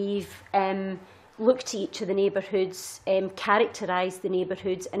 where we've looked at each of the neighbourhoods, characterised the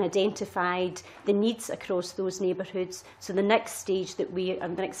neighbourhoods and identified the needs across those neighbourhoods. So the next stage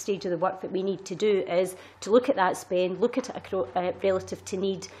the next stage of the work that we need to do is to look at that spend, look at it relative to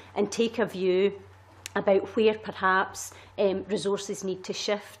need, and take a view about where perhaps resources need to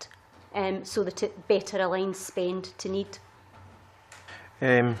shift so that it better aligns spend to need.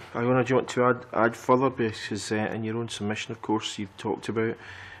 Iona, do you want to add further, because in your own submission, of course, you've talked about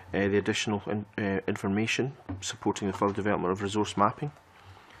the additional information supporting the further development of resource mapping?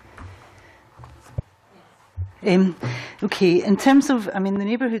 Okay, in terms of, the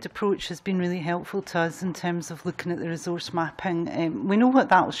neighbourhood approach has been really helpful to us in terms of looking at the resource mapping. We know what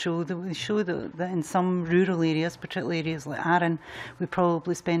that will show. That will show that in some rural areas, particularly areas like Arran, we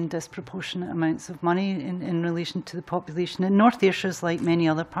probably spend disproportionate amounts of money in relation to the population. In North Ayrshire, like many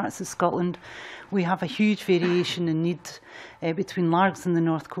other parts of Scotland, we have a huge variation in need between Largs and the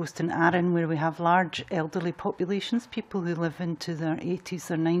North Coast and Arran, where we have large elderly populations, people who live into their 80s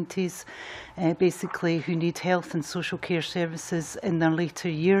or 90s, basically who need health and social care services in their later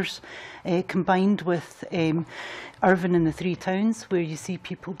years, combined with Irvine and the Three Towns, where you see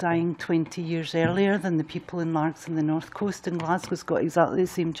people dying 20 years earlier than the people in Largs and the North Coast. And Glasgow's got exactly the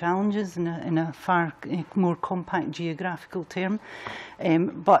same challenges in a far more compact geographical term,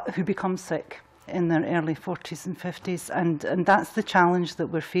 but who become sick in their early 40s and 50s, and that's the challenge that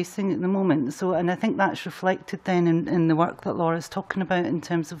we're facing at the moment. So, and I think that's reflected then in the work that Laura's talking about in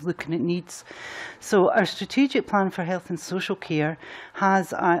terms of looking at needs. So our strategic plan for health and social care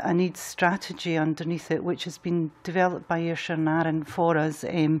has a needs strategy underneath it, which has been developed by Ayrshire and Arran for us,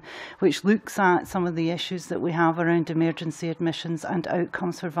 which looks at some of the issues that we have around emergency admissions and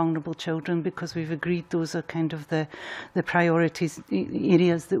outcomes for vulnerable children, because we've agreed those are kind of the priorities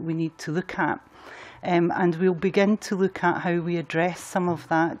areas that we need to look at. And we'll begin to look at how we address some of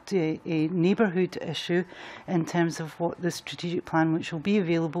that neighbourhood issue in terms of what the strategic plan, which will be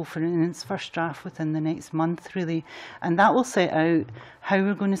available for in its first draft within the next month, really. And that will set out how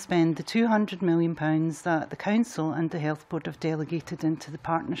we're going to spend the £200 million that the Council and the Health Board have delegated into the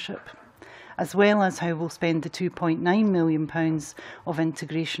partnership, as well as how we'll spend the £2.9 million of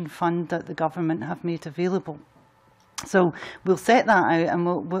integration fund that the government have made available. So we'll set that out, and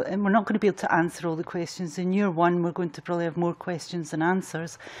we're not going to be able to answer all the questions. In year one, we're going to probably have more questions than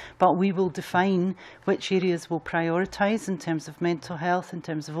answers, but we will define which areas we'll prioritise in terms of mental health, in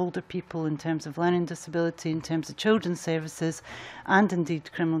terms of older people, in terms of learning disability, in terms of children's services, and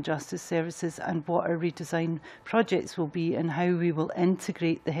indeed criminal justice services, and what our redesign projects will be, and how we will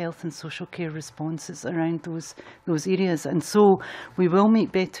integrate the health and social care responses around those areas. And so we will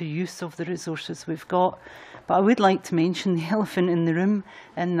make better use of the resources we've got. But I would like to mention the elephant in the room,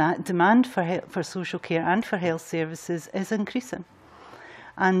 in that demand for social care and for health services is increasing.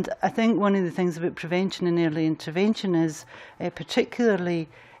 And I think one of the things about prevention and early intervention is, particularly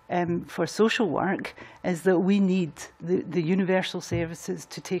for social work, is that we need the universal services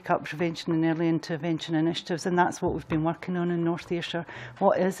to take up prevention and early intervention initiatives, and that's what we've been working on in North Ayrshire.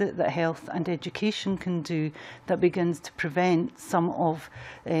 What is it that health and education can do that begins to prevent some of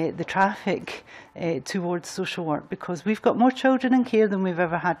the traffic towards social work? Because we've got more children in care than we've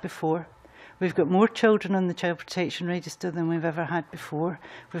ever had before. We've got more children on the Child Protection Register than we've ever had before.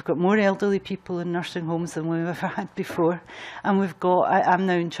 We've got more elderly people in nursing homes than we've ever had before. And we've got, I'm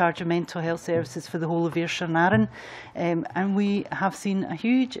now in charge of mental health services for the whole of Ayrshire and Arran. And we have seen a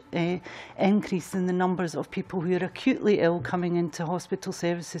huge increase in the numbers of people who are acutely ill coming into hospital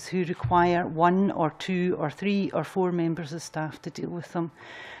services who require 1 or 2 or 3 or 4 members of staff to deal with them.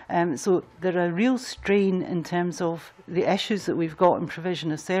 So there are a real strain in terms of the issues that we've got in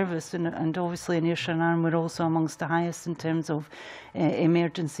provision of service, and obviously in Ayrshire and Arran we're also amongst the highest in terms of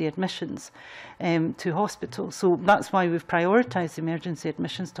emergency admissions to hospital. So that's why we've prioritised emergency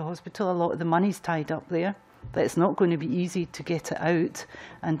admissions to hospital. A lot of the money's tied up there. But it's not going to be easy to get it out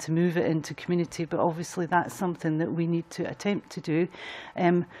and to move it into community, but obviously that's something that we need to attempt to do,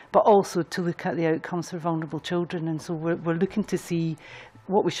 but also to look at the outcomes for vulnerable children. And so we're looking to see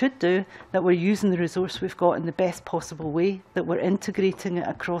what we should do, that we're using the resource we've got in the best possible way, that we're integrating it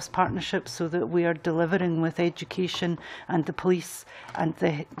across partnerships so that we are delivering with education and the police and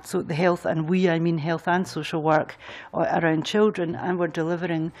the health, and I mean health and social work around children, and we're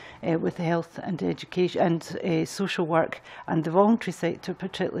delivering with the health and education and social work and the voluntary sector,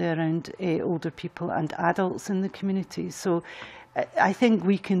 particularly around older people and adults in the community. So I think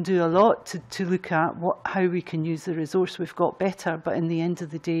we can do a lot to look at how we can use the resource we've got better, but in the end of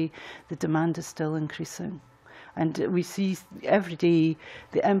the day, the demand is still increasing. And we see every day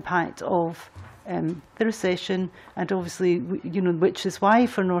the impact of the recession, and obviously, which is why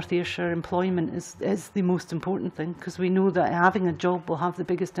for North Ayrshire employment is the most important thing, because we know that having a job will have the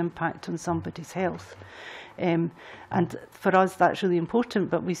biggest impact on somebody's health. And for us, that's really important,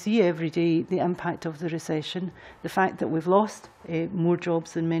 but we see every day the impact of the recession, the fact that we've lost more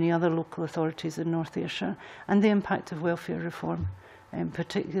jobs than many other local authorities in North Ayrshire, and the impact of welfare reform,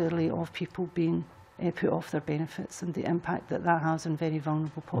 particularly of people being put off their benefits, and the impact that has on very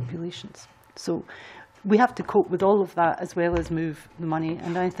vulnerable populations. So we have to cope with all of that as well as move the money,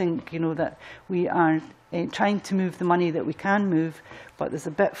 and I think that we are trying to move the money that we can move, but there's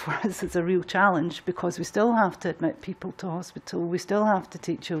a bit for us it's a real challenge, because we still have to admit people to hospital, we still have to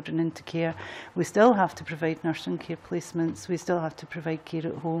take children into care, we still have to provide nursing care placements, we still have to provide care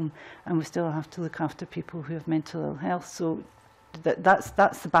at home, and we still have to look after people who have mental ill health. So that's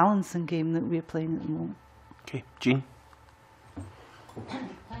the balancing game that we're playing at the moment. Okay, Jean.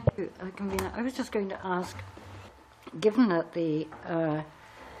 Thank you, Convener. I was just going to ask, given that the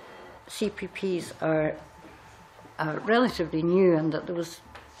CPPs are relatively new, and that there was,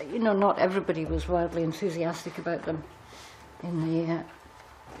 not everybody was wildly enthusiastic about them in the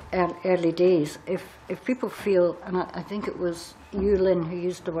early days. If people feel, and I think it was you, Lynn, who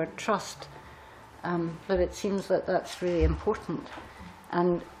used the word trust, that it seems that that's really important,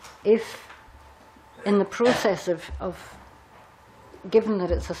 and if in the process of given that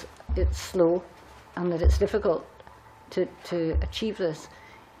it's slow and that it's difficult to achieve this,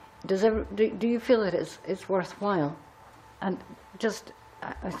 do you feel that it's worthwhile? And just,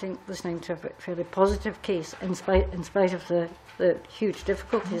 I think, listening to a fairly positive case, in spite of the huge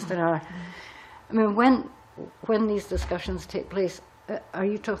difficulties there are. I mean, when these discussions take place, are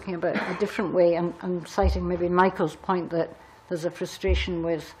you talking about a different way? I'm citing maybe Michael's point that there's a frustration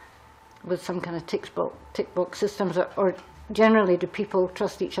with some kind of tick box systems, or generally, do people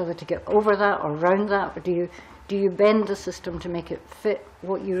trust each other to get over that or around that, or do you bend the system to make it fit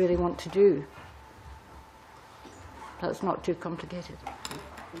what you really want to do? That's not too complicated.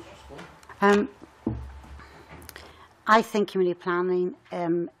 I think community planning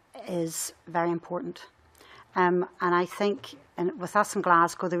is very important, and I think, with us in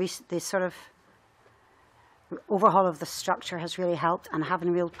Glasgow, the sort of overhaul of the structure has really helped, and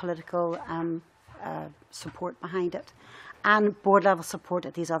having real political support behind it. And board-level support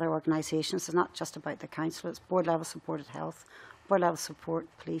at these other organisations. It's not just about the council, it's board-level support at health, board-level support,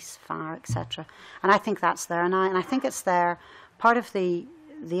 police, fire, etc. And I think that's there now, and I think it's there. Part of the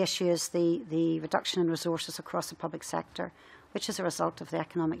issue is the reduction in resources across the public sector, which is a result of the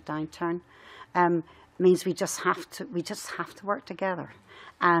economic downturn. Means we just have to work together.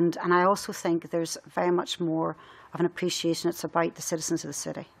 And I also think there's very much more of an appreciation. It's about the citizens of the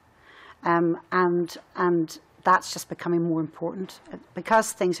city. And that's just becoming more important,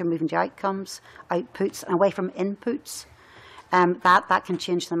 because things are moving to outcomes, outputs, and away from inputs. That can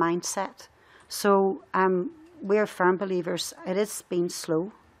change the mindset. So we're firm believers. It has been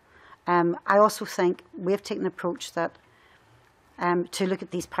slow. I also think we've taken the approach that to look at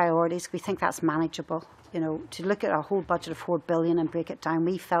these priorities, we think that's manageable. To look at a whole budget of £4 billion and break it down,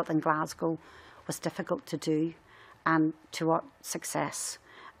 we felt in Glasgow was difficult to do, and to what success.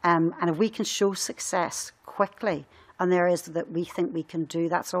 And if we can show success quickly on the areas that we think we can do,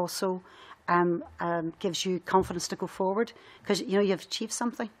 that's also gives you confidence to go forward, because you've achieved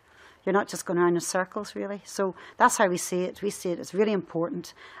something. You're not just going around in circles, really. So that's how we see it. We see it as really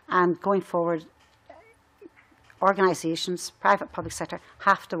important, and going forward, organisations, private, public sector,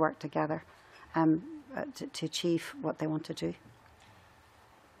 have to work together to achieve what they want to do.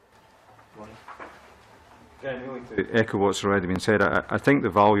 To echo what's already been said, I think the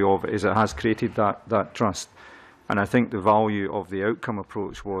value of it is it has created that trust, and I think the value of the outcome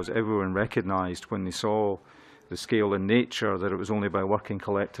approach was everyone recognised when they saw the scale and nature that it was only by working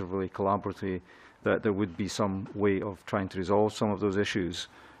collectively, collaboratively, that there would be some way of trying to resolve some of those issues.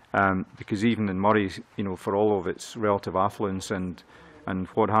 Because even in Moray, for all of its relative affluence and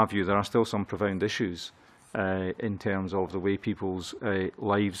what have you, there are still some profound issues in terms of the way people's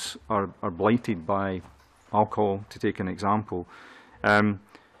lives are blighted by alcohol, to take an example.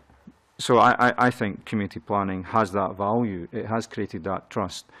 So I think community planning has that value. It has created that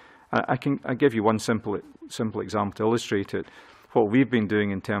trust. I give you one simple example to illustrate it. What we've been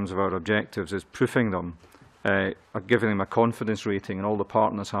doing in terms of our objectives is proofing them, giving them a confidence rating, and all the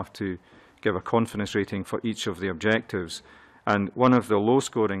partners have to give a confidence rating for each of the objectives. And one of the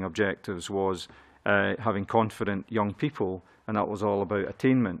low-scoring objectives was having confident young people, and that was all about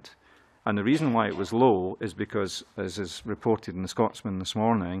attainment. And the reason why it was low is because, as is reported in the Scotsman this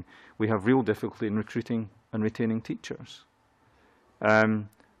morning, we have real difficulty in recruiting and retaining teachers.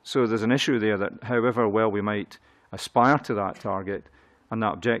 So there's an issue there that however well we might aspire to that target and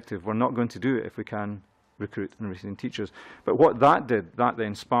that objective, we're not going to do it if we can recruit and retain teachers. But what that did, that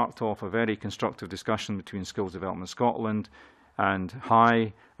then sparked off a very constructive discussion between Skills Development Scotland and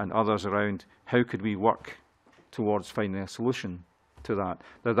HIE and others around how could we work towards finding a solution to that.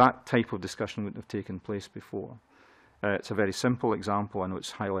 Now, that type of discussion wouldn't have taken place before. It's a very simple example. I know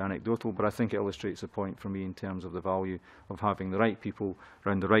it's highly anecdotal, but I think it illustrates the point for me in terms of the value of having the right people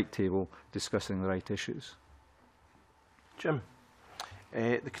around the right table discussing the right issues. Jim,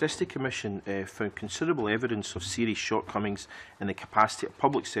 the Christie Commission found considerable evidence of serious shortcomings in the capacity of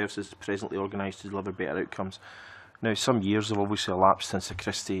public services presently organised to deliver better outcomes. Now, some years have obviously elapsed since the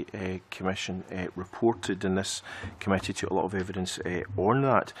Christie Commission reported, and this committee took a lot of evidence on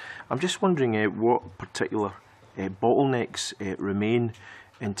that. I'm just wondering what particular bottlenecks remain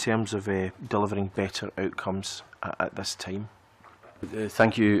in terms of delivering better outcomes at this time.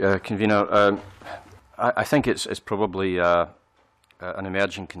 Thank you, Convener. I think it's probably an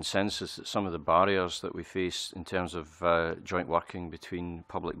emerging consensus that some of the barriers that we face in terms of joint working between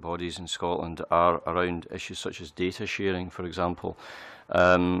public bodies in Scotland are around issues such as data sharing, for example.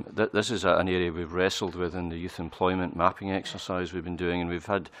 This is an area we've wrestled with in the youth employment mapping exercise we've been doing, and we've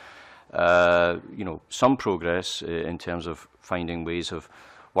had some progress in terms of finding ways of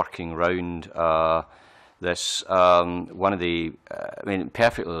working around this. One of the,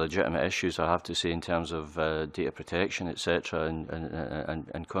 perfectly legitimate issues, I have to say, in terms of data protection, etc.,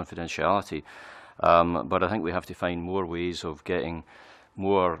 and confidentiality. But I think we have to find more ways of getting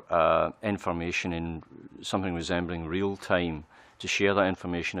more information in something resembling real time to share that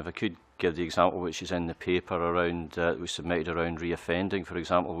information. If I could give the example which is in the paper around, we submitted around reoffending, for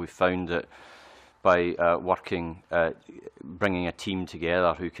example, we found that by bringing a team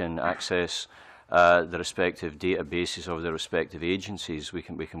together who can access the respective databases of the respective agencies, we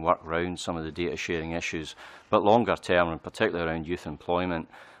can work around some of the data sharing issues. But longer term, and particularly around youth employment,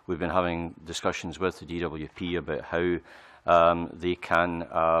 we've been having discussions with the DWP about how they can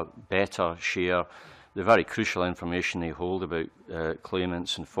better share the very crucial information they hold about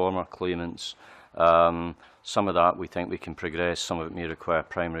claimants and former claimants. Some of that we think we can progress, some of it may require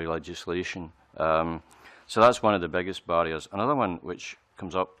primary legislation. So that's one of the biggest barriers. Another one which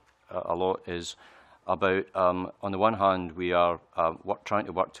comes up a lot is about, on the one hand, we are trying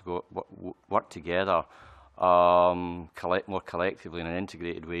to work together more collectively in an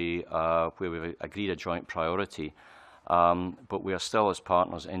integrated way, where we've agreed a joint priority, but we are still, as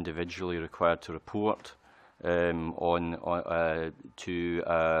partners, individually required to report to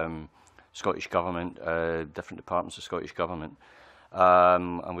Scottish Government, different departments of Scottish Government,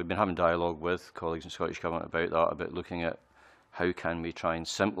 and we've been having dialogue with colleagues in Scottish Government about that, about looking at how can we try and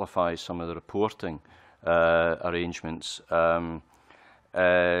simplify some of the reporting arrangements in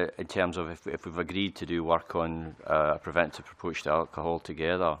terms of if we've agreed to do work on a preventative approach to alcohol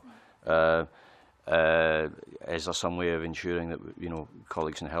together, is there some way of ensuring that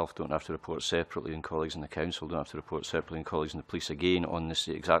colleagues in health don't have to report separately and colleagues in the council don't have to report separately and colleagues in the police again on this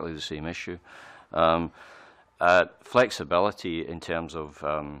exactly the same issue? Flexibility in terms of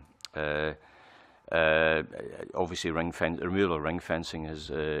obviously removal of ring fencing is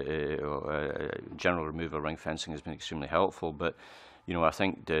general removal of ring fencing has been extremely helpful, but I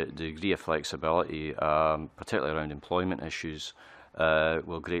think the degree of flexibility, particularly around employment issues,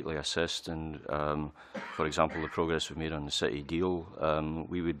 will greatly assist. And for example, the progress we've made on the city deal,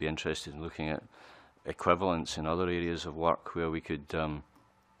 we would be interested in looking at equivalents in other areas of work where we could,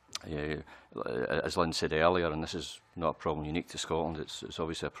 as Lynn said earlier, and this is not a problem unique to Scotland, it's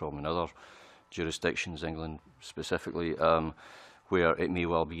obviously a problem in other jurisdictions, England specifically, where it may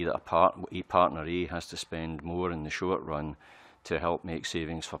well be that a partner A has to spend more in the short run to help make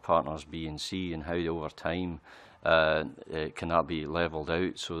savings for partners B and C, and how over time can that be levelled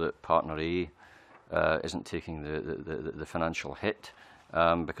out so that partner A isn't taking the financial hit,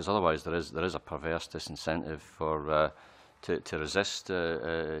 because otherwise there is a perverse disincentive for to resist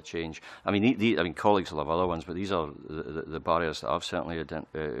change. I mean, colleagues will have other ones, but these are the barriers that I've certainly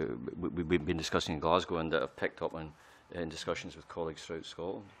we've been discussing in Glasgow and that have picked up in discussions with colleagues throughout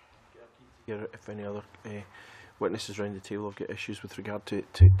Scotland. Here, if any other witnesses around the table have got issues with regard to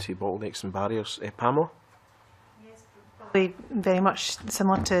bottlenecks and barriers. Pamela? Probably very much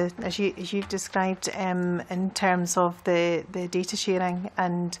similar to as you've described in terms of the data sharing,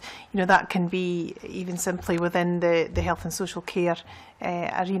 and that can be even simply within the health and social care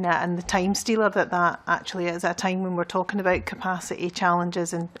arena, and the time stealer that actually is at a time when we're talking about capacity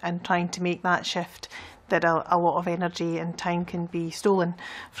challenges and trying to make that shift, that a lot of energy and time can be stolen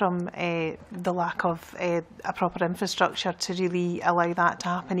from the lack of a proper infrastructure to really allow that to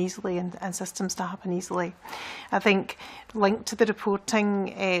happen easily and systems to happen easily. I think linked to the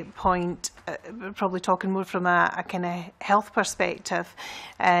reporting point, probably talking more from a kind of health perspective,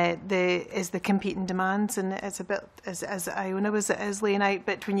 is the competing demands, and it's a bit as Iona was laying out,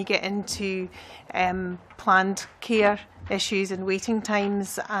 but when you get into planned care issues and waiting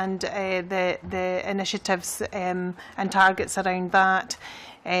times and the initiatives and targets around that,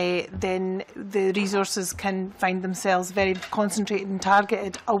 then the resources can find themselves very concentrated and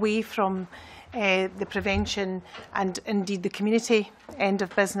targeted away from the prevention and indeed the community end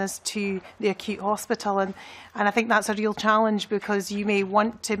of business to the acute hospital, and I think that's a real challenge, because you may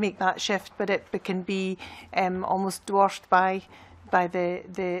want to make that shift, but it can be almost dwarfed by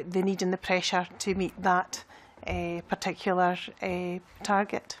the need and the pressure to meet that particular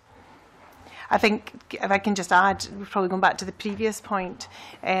target. I think if I can just add, we've probably gone back to the previous point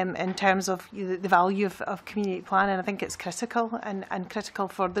in terms of the value of community planning. I think it's critical and critical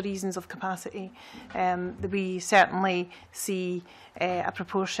for the reasons of capacity. We certainly see a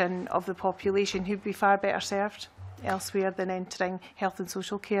proportion of the population who'd be far better served elsewhere than entering health and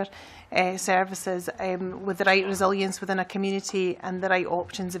social care services with the right resilience within a community and the right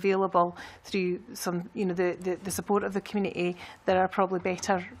options available through some, the support of the community. There are probably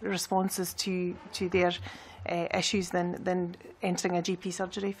better responses to their issues than entering a GP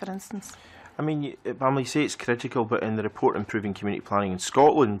surgery, for instance. I mean, Pamela, you say it's critical, but in the report Improving Community Planning in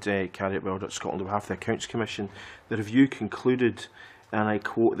Scotland, carried out by Audit Scotland on behalf of the Accounts Commission, the review concluded, and I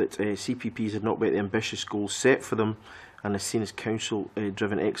quote, that CPPs had not met the ambitious goals set for them and are seen as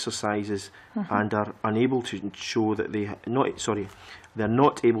council-driven exercises and are unable to show that they're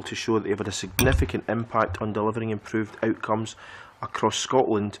not able to show that they have had a significant impact on delivering improved outcomes across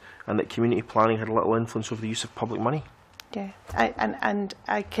Scotland, and that community planning had little influence over the use of public money. Yeah, and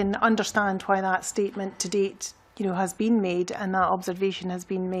I can understand why that statement to date has been made and that observation has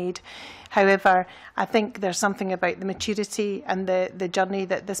been made. However, I think there's something about the maturity and the journey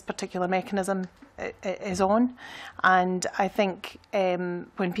that this particular mechanism is on, and I think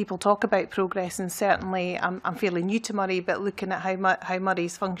when people talk about progress, and certainly I'm fairly new to Moray, but looking at how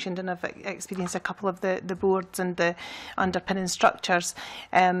Moray's functioned, and I've experienced a couple of the boards and the underpinning structures,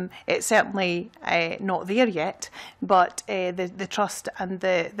 it's certainly not there yet, but the trust and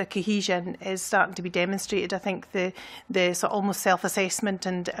the cohesion is starting to be demonstrated. I think the sort of almost self-assessment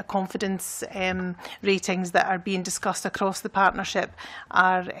and confidence ratings that are being discussed across the partnership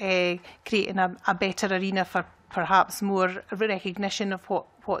are creating a better arena for perhaps more recognition of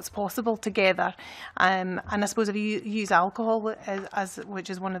what's possible together. And I suppose if you use alcohol as which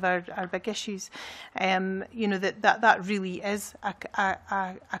is one of our big issues, that really is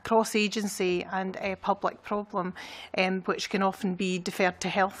a cross-agency and a public problem, which can often be deferred to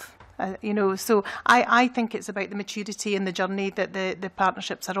health. So I think it's about the maturity and the journey that the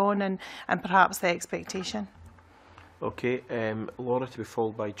partnerships are on, and perhaps the expectation. Okay, Laura, to be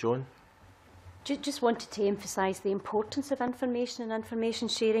followed by John. Just wanted to emphasise the importance of information and information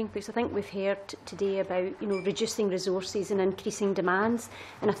sharing, because I think we've heard today about reducing resources and increasing demands,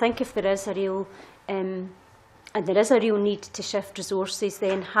 and I think if there is a real need to shift resources,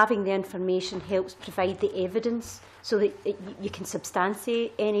 then having the information helps provide the evidence so that you can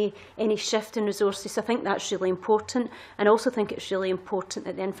substantiate any shift in resources. So I think that's really important, and I also think it's really important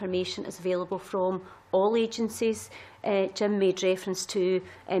that the information is available from all agencies. Jim made reference to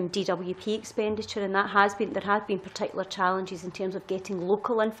DWP expenditure, and there have been particular challenges in terms of getting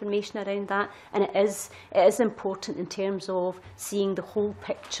local information around that, and it is important in terms of seeing the whole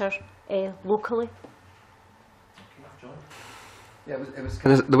picture locally. Yeah, it was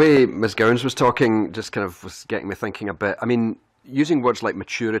kind of, the way Ms Gowans was talking just kind of was getting me thinking a bit. I mean, using words like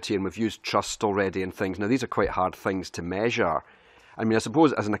maturity, and we've used trust already and things. Now, these are quite hard things to measure. I mean, I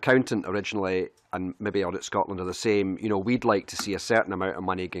suppose as an accountant originally, and maybe Audit Scotland are the same, we'd like to see a certain amount of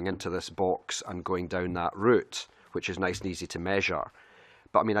money going into this box and going down that route, which is nice and easy to measure.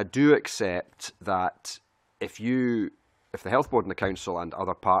 But I mean, I do accept that if the Health Board and the Council and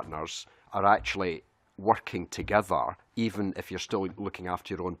other partners are actually working together, even if you're still looking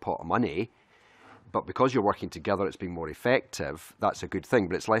after your own pot of money, but because you're working together, it's being more effective. That's a good thing,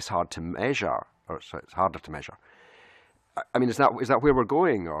 but it's less hard to measure, or it's harder to measure. I mean, is that where we're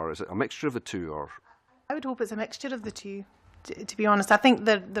going, or is it a mixture of the two? Or I would hope it's a mixture of the two. To be honest, I think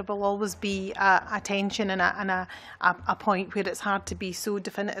there will always be a tension and a point where it's hard to be so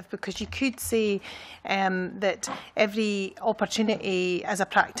definitive, because you could say that every opportunity as a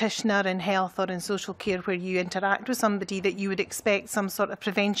practitioner in health or in social care where you interact with somebody, that you would expect some sort of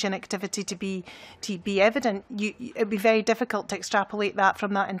prevention activity to be evident. It would be very difficult to extrapolate that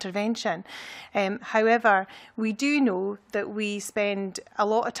from that intervention. However, we do know that we spend a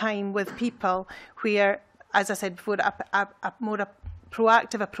lot of time with people where, as I said before, a more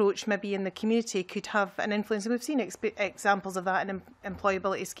proactive approach maybe in the community could have an influence. And we've seen examples of that in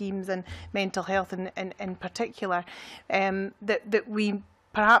employability schemes and mental health in particular, that we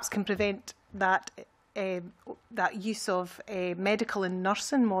perhaps can prevent that use of medical and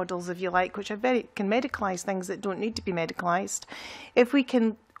nursing models, if you like, which can medicalise things that don't need to be medicalised. If we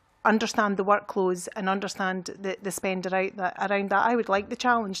can understand the workloads and understand the spend around that, I would like the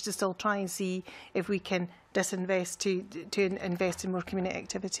challenge to still try and see if we can disinvest to invest in more community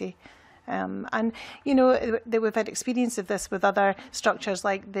activity. And, you know, we've had experience of this with other structures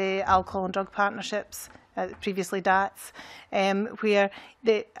like the alcohol and drug partnerships, previously DATS, where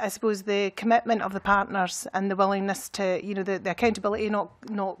I suppose the commitment of the partners and the willingness to, you know, the accountability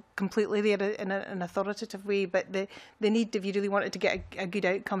not completely there in an authoritative way, but the need, if you really wanted to get a good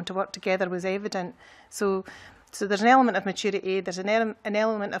outcome, to work together was evident. So there's an element of maturity, there's an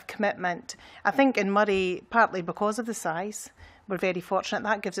element of commitment. I think in Moray, partly because of the size, we're very fortunate.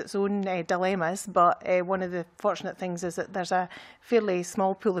 That gives its own dilemmas, but one of the fortunate things is that there's a fairly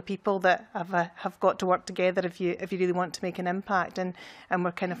small pool of people that have got to work together if you really want to make an impact, and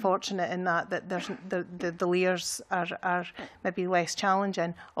we're kind of fortunate in that there's the layers are maybe less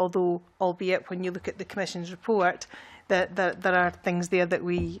challenging, although albeit when you look at the Commission's report, that there are things there that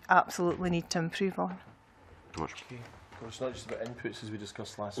we absolutely need to improve on. Okay. Well, it's not just about inputs, as we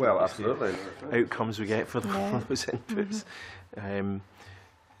discussed last week. Well, it's absolutely. The outcomes we get for those inputs.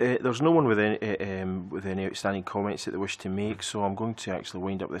 There's no one with any outstanding comments that they wish to make, so I'm going to actually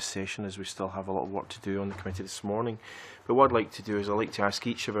wind up this session, as we still have a lot of work to do on the committee this morning. But what I'd like to do is I'd like to ask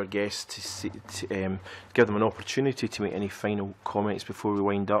each of our guests to give them an opportunity to make any final comments before we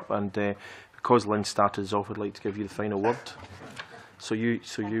wind up. And because Lynn started us off, I'd like to give you the final word. So you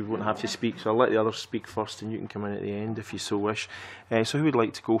won't have to speak. So I'll let the others speak first, and you can come in at the end if you so wish. So who would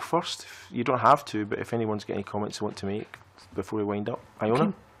like to go first? You don't have to, but if anyone's got any comments they want to make before we wind up, Iona.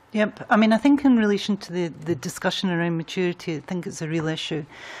 Okay. Yep. I mean, I think in relation to the discussion around maturity, I think it's a real issue.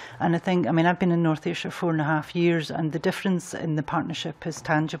 And I think, I mean, I've been in North Ayrshire 4.5 years, and the difference in the partnership is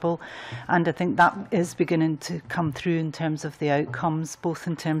tangible. And I think that is beginning to come through in terms of the outcomes, both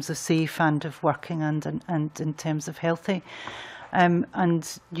in terms of safe and of working and in terms of healthy.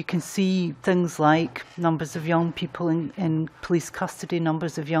 And you can see things like numbers of young people in police custody,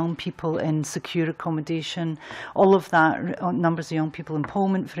 numbers of young people in secure accommodation, all of that, numbers of young people in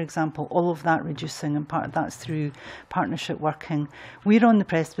employment, for example, all of that reducing, and part of that's through partnership working. We're on the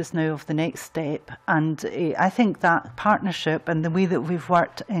precipice now of the next step, and I think that partnership and the way that we've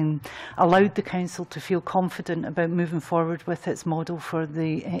worked allowed the Council to feel confident about moving forward with its model for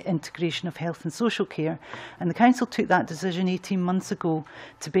the integration of health and social care. And the Council took that decision 18 months ago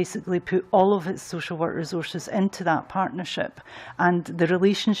to basically put all of its social work resources into that partnership, and the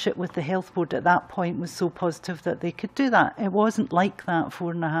relationship with the Health Board at that point was so positive that they could do that. It wasn't like that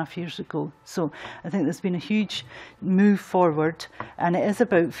 4.5 years ago. So I think there's been a huge move forward, and it is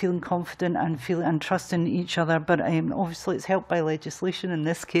about feeling confident and trusting each other, but obviously it's helped by legislation in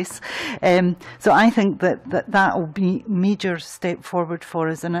this case. So I think that will be a major step forward for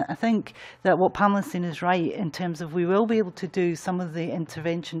us, and I think that what Pamela's saying is right in terms of we will be able to do some of the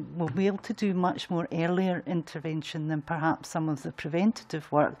intervention, we'll be able to do much more earlier intervention than perhaps some of the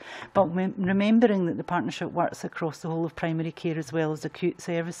preventative work, but remembering that the partnership works across the whole of primary care as well as acute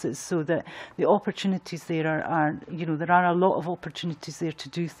services, so that the opportunities there are you know, there are a lot of opportunities there to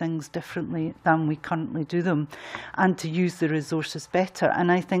do things differently than we currently do them, and to use the resources better. And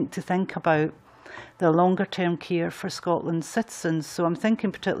I think to think about the longer term care for Scotland's citizens. So I'm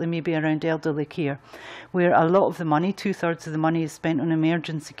thinking particularly maybe around elderly care, where a lot of the money, 2/3 of the money, is spent on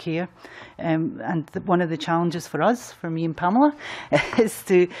emergency care. And one of the challenges for us, for me and Pamela, is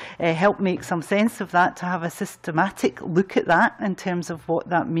to help make some sense of that, to have a systematic look at that in terms of what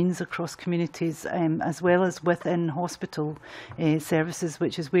that means across communities, as well as within hospital services,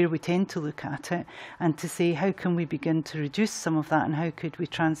 which is where we tend to look at it, and to say how can we begin to reduce some of that, and how could we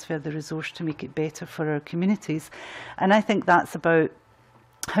transfer the resource to make it better for our communities. And I think that's about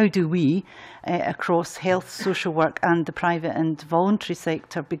how do we, across health, social work and the private and voluntary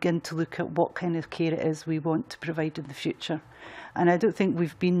sector, begin to look at what kind of care it is we want to provide in the future? And I don't think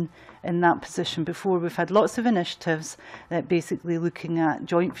we've been in that position before. We've had lots of initiatives that basically looking at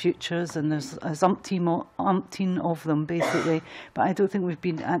joint futures, and there's umpteen of them basically. But I don't think we've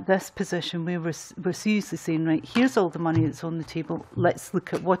been at this position where we're seriously saying, right, here's all the money that's on the table. Let's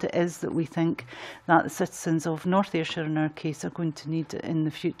look at what it is that we think that the citizens of North Ayrshire, in our case, are going to need in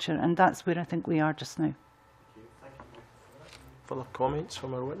the future. And that's where I think we are just now. Further comments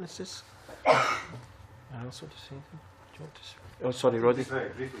from our witnesses? I also to say anything? Do you want to say? Oh, sorry, Roddy.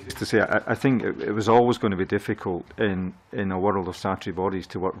 To say, I think it was always going to be difficult in a world of statutory bodies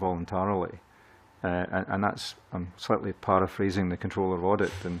to work voluntarily. And that's, I'm slightly paraphrasing the Controller of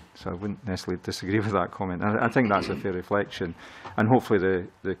Audit, and so I wouldn't necessarily disagree with that comment. I think that's a fair reflection. And hopefully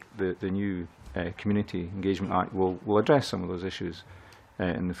the new Community Engagement Act will address some of those issues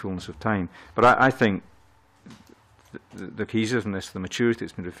in the fullness of time. But I think the cohesiveness, the maturity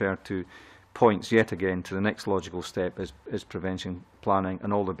that's been referred to, points yet again to the next logical step is prevention planning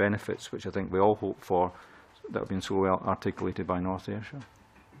and all the benefits which I think we all hope for that have been so well articulated by North Ayrshire.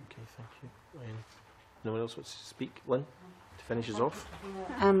 Okay, thank you. No one else wants to speak? Lynn, to finish us off.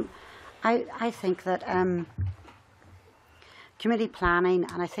 I think that community planning,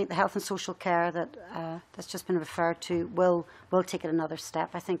 and I think the health and social care that that's just been referred to will take it another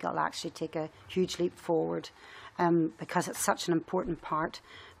step. I think it'll actually take a huge leap forward because it's such an important part.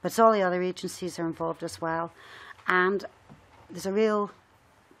 But all the other agencies are involved as well. And there's a real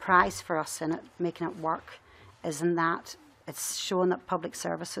prize for us in it, making it work, is in that it's shown that public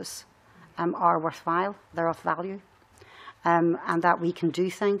services are worthwhile, they're of value, and that we can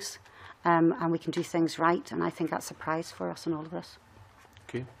do things, and we can do things right. And I think that's a prize for us in all of this.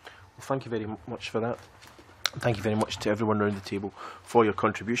 Okay. Well, thank you very much for that. Thank you very much to everyone around the table for your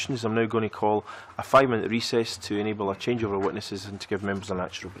contributions. I'm now going to call a 5-minute recess to enable a changeover of witnesses and to give members a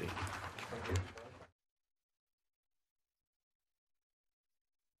natural break.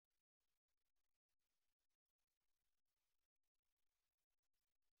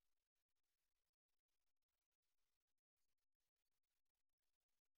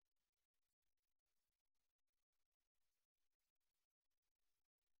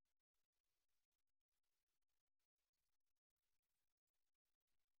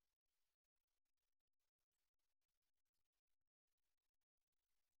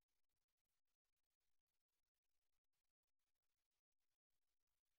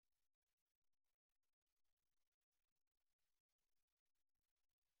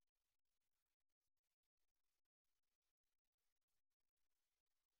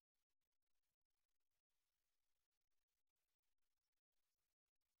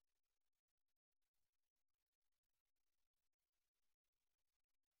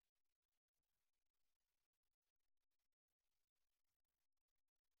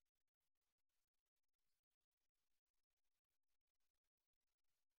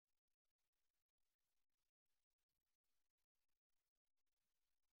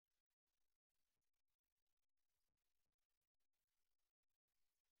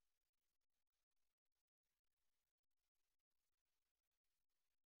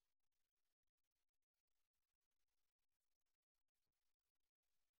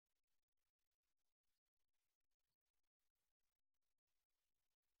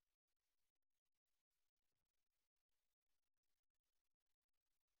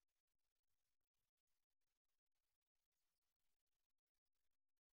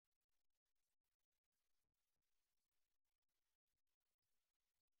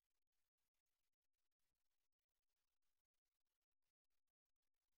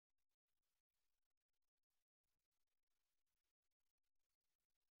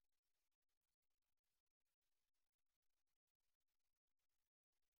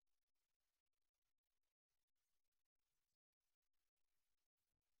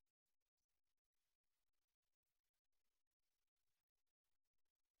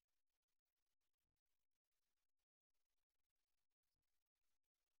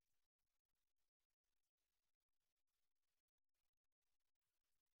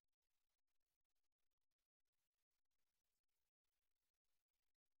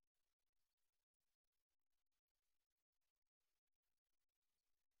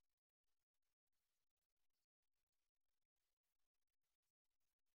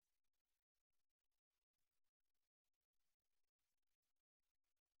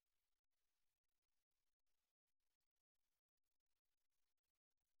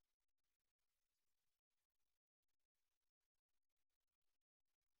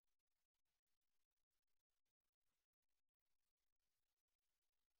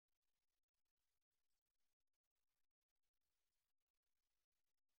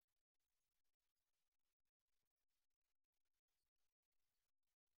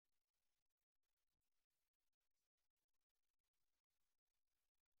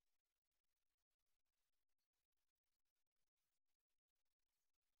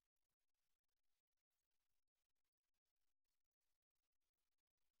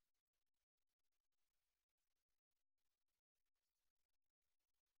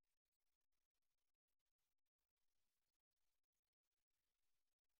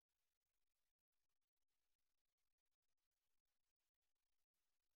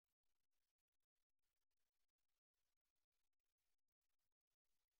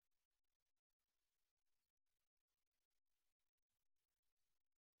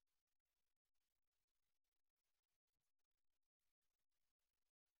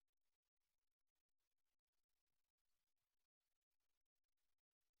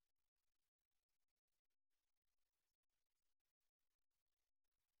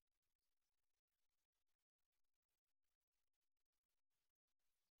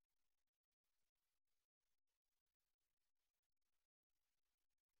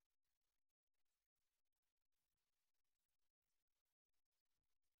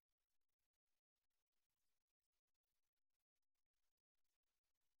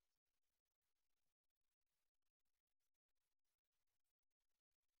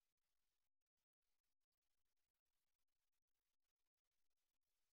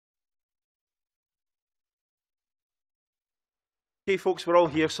 Okay, folks, we're all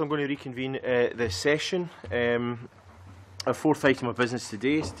here, so I'm going to reconvene the session. Our fourth item of business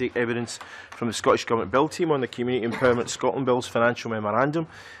today is to take evidence from the Scottish Government Bill team on the Community Empowerment Scotland Bill's financial memorandum.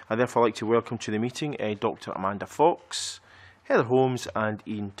 I'd therefore like to welcome to the meeting Dr Amanda Fox, Heather Holmes and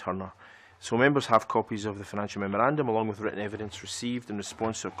Ian Turner. So members have copies of the financial memorandum along with written evidence received in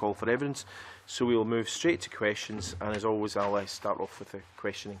response to a call for evidence. So we will move straight to questions, and as always I'll start off with the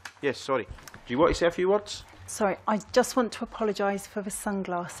questioning. Yes, sorry. Do you want to say a few words? Sorry, I just want to apologise for the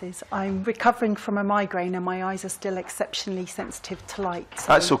sunglasses. I'm recovering from a migraine and my eyes are still exceptionally sensitive to light.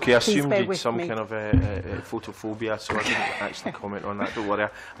 So that's okay. I assumed you had some kind of photophobia, so I didn't actually comment on that. Don't worry.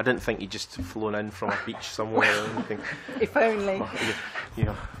 I didn't think you'd just flown in from a beach somewhere or anything. If only.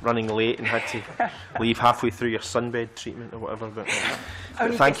 You're running late and had to leave halfway through your sunbed treatment or whatever. But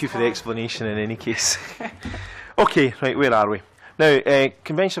thank you for the explanation in any case. Okay, right, where are we? Now,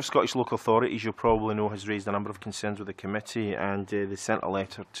 Convention of Scottish Local Authorities, you'll probably know, has raised a number of concerns with the committee, and they sent a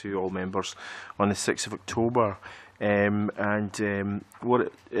letter to all members on the 6th of October.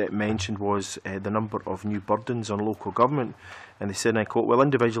 What it mentioned was the number of new burdens on local government, and they said, and I quote, "Well,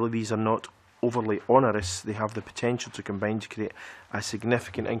 individually these are not overly onerous, they have the potential to combine to create a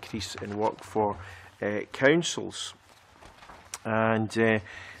significant increase in work for councils." And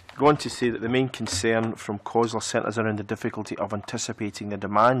go on to say that the main concern from COSLA centres around the difficulty of anticipating the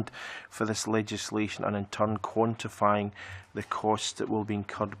demand for this legislation and in turn quantifying the costs that will be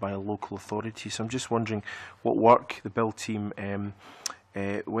incurred by local authorities. So I'm just wondering what work the Bill team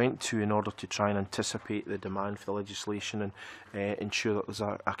went to in order to try and anticipate the demand for the legislation and ensure that there's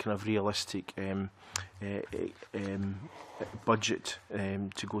a kind of realistic budget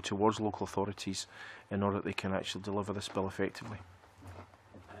to go towards local authorities in order that they can actually deliver this bill effectively.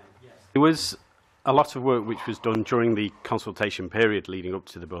 There was a lot of work which was done during the consultation period leading up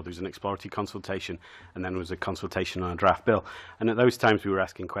to the bill. There was an exploratory consultation and then there was a consultation on a draft bill. And at those times we were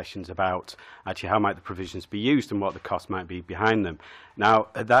asking questions about actually how might the provisions be used and what the cost might be behind them. Now,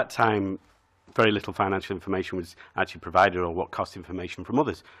 at that time, very little financial information was actually provided, or what cost information from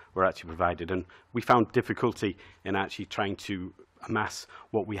others were actually provided. And we found difficulty in actually trying to amass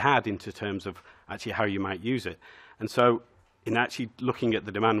what we had into terms of actually how you might use it. And so in actually looking at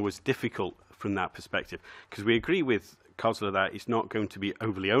the demand was difficult from that perspective, because we agree with COSLA that it's not going to be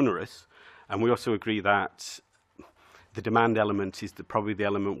overly onerous, and we also agree that the demand element is probably the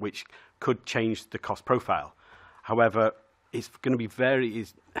element which could change the cost profile. However, it's going to be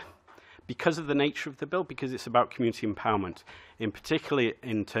because of the nature of the bill, because it's about community empowerment, in particularly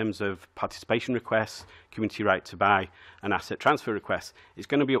in terms of participation requests, community right to buy and asset transfer requests, it's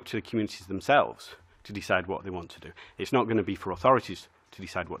going to be up to the communities themselves to decide what they want to do. It's not going to be for authorities to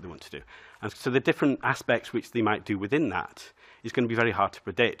decide what they want to do. And so the different aspects which they might do within that is going to be very hard to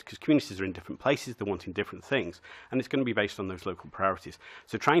predict, because communities are in different places, they're wanting different things, and it's going to be based on those local priorities.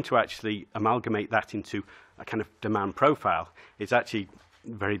 So trying to actually amalgamate that into a kind of demand profile is actually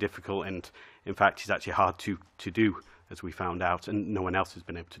very difficult, and in fact is actually hard to do, as we found out, and no one else has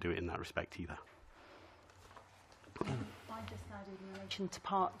been able to do it in that respect either. I just added in relation to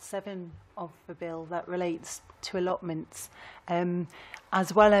Part 7 of the bill that relates to allotments,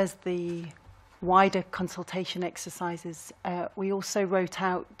 as well as the wider consultation exercises. We also wrote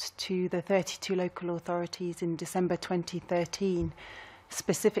out to the 32 local authorities in December 2013,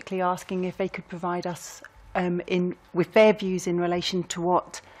 specifically asking if they could provide us with their views in relation to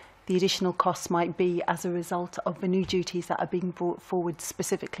what the additional costs might be as a result of the new duties that are being brought forward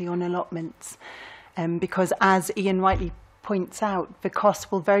specifically on allotments. Because as Ian rightly points out, the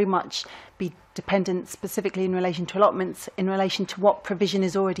costs will very much be dependent specifically in relation to allotments, in relation to what provision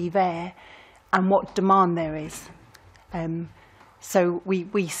is already there and what demand there is. So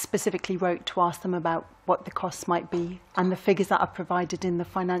we specifically wrote to ask them about what the costs might be, and the figures that are provided in the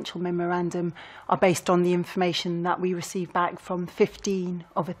financial memorandum are based on the information that we received back from 15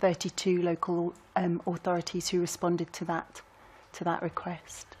 of the 32 local authorities who responded to that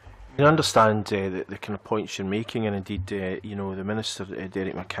request. I understand the kind of points you're making, and indeed, you know, the Minister,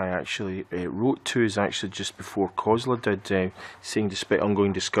 Derek Mackay, actually wrote to us actually just before COSLA did, saying despite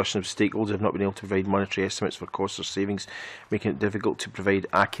ongoing discussions with stakeholders have not been able to provide monetary estimates for costs or savings, making it difficult to provide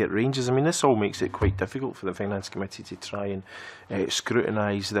accurate ranges. I mean, this all makes it quite difficult for the Finance Committee to try and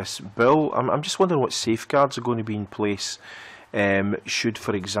scrutinise this bill. I'm just wondering what safeguards are going to be in place should,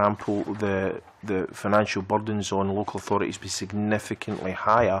 for example, the financial burdens on local authorities be significantly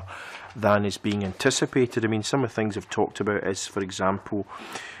higher than is being anticipated. I mean, some of the things I've talked about is, for example,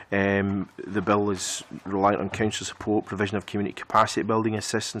 the bill is reliant on council support, provision of community capacity building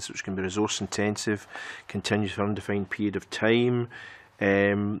assistance, which can be resource intensive, continues for an undefined period of time.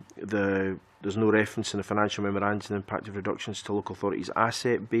 There's no reference in the financial memorandum to the impact of reductions to local authorities'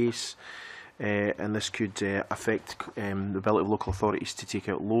 asset base, and this could affect the ability of local authorities to take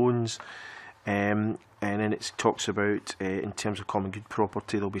out loans. And then it talks about, in terms of common good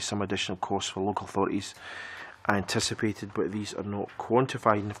property, there'll be some additional costs for local authorities anticipated, but these are not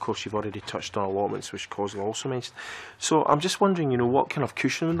quantified. And of course, you've already touched on allotments, which Coswell also mentioned. So I'm just wondering, what kind of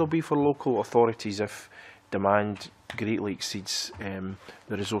cushion will there be for local authorities if demand greatly exceeds the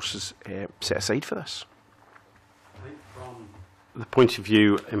resources set aside for this? From the point of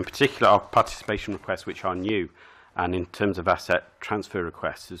view, in particular, of participation requests, which are new, and in terms of asset transfer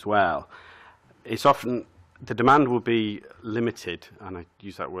requests as well, it's often the demand will be limited, and I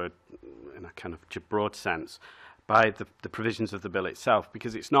use that word in a kind of broad sense, by the provisions of the bill itself,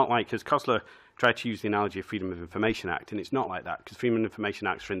 because it's not like, as Cosler tried to use the analogy of Freedom of Information Act, and it's not like that, because Freedom of Information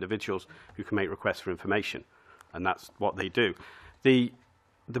Act is for individuals who can make requests for information, and that's what they do. The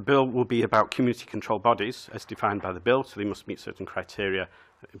bill will be about community control bodies, as defined by the bill, so they must meet certain criteria,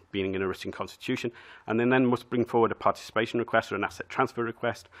 being in a written constitution, and then must bring forward a participation request or an asset transfer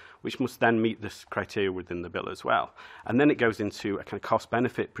request, which must then meet this criteria within the bill as well. And then it goes into a kind of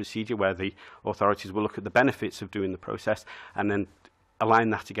cost-benefit procedure where the authorities will look at the benefits of doing the process and then align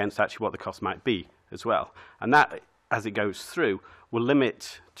that against actually what the cost might be as well. And that, as it goes through, will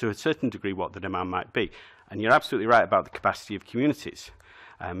limit to a certain degree what the demand might be. And you're absolutely right about the capacity of communities,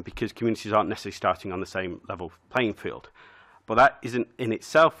 because communities aren't necessarily starting on the same level playing field. But that isn't in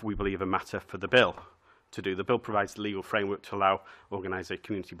itself, we believe, a matter for the bill to do. The bill provides the legal framework to allow organised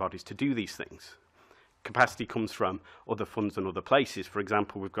community bodies to do these things. Capacity comes from other funds and other places. For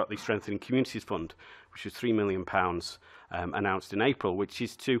example, we've got the Strengthening Communities Fund, which is £3 million announced in April, which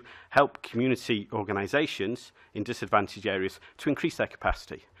is to help community organisations in disadvantaged areas to increase their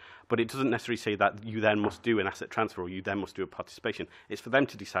capacity. But it doesn't necessarily say that you then must do an asset transfer or you then must do a participation. It's for them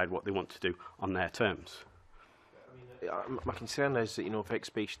to decide what they want to do on their terms. My concern is that, if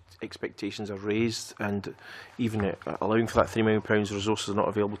expectations are raised and even allowing for that £3 million resources are not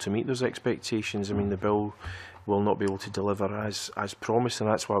available to meet those expectations, the bill will not be able to deliver as promised, and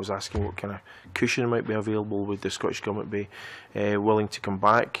that's why I was asking what kind of cushion might be available. Would the Scottish Government be willing to come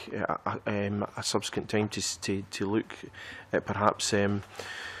back at a subsequent time to look at perhaps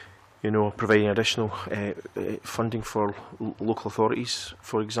providing additional funding for local authorities,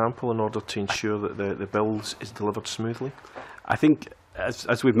 for example, in order to ensure that the bill is delivered smoothly? I think,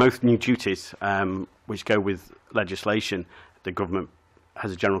 as with most new duties which go with legislation, the government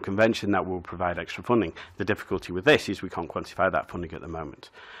has a general convention that will provide extra funding. The difficulty with this is we can't quantify that funding at the moment.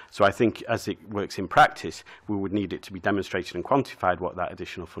 So I think as it works in practice, we would need it to be demonstrated and quantified what that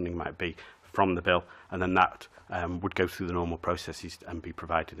additional funding might be from the bill, and then that would go through the normal processes and be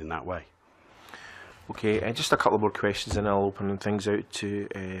provided in that way. Okay, just a couple more questions and I'll open things out to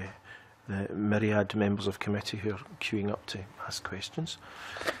the myriad members of committee who are queuing up to ask questions.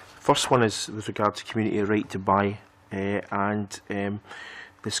 First one is with regard to community right to buy, and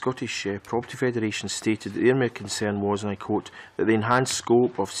the Scottish Property Federation stated that their main concern was, and I quote, that the enhanced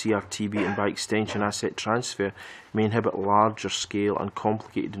scope of CRTB and by extension asset transfer may inhibit larger scale and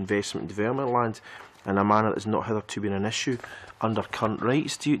complicated investment and development land in a manner that has not hitherto been an issue under current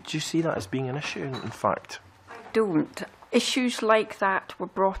rights. Do you see that as being an issue, in fact? I don't. Issues like that were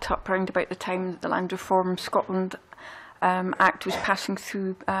brought up around about the time that the Land Reform Scotland Act was passing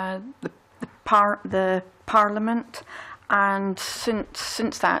through the Parliament, and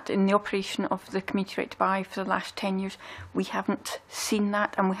since that, in the operation of the community right to buy for the last 10 years, we haven't seen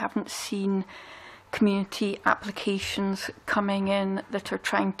that, and we haven't seen community applications coming in that are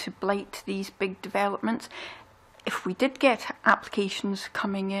trying to blight these big developments. If we did get applications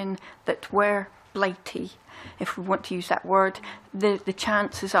coming in that were blighty, if we want to use that word, the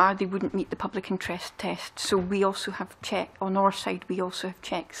chances are they wouldn't meet the public interest test. So we also have on our side, we also have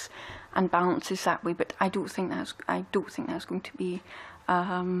checks and balances that way. But I don't think that's going to be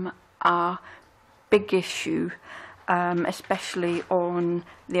a big issue, especially on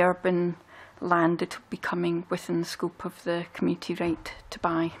the urban land that will be coming within the scope of the community right to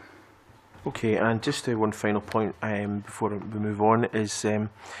buy. Okay, and just one final point before we move on is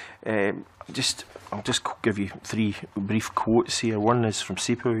I'll just give you three brief quotes here. One is from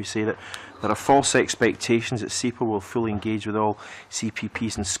SEPA, who say that there are false expectations that SEPA will fully engage with all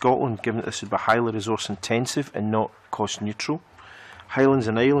CPPs in Scotland, given that this would be highly resource intensive and not cost neutral. Highlands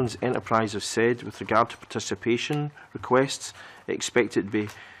and Islands Enterprise have said, with regard to participation requests, they expect it to be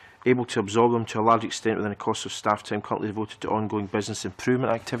able to absorb them to a large extent within the cost of staff time currently devoted to ongoing business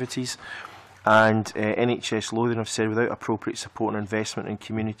improvement activities. And NHS Lothian have said without appropriate support and investment in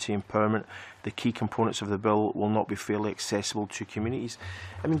community empowerment, the key components of the bill will not be fairly accessible to communities.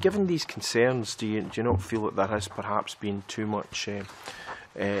 I mean, given these concerns, do you not feel that there has perhaps been too much, you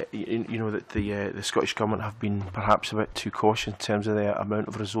know, that the Scottish Government have been perhaps a bit too cautious in terms of the amount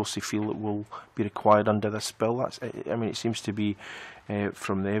of resource they feel that will be required under this bill? That's, I mean, it seems to be,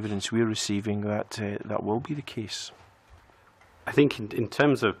 from the evidence we're receiving, that that will be the case. I think in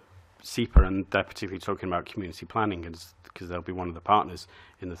terms of SEPA, and they're particularly talking about community planning, because they'll be one of the partners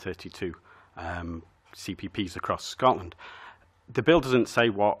in the 32 CPPs across Scotland. The bill doesn't say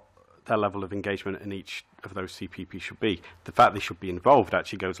what their level of engagement in each of those CPPs should be. The fact they should be involved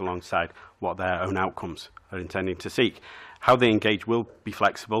actually goes alongside what their own outcomes are intending to seek. How they engage will be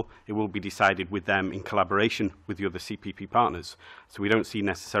flexible. It will be decided with them in collaboration with the other CPP partners. So we don't see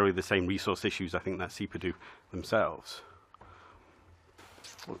necessarily the same resource issues, I think, that SEPA do themselves.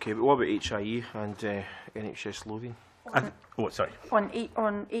 Okay, but what about HIE and NHS Lothian? Sorry. On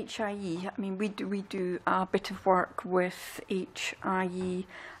HIE, I mean, we do a bit of work with HIE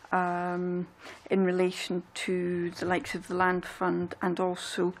in relation to the likes of the Land Fund, and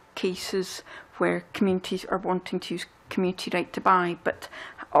also cases where communities are wanting to use community right to buy, but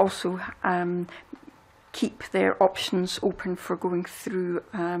also keep their options open for going through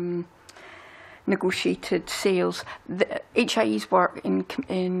negotiated sales. The HIE's work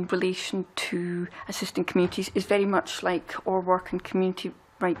in relation to assisting communities is very much like our work in community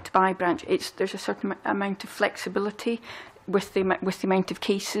right to buy branch. There's a certain amount of flexibility with the amount of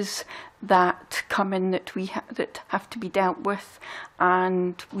cases that come in that that have to be dealt with,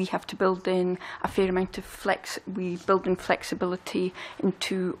 and we have to build in a fair amount of we build in flexibility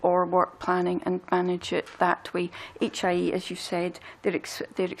into our work planning and manage it that way. HIE, as you said, they're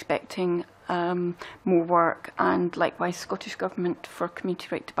expecting more work, and likewise Scottish Government for community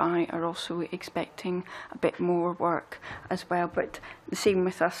right to buy are also expecting a bit more work as well. But the same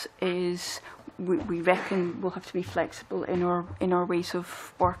with us is we reckon we'll have to be flexible in our ways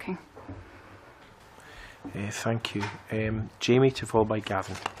of working. Thank you. Jamie, to follow by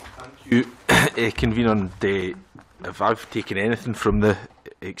Gavin. Thank you, Convener. And if I've taken anything from the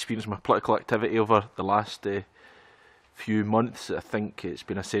experience of my political activity over the last few months, I think it's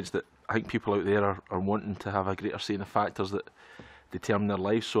been a sense that I think people out there are wanting to have a greater say in the factors that determine their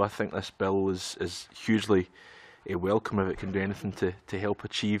lives. So I think this bill is hugely welcome if it can do anything to help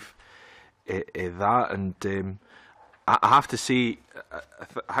achieve that. And I have to say, I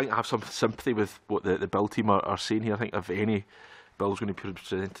think I have some sympathy with what the bill team are saying here. I think if any bill is going to be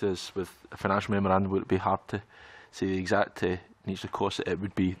presented to us with a financial memorandum, would it be hard to say the exact nature of cost it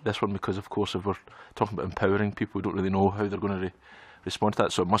would be this one, because of course if we're talking about empowering people, we don't really know how they're going to respond to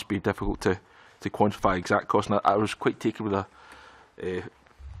that, so it must be difficult to quantify exact cost. And I was quite taken with a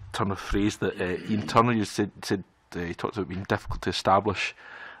turn of phrase that Ian Turner used said he talked about being difficult to establish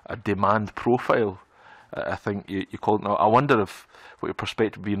a demand profile. I think you called it. Now, I wonder what your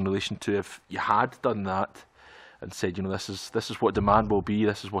perspective would be in relation to if you had done that and said, you know, this is what demand will be,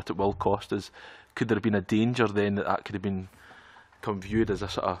 this is what it will cost us. Could there have been a danger then that could have become viewed as a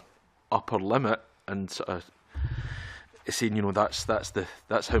sort of upper limit, and sort of saying, you know, that's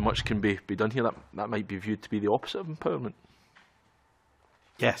how much can be done here? That might be viewed to be the opposite of empowerment.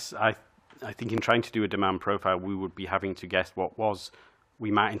 Yes, I think in trying to do a demand profile, we would be having to guess what we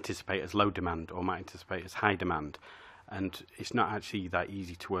might anticipate as low demand or might anticipate as high demand. And it's not actually that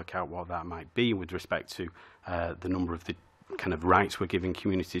easy to work out what that might be with respect to the number of the kind of rights we're giving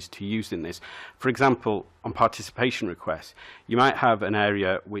communities to use in this. For example, on participation requests, you might have an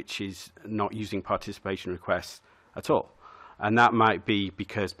area which is not using participation requests at all. And that might be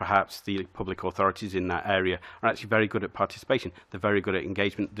because perhaps the public authorities in that area are actually very good at participation. They're very good at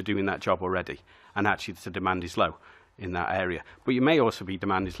engagement. They're doing that job already. And actually the demand is low in that area. But you may also be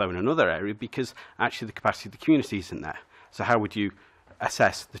demand is low in another area because actually the capacity of the community isn't there. So how would you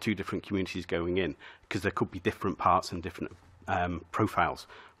assess the two different communities going in? Because there could be different parts and different profiles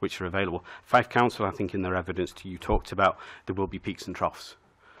which are available. Fife Council, I think in their evidence to you, talked about there will be peaks and troughs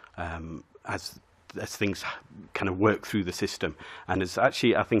as things kind of work through the system. And as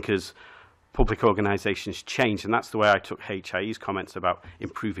actually, I think as public organisations change, and that's the way I took HIE's comments about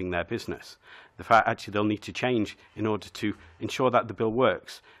improving their business. The fact actually they'll need to change in order to ensure that the bill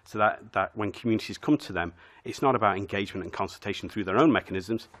works, so that when communities come to them, it's not about engagement and consultation through their own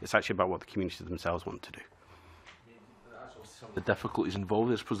mechanisms, it's actually about what the communities themselves want to do. The difficulties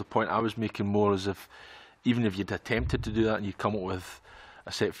involved, I suppose the point I was making more is if, even if you'd attempted to do that and you'd come up with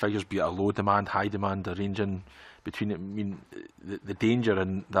a set of figures, be it a low demand, high demand, a range in between it, I mean, the danger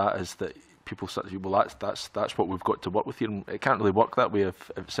in that is that people such as you, well, that's what we've got to work with here. And it can't really work that way if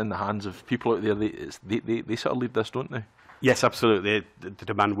it's in the hands of people out there. They sort of lead this, don't they? Yes, absolutely. The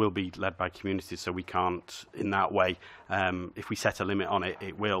demand will be led by communities, so we can't, in that way, if we set a limit on it,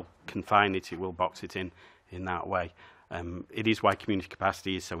 it will confine it, it will box it in that way. It is why community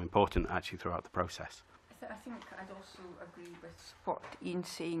capacity is so important, actually, throughout the process. I think I'd also agree with what Ian's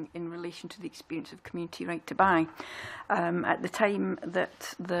saying in relation to the experience of community right to buy. At the time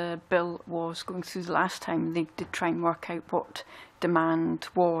that the bill was going through the last time, they did try and work out what demand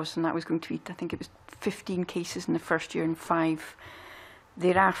was, and that was going to be, I think it was 15 cases in the first year and 5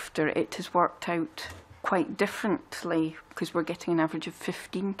 thereafter. It has worked out quite differently because we're getting an average of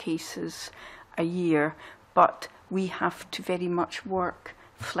 15 cases a year, but we have to very much work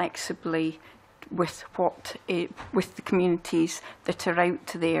flexibly with with the communities that are out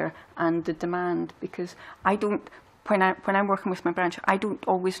there and the demand, because I don't, when I'm working with my branch, I don't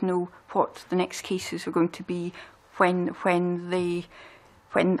always know what the next cases are going to be when they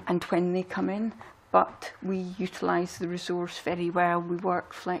come in. But we utilise the resource very well. We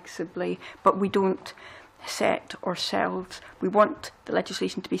work flexibly, but we don't set ourselves. We want the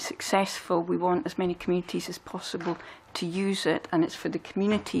legislation to be successful. We want as many communities as possible to use it, and it's for the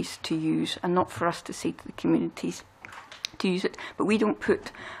communities to use and not for us to say to the communities to use it. But we don't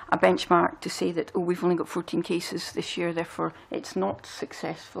put a benchmark to say that, oh, we've only got 14 cases this year, therefore it's not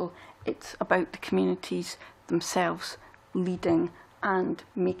successful. It's about the communities themselves leading and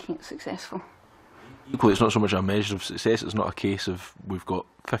making it successful. Equally, it's not so much a measure of success. It's not a case of we've got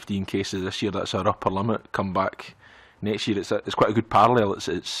 15 cases this year, that's our upper limit, come back next year. It's quite a good parallel.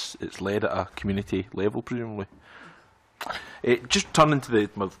 It's led at a community level, presumably. Just turning to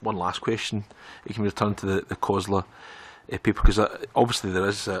one last question, it can return to the COSLA paper, because obviously there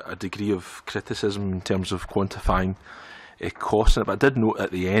is a degree of criticism in terms of quantifying costs in it, but I did note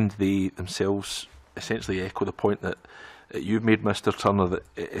at the end they themselves essentially echo the point that you've made, Mr Turner, that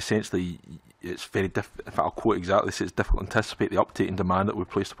essentially it's very difficult, if I'll quote exactly, it's difficult to anticipate the uptake in demand that we've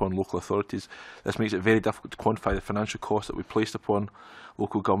placed upon local authorities. This makes it very difficult to quantify the financial costs that we've placed upon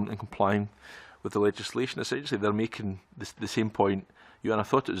local government in complying with the legislation. Essentially, they're making the same point. And I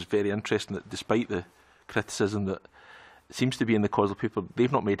thought it was very interesting that despite the criticism that seems to be in the COSLA paper,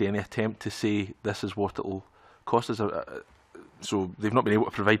 they've not made any attempt to say this is what it'll cost us. So they've not been able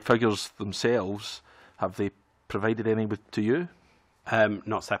to provide figures themselves. Have they provided any to you?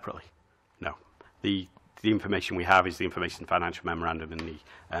 Not separately, no. The information we have is the information financial memorandum and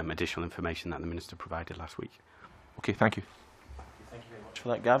the additional information that the Minister provided last week. Okay, thank you. Thank you very much for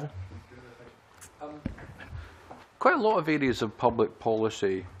that, Gavin. Quite a lot of areas of public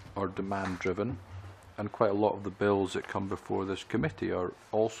policy are demand-driven, and quite a lot of the bills that come before this committee are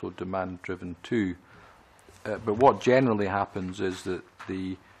also demand-driven too. But what generally happens is that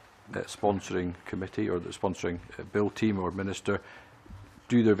the sponsoring committee or the sponsoring bill team or minister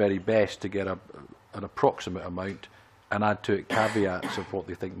do their very best to get an approximate amount and add to it caveats of what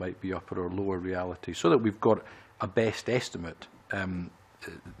they think might be upper or lower reality, so that we've got a best estimate,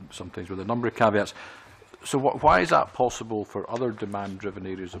 sometimes with a number of caveats. So why is that possible for other demand-driven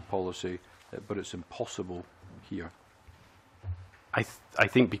areas of policy, but it's impossible here? I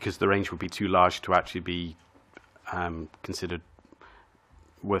think because the range would be too large to actually be considered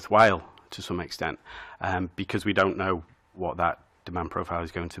worthwhile to some extent, because we don't know what that demand profile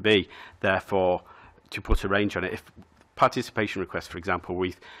is going to be. Therefore, to put a range on it, if participation requests, for example,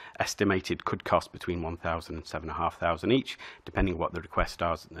 we've estimated could cost between 1,000 and 7,500 each, depending on what the request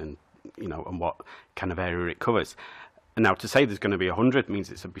is and and what kind of area it covers. And now, to say there's going to be 100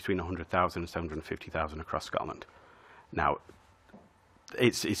 means it's between 100,000 and 750,000 across Scotland. Now,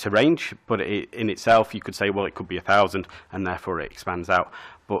 it's a range, but in itself, you could say, well, it could be 1,000, and therefore it expands out.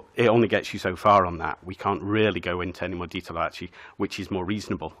 But it only gets you so far on that. We can't really go into any more detail, actually, which is more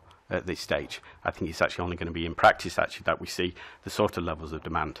reasonable at this stage. I think it's actually only going to be in practice, actually, that we see the sort of levels of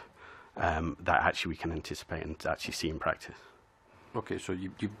demand that actually we can anticipate and actually see in practice. Okay, so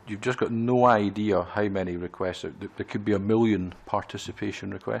you've just got no idea how many requests. There could be 1 million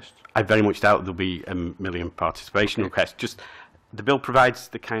participation requests? I very much doubt there'll be 1 million participation requests. Just the bill provides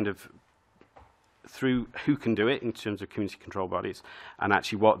the kind of through who can do it in terms of community control bodies, and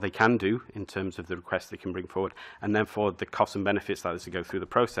actually what they can do in terms of the requests they can bring forward, and then for the costs and benefits that as they go through the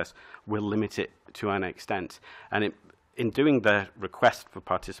process, will limit it to an extent. And in doing the request for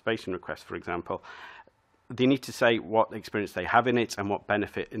participation requests, for example, they need to say what experience they have in it and what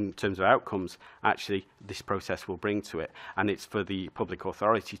benefit in terms of outcomes actually this process will bring to it. And it's for the public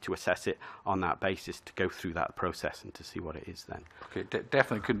authority to assess it on that basis, to go through that process and to see what it is then. Okay,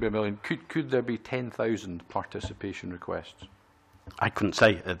 definitely could be 1 million. Could there be 10,000 participation requests? I couldn't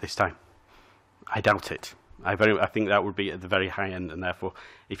say at this time. I doubt it. I think that would be at the very high end, and therefore,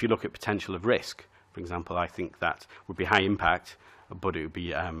 if you look at potential of risk, for example, I think that would be high impact, but it would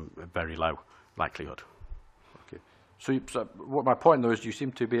be a very low likelihood. Okay. So what my point, though, is you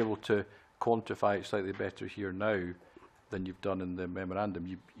seem to be able to quantify it slightly better here now than you've done in the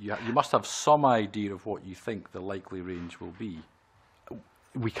memorandum. You must have some idea of what you think the likely range will be.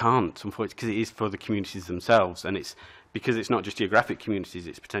 We can't, unfortunately, because it is for the communities themselves, and it's because it's not just geographic communities,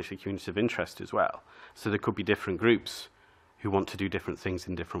 it's potentially communities of interest as well. So there could be different groups who want to do different things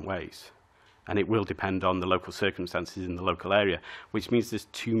in different ways. And it will depend on the local circumstances in the local area, which means there's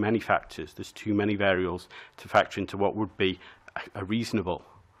too many factors, there's too many variables to factor into what would be a reasonable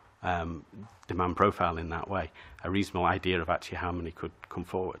demand profile in that way, a reasonable idea of actually how many could come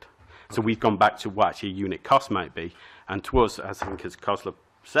forward. So we've gone back to what actually a unit cost might be, and to us, as I think as Cosler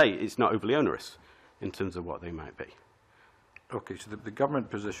say, it's not overly onerous in terms of what they might be. Okay, so the government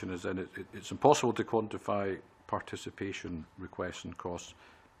position is then it's impossible to quantify participation requests and costs.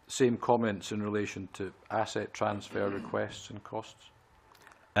 Same comments in relation to asset transfer requests and costs?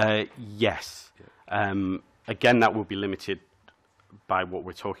 Yes. Yeah. Again, that will be limited by what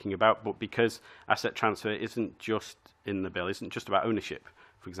we're talking about, but because asset transfer isn't just in the bill, isn't just about ownership.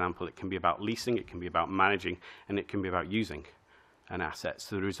 For example, it can be about leasing, it can be about managing, and it can be about using an asset.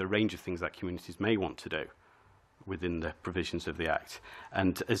 So there is a range of things that communities may want to do within the provisions of the Act.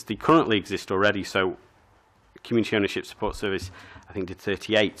 And as they currently exist already, so Community Ownership Support Service, I think, did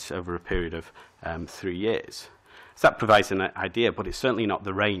 38 over a period of 3 years. So that provides an idea, but it's certainly not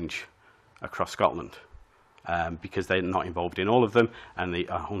the range across Scotland, because they're not involved in all of them, and they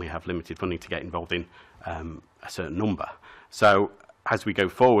only have limited funding to get involved in a certain number. So as we go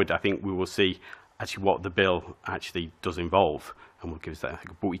forward, I think we will see actually what the bill actually does involve, and will give us that.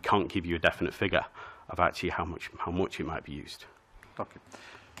 But we can't give you a definite figure of actually how much it might be used. Okay.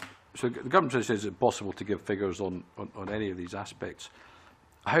 So the government says it's impossible to give figures on any of these aspects.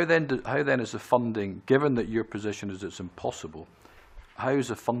 How then is the funding, given that your position is it's impossible, how is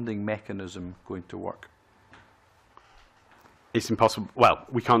the funding mechanism going to work? It's impossible. Well,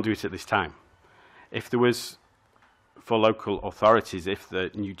 we can't do it at this time. If there was, for local authorities, if the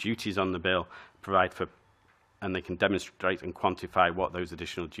new duties on the bill provide for, and they can demonstrate and quantify what those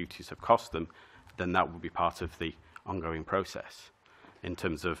additional duties have cost them, then that would be part of the ongoing process in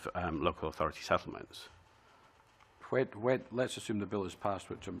terms of local authority settlements. Let's assume the bill is passed,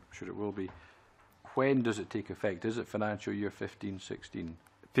 which I'm sure it will be. When does it take effect? Is it financial year 15-16?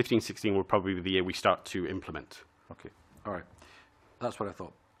 15-16 will probably be the year we start to implement. Okay, all right. That's what I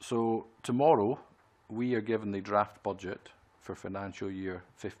thought. So tomorrow, we are given the draft budget for financial year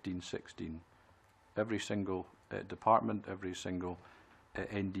 15-16. Every single department, every single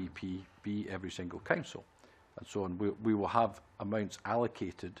NDPB, every single council, and so on. We will have amounts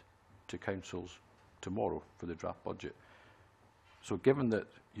allocated to councils tomorrow for the draft budget. So given that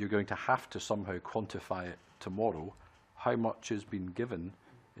you're going to have to somehow quantify it tomorrow, how much has been given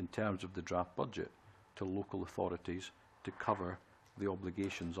in terms of the draft budget to local authorities to cover the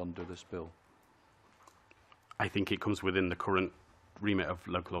obligations under this bill? I think it comes within the current remit of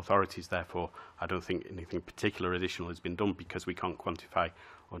local authorities, therefore I don't think anything particular additional has been done because we can't quantify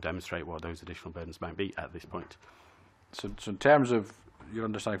or demonstrate what those additional burdens might be at this point. So in terms of your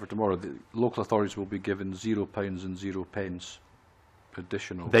understanding for tomorrow, the local authorities will be given £0 and 0 pence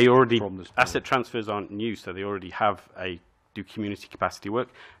additional. They already, from this bill. asset transfers aren't new, so they already have do community capacity work.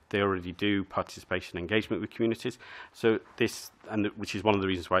 They already do participation engagement with communities. So this, which is one of the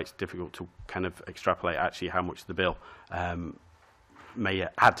reasons why it's difficult to kind of extrapolate actually how much the bill may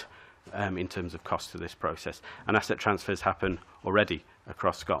add in terms of cost to this process. And asset transfers happen already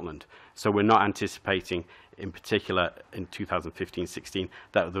across Scotland. So we're not anticipating, in particular in 2015-16,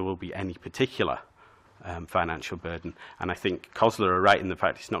 that there will be any particular financial burden. And I think Cosler are right in the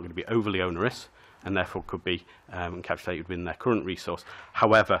fact it's not going to be overly onerous, and therefore could be encapsulated within their current resource.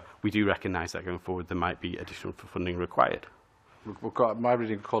 However, we do recognise that going forward there might be additional funding required. My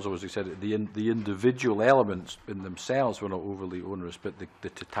reading of Cosler was, he said, the individual elements in themselves were not overly onerous, but the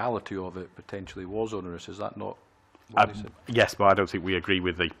totality of it potentially was onerous. Is that not what he said? Yes, but I don't think we agree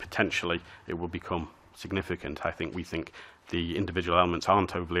with the potentially it will become significant. I think we think the individual elements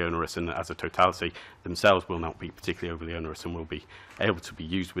aren't overly onerous, and as a totality themselves will not be particularly overly onerous and will be able to be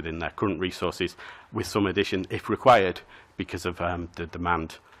used within their current resources with some addition if required because of the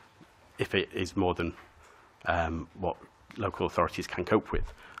demand, if it is more than what local authorities can cope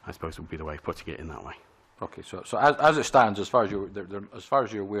with, I suppose would be the way of putting it in that way. Okay, so as it stands, as far as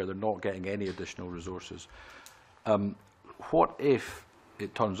you're aware, they're not getting any additional resources. What if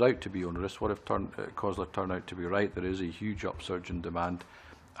it turns out to be onerous? What if Cosler turn out to be right? There is a huge upsurge in demand.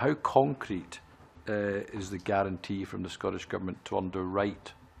 How concrete is the guarantee from the Scottish Government to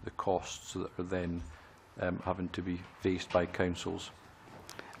underwrite the costs that are then having to be faced by councils?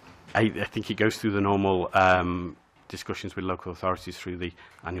 I think it goes through the normal discussions with local authorities through the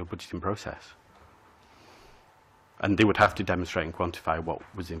annual budgeting process. And they would have to demonstrate and quantify what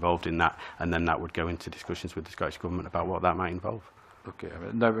was involved in that, and then that would go into discussions with the Scottish Government about what that might involve. Okay.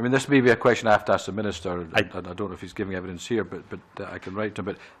 I mean, this may be a question I have to ask the Minister. I don't know if he's giving evidence here, but I can write to him.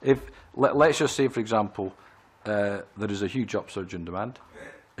 But if let's just say, for example, there is a huge upsurge in demand.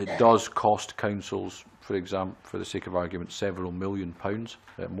 It does cost councils, for example, for the sake of argument, several £million,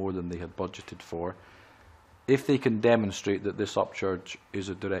 more than they had budgeted for. If they can demonstrate that this upsurge is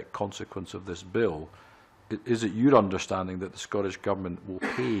a direct consequence of this bill, is it your understanding that the Scottish Government will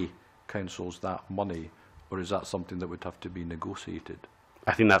pay councils that money, or is that something that would have to be negotiated?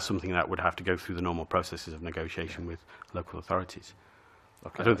 I think that's something that would have to go through the normal processes of negotiation with local authorities.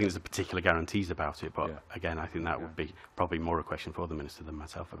 Okay. I don't think there's a particular guarantees about it, but again, I think that would be probably more a question for the Minister than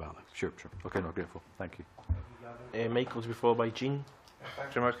myself about that. Sure. Okay, no, grateful. Thank you. Michael, to be followed by Jean.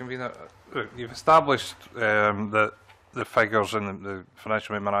 Thanks very much, Convener. You've established that the figures in the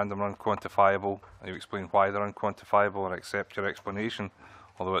financial memorandum are unquantifiable, and you've explained why they're unquantifiable, and I accept your explanation,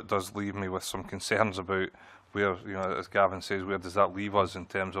 although it does leave me with some concerns about where, you know, as Gavin says, where does that leave us in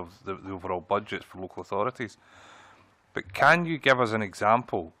terms of the overall budgets for local authorities? But can you give us an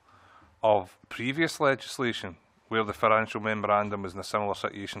example of previous legislation where the financial memorandum was in a similar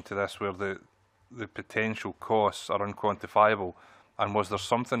situation to this, where the potential costs are unquantifiable, and was there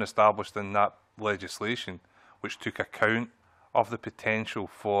something established in that legislation which took account of the potential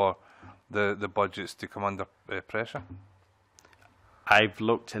for the budgets to come under pressure? I've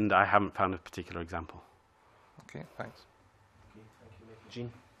looked and I haven't found a particular example. Okay, thanks. Okay, thank you,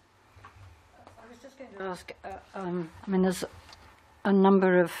 Jean. I was just going to ask, I mean, there's a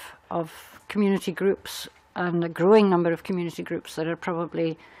number of community groups, and a growing number of community groups that are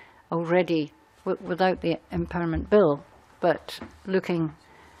probably already without the impairment bill, but looking,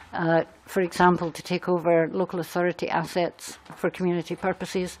 for example, to take over local authority assets for community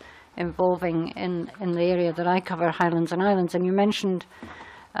purposes, involving in the area that I cover, Highlands and Islands. And you mentioned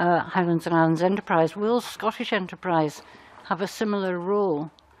Highlands and Islands Enterprise. Will Scottish Enterprise have a similar role?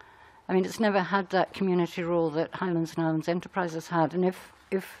 I mean, it's never had that community role that Highlands and Islands Enterprise has had. And if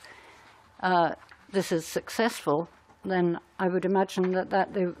this is successful, then I would imagine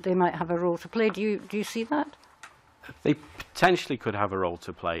that they might have a role to play. Do you see that? They potentially could have a role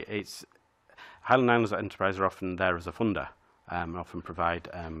to play. Highland Islands Enterprise are often there as a funder, often provide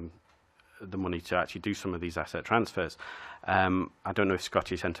the money to actually do some of these asset transfers. I don't know if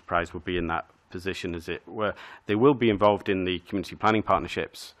Scottish Enterprise will be in that position, as it were. They will be involved in the community planning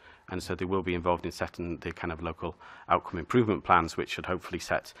partnerships, and so they will be involved in setting the kind of local outcome improvement plans, which should hopefully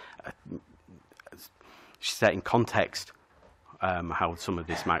set in context how some of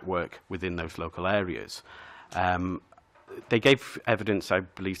this might work within those local areas. They gave evidence, I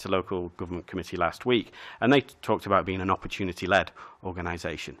believe, to local government committee last week, and they talked about being an opportunity-led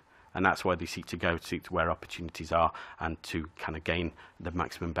organisation, and that's why they seek to go to where opportunities are and to kind of gain the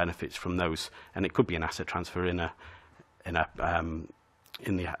maximum benefits from those. And it could be an asset transfer in the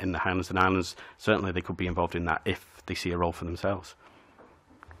Highlands and Islands. Certainly, they could be involved in that if they see a role for themselves.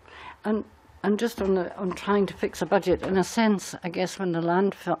 And just on trying to fix a budget, in a sense, I guess when the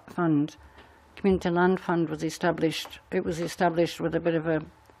land fund. Community Land Fund was established, it was established with a bit of a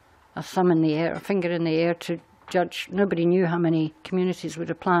thumb in the air, a finger in the air to judge. Nobody knew how many communities would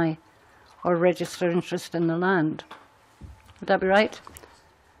apply or register interest in the land. Would that be right?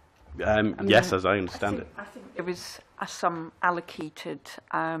 Yes, as I understand it. I think there was a sum allocated.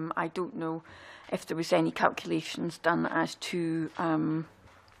 I don't know if there was any calculations done as to how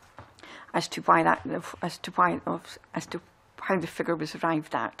the figure was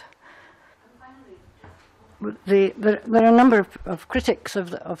arrived at. There are a number of critics of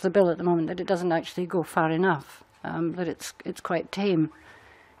the bill at the moment that it doesn't actually go far enough, that it's quite tame.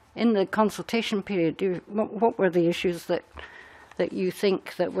 In the consultation period, what were the issues that you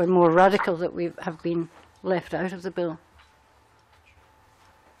think that were more radical that have been left out of the bill?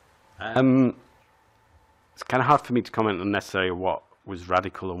 It's kind of hard for me to comment on necessarily what was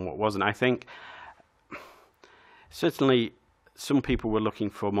radical and what wasn't. I think certainly some people were looking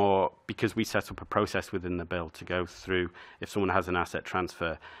for more, because we set up a process within the bill to go through, if someone has an asset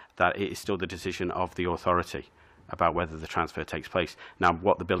transfer, that it is still the decision of the authority about whether the transfer takes place. Now,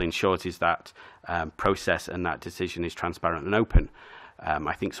 what the bill ensures is that process and that decision is transparent and open.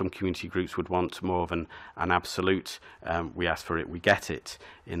 I think some community groups would want more of an absolute, we ask for it, we get it,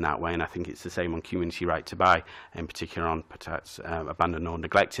 in that way, and I think it's the same on community right to buy, in particular on perhaps abandoned or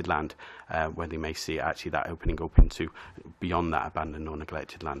neglected land, where they may see actually that opening up into beyond that abandoned or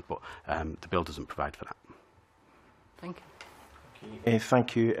neglected land, but the bill doesn't provide for that. Thank you.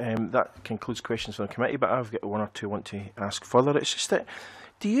 Thank you. That concludes questions from the committee, but I've got one or two I want to ask further. It's just that,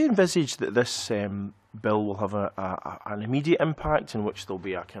 do you envisage that this bill will have an immediate impact in which there'll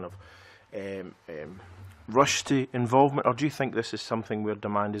be a kind of rush to involvement, or do you think this is something where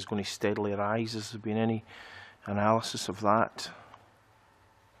demand is going to steadily rise? Has there been any analysis of that?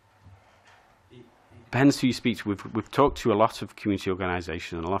 Depends who you speak to. We've talked to a lot of community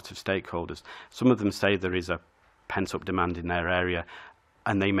organisations and a lot of stakeholders. Some of them say there is a pent-up demand in their area,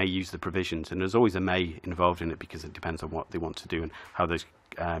 and they may use the provisions. And there's always a may involved in it because it depends on what they want to do and how those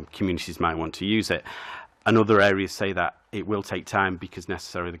communities might want to use it. And other areas say that it will take time because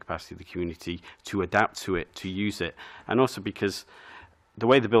necessarily the capacity of the community to adapt to it, to use it, and also because the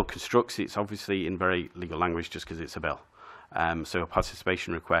way the bill constructs it's obviously in very legal language just because it's a bill. So a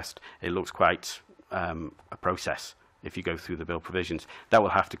participation request, it looks quite a process. If you go through the bill provisions, that will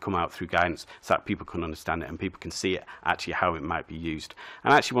have to come out through guidance so that people can understand it and people can see it actually how it might be used.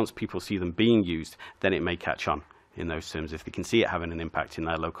 And actually once people see them being used, then it may catch on in those terms. If they can see it having an impact in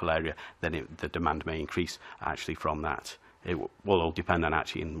their local area, then the demand may increase actually from that. It will all depend on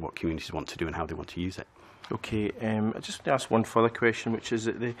actually in what communities want to do and how they want to use it. Okay, I just want to ask one further question, which is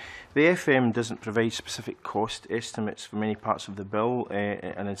that the FM doesn't provide specific cost estimates for many parts of the bill,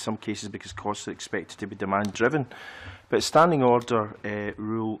 and in some cases because costs are expected to be demand driven. But Standing Order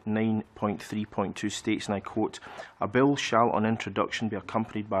Rule 9.3.2 states, and I quote, "A bill shall on introduction be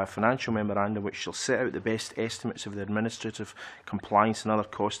accompanied by a financial memorandum which shall set out the best estimates of the administrative, compliance and other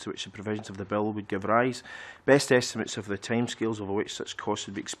costs to which the provisions of the bill would give rise, best estimates of the timescales over which such costs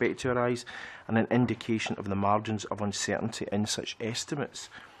would be expected to arise, and an indication of the margins of uncertainty in such estimates."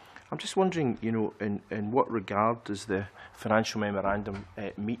 I'm just wondering, you know, in what regard does the financial memorandum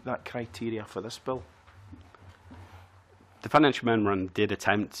meet that criteria for this bill? The financial memorandum did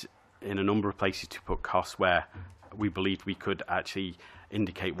attempt in a number of places to put costs where we believed we could actually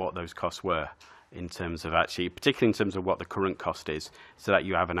indicate what those costs were in terms of actually, particularly in terms of what the current cost is, so that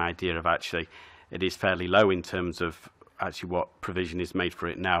you have an idea of actually it is fairly low in terms of actually what provision is made for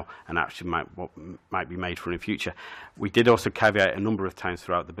it now and actually what might be made for in the future. We did also caveat a number of times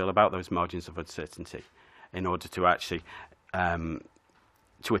throughout the bill about those margins of uncertainty in order to actually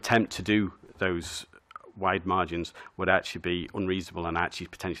to attempt to do those wide margins would actually be unreasonable and actually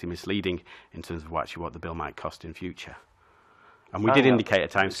potentially misleading in terms of actually what the bill might cost in future. And we did indicate a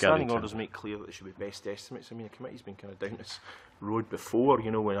timescale. Standing orders make clear that there should be best estimates. I mean, the committee's been kind of down this road before,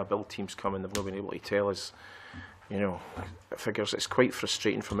 you know, when our bill teams come and they've not been able to tell us, you know, figures. It's quite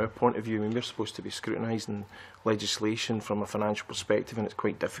frustrating from our point of view. I mean, we're supposed to be scrutinising legislation from a financial perspective, and it's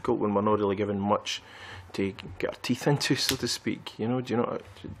quite difficult when we're not really given much to get our teeth into, so to speak. You know, do you know?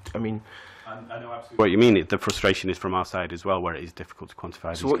 I mean, I know absolutely what you mean. The frustration is from our side as well, where it is difficult to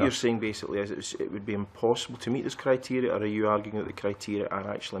quantify. So what you're saying basically is it would be impossible to meet this criteria, or are you arguing that the criteria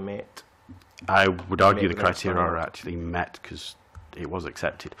are actually met? I would argue the criteria are actually met because it was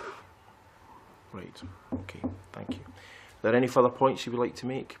accepted. Right. Okay. Thank you. Are there any further points you would like to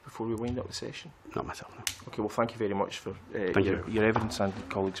make before we wind up the session? Not myself, no. Okay. Well, thank you very much for your evidence and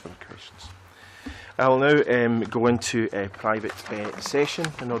colleagues for the questions. I will now go into a private session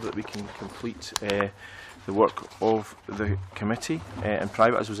in order that we can complete the work of the committee in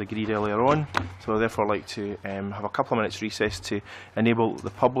private, as was agreed earlier on. So I therefore like to have a couple of minutes recess to enable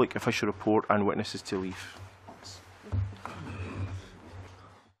the public, official report and witnesses to leave.